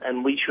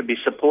 and we should be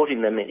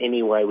supporting them in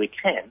any way we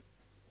can.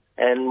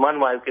 And one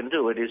way we can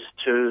do it is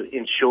to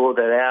ensure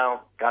that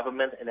our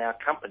government and our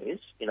companies,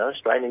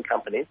 Australian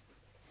companies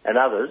and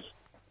others,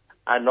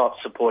 are not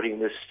supporting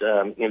this,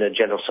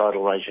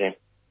 genocidal regime.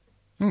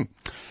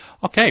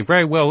 Okay,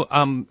 very well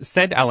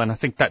said, Alan. I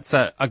think that's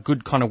a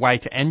good kind of way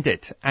to end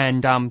it.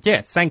 And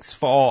thanks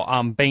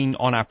for being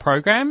on our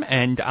program.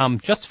 And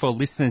just for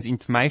listeners'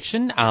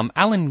 information,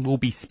 Alan will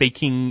be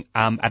speaking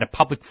at a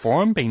public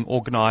forum being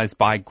organised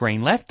by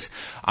Green Left,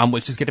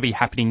 which is going to be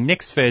happening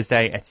next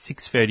Thursday at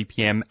 6:30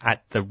 p.m.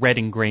 at the Red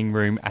and Green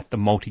Room at the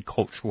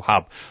Multicultural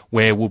Hub,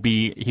 where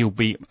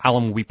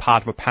Alan will be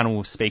part of a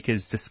panel of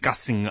speakers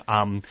discussing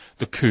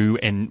the coup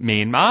in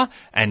Myanmar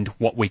and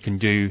what we can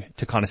do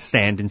to kind of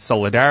stand in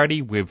solidarity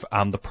with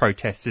the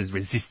protesters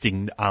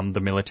resisting the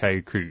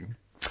military coup.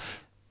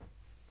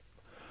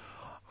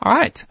 All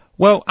right.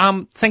 Well,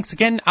 thanks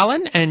again,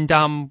 Alan,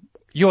 and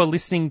you're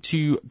listening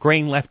to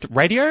Green Left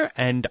Radio,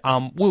 and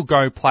we'll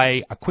go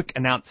play a quick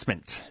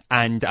announcement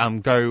and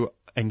go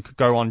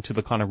on to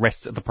the kind of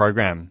rest of the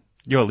program.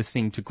 You're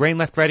listening to Green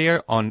Left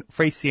Radio on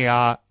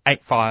 3CR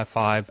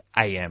 855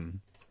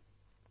 AM.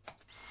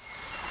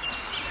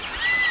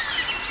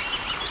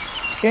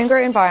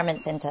 Goongerah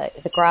Environment Centre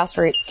is a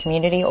grassroots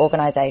community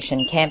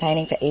organisation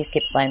campaigning for East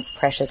Gippsland's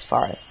precious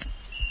forests.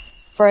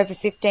 For over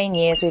 15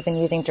 years, we've been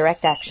using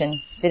direct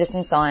action,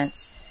 citizen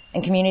science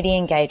and community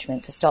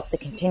engagement to stop the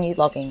continued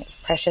logging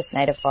of precious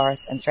native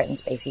forests and threatened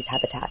species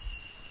habitat.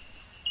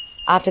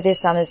 After this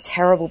summer's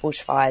terrible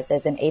bushfires,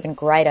 there's an even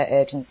greater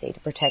urgency to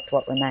protect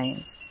what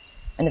remains,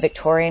 and the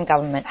Victorian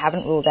government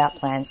haven't ruled out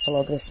plans to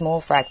log the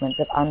small fragments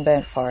of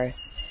unburnt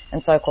forests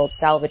and so-called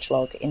salvage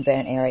log in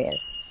burnt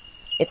areas.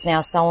 It's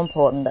now so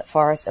important that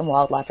forests and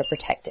wildlife are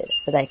protected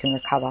so they can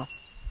recover.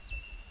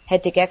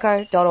 Head to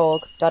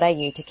gecko.org.au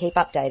to keep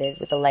updated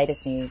with the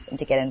latest news and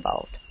to get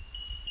involved.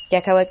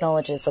 Gecko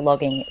acknowledges the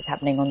logging is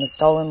happening on the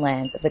stolen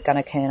lands of the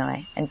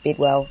Gunnakurnai and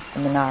Bidwell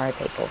and Monaro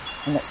people,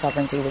 and that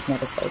sovereignty was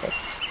never ceded.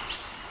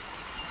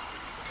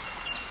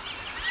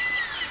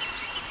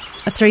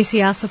 A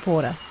 3CR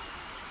supporter.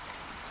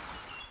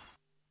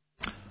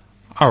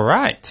 All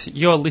right,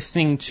 you're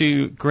listening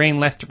to Green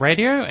Left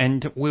Radio,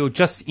 and we were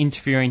just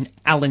interviewing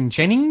Alan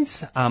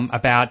Jennings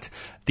about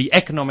the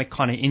economic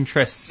kind of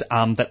interests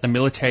that the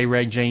military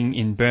regime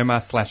in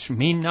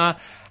Burma/Myanmar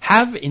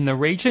have in the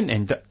region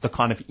and the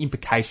kind of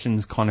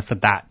implications kind of for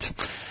that.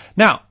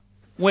 Now,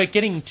 we're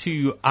getting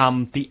to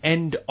the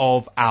end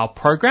of our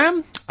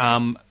program.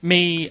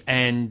 Me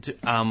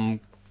and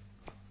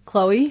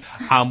Chloe.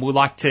 We'd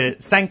like to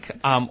thank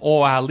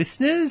all our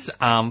listeners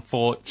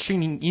for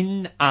tuning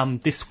in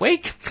this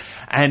week,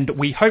 and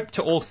we hope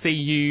to all see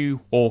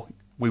you, or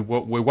we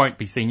won't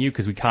be seeing you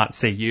because we can't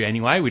see you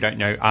anyway. We don't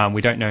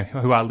know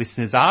who our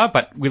listeners are,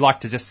 but we'd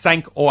like to just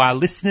thank all our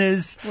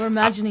listeners. We're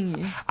imagining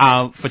you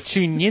for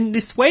tuning in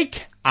this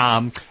week.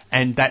 And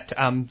that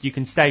you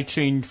can stay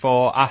tuned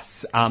for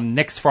us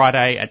next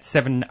Friday at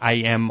 7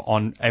 a.m.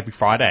 on every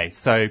Friday.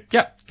 So,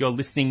 you're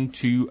listening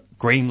to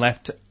Green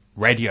Left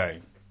Radio.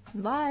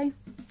 Bye.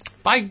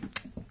 Bye.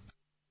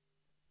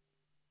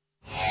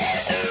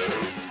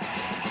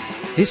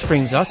 This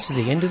brings us to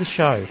the end of the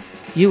show.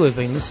 You have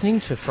been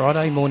listening to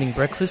Friday Morning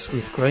Breakfast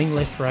with Green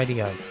Left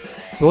Radio,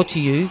 brought to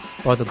you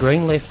by the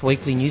Green Left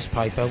weekly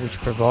newspaper, which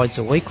provides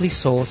a weekly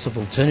source of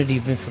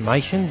alternative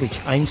information which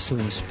aims to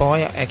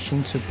inspire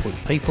action to put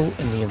people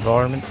and the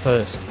environment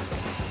first.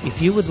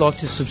 If you would like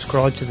to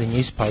subscribe to the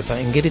newspaper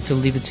and get it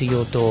delivered to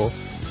your door,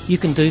 you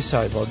can do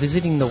so by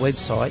visiting the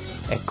website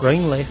at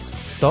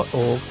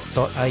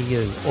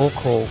greenleft.org.au or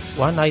call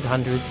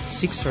 1800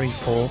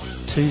 634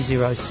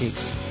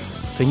 206.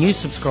 For new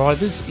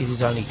subscribers, it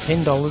is only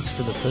 $10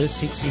 for the first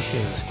 6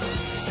 issues.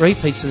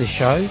 Repeats of the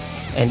show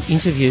and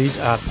interviews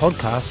are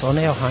podcasts on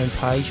our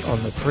homepage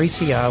on the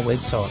 3CR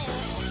website.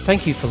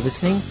 Thank you for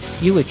listening.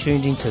 You are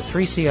tuned into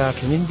 3CR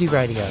Community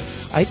Radio,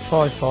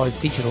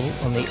 855 digital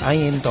on the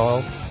AM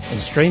dial and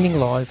streaming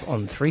live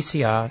on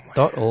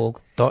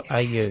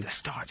 3cr.org.au.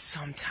 Start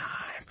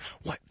sometime.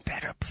 What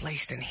better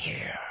place than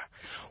here?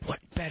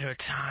 What better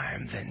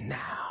time than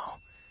now?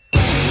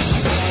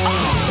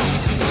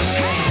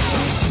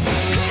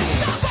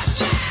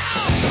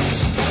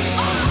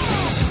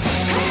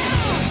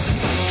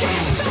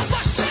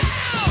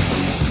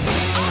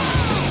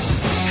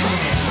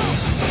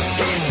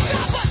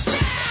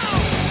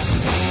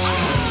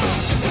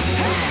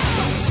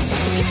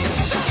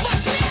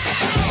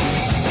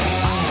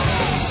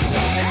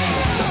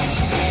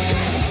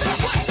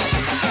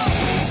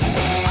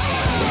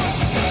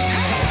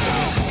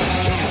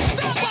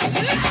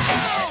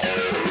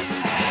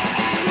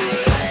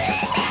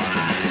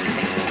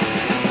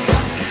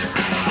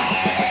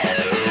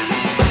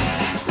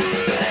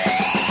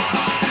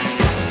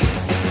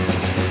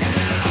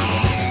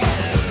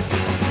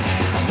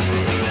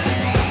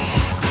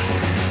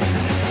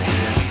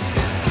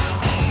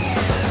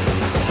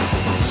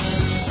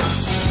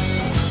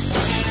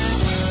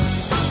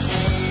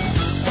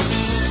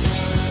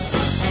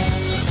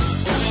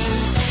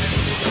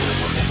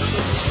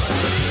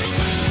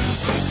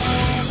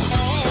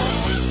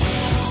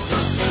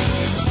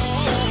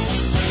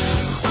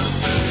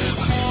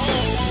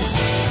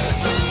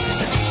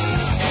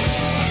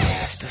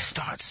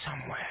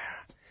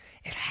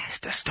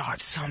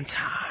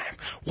 Sometime.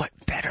 What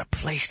better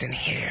place than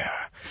here?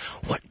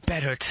 What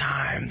better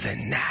time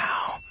than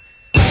now?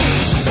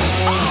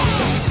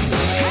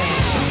 Oh!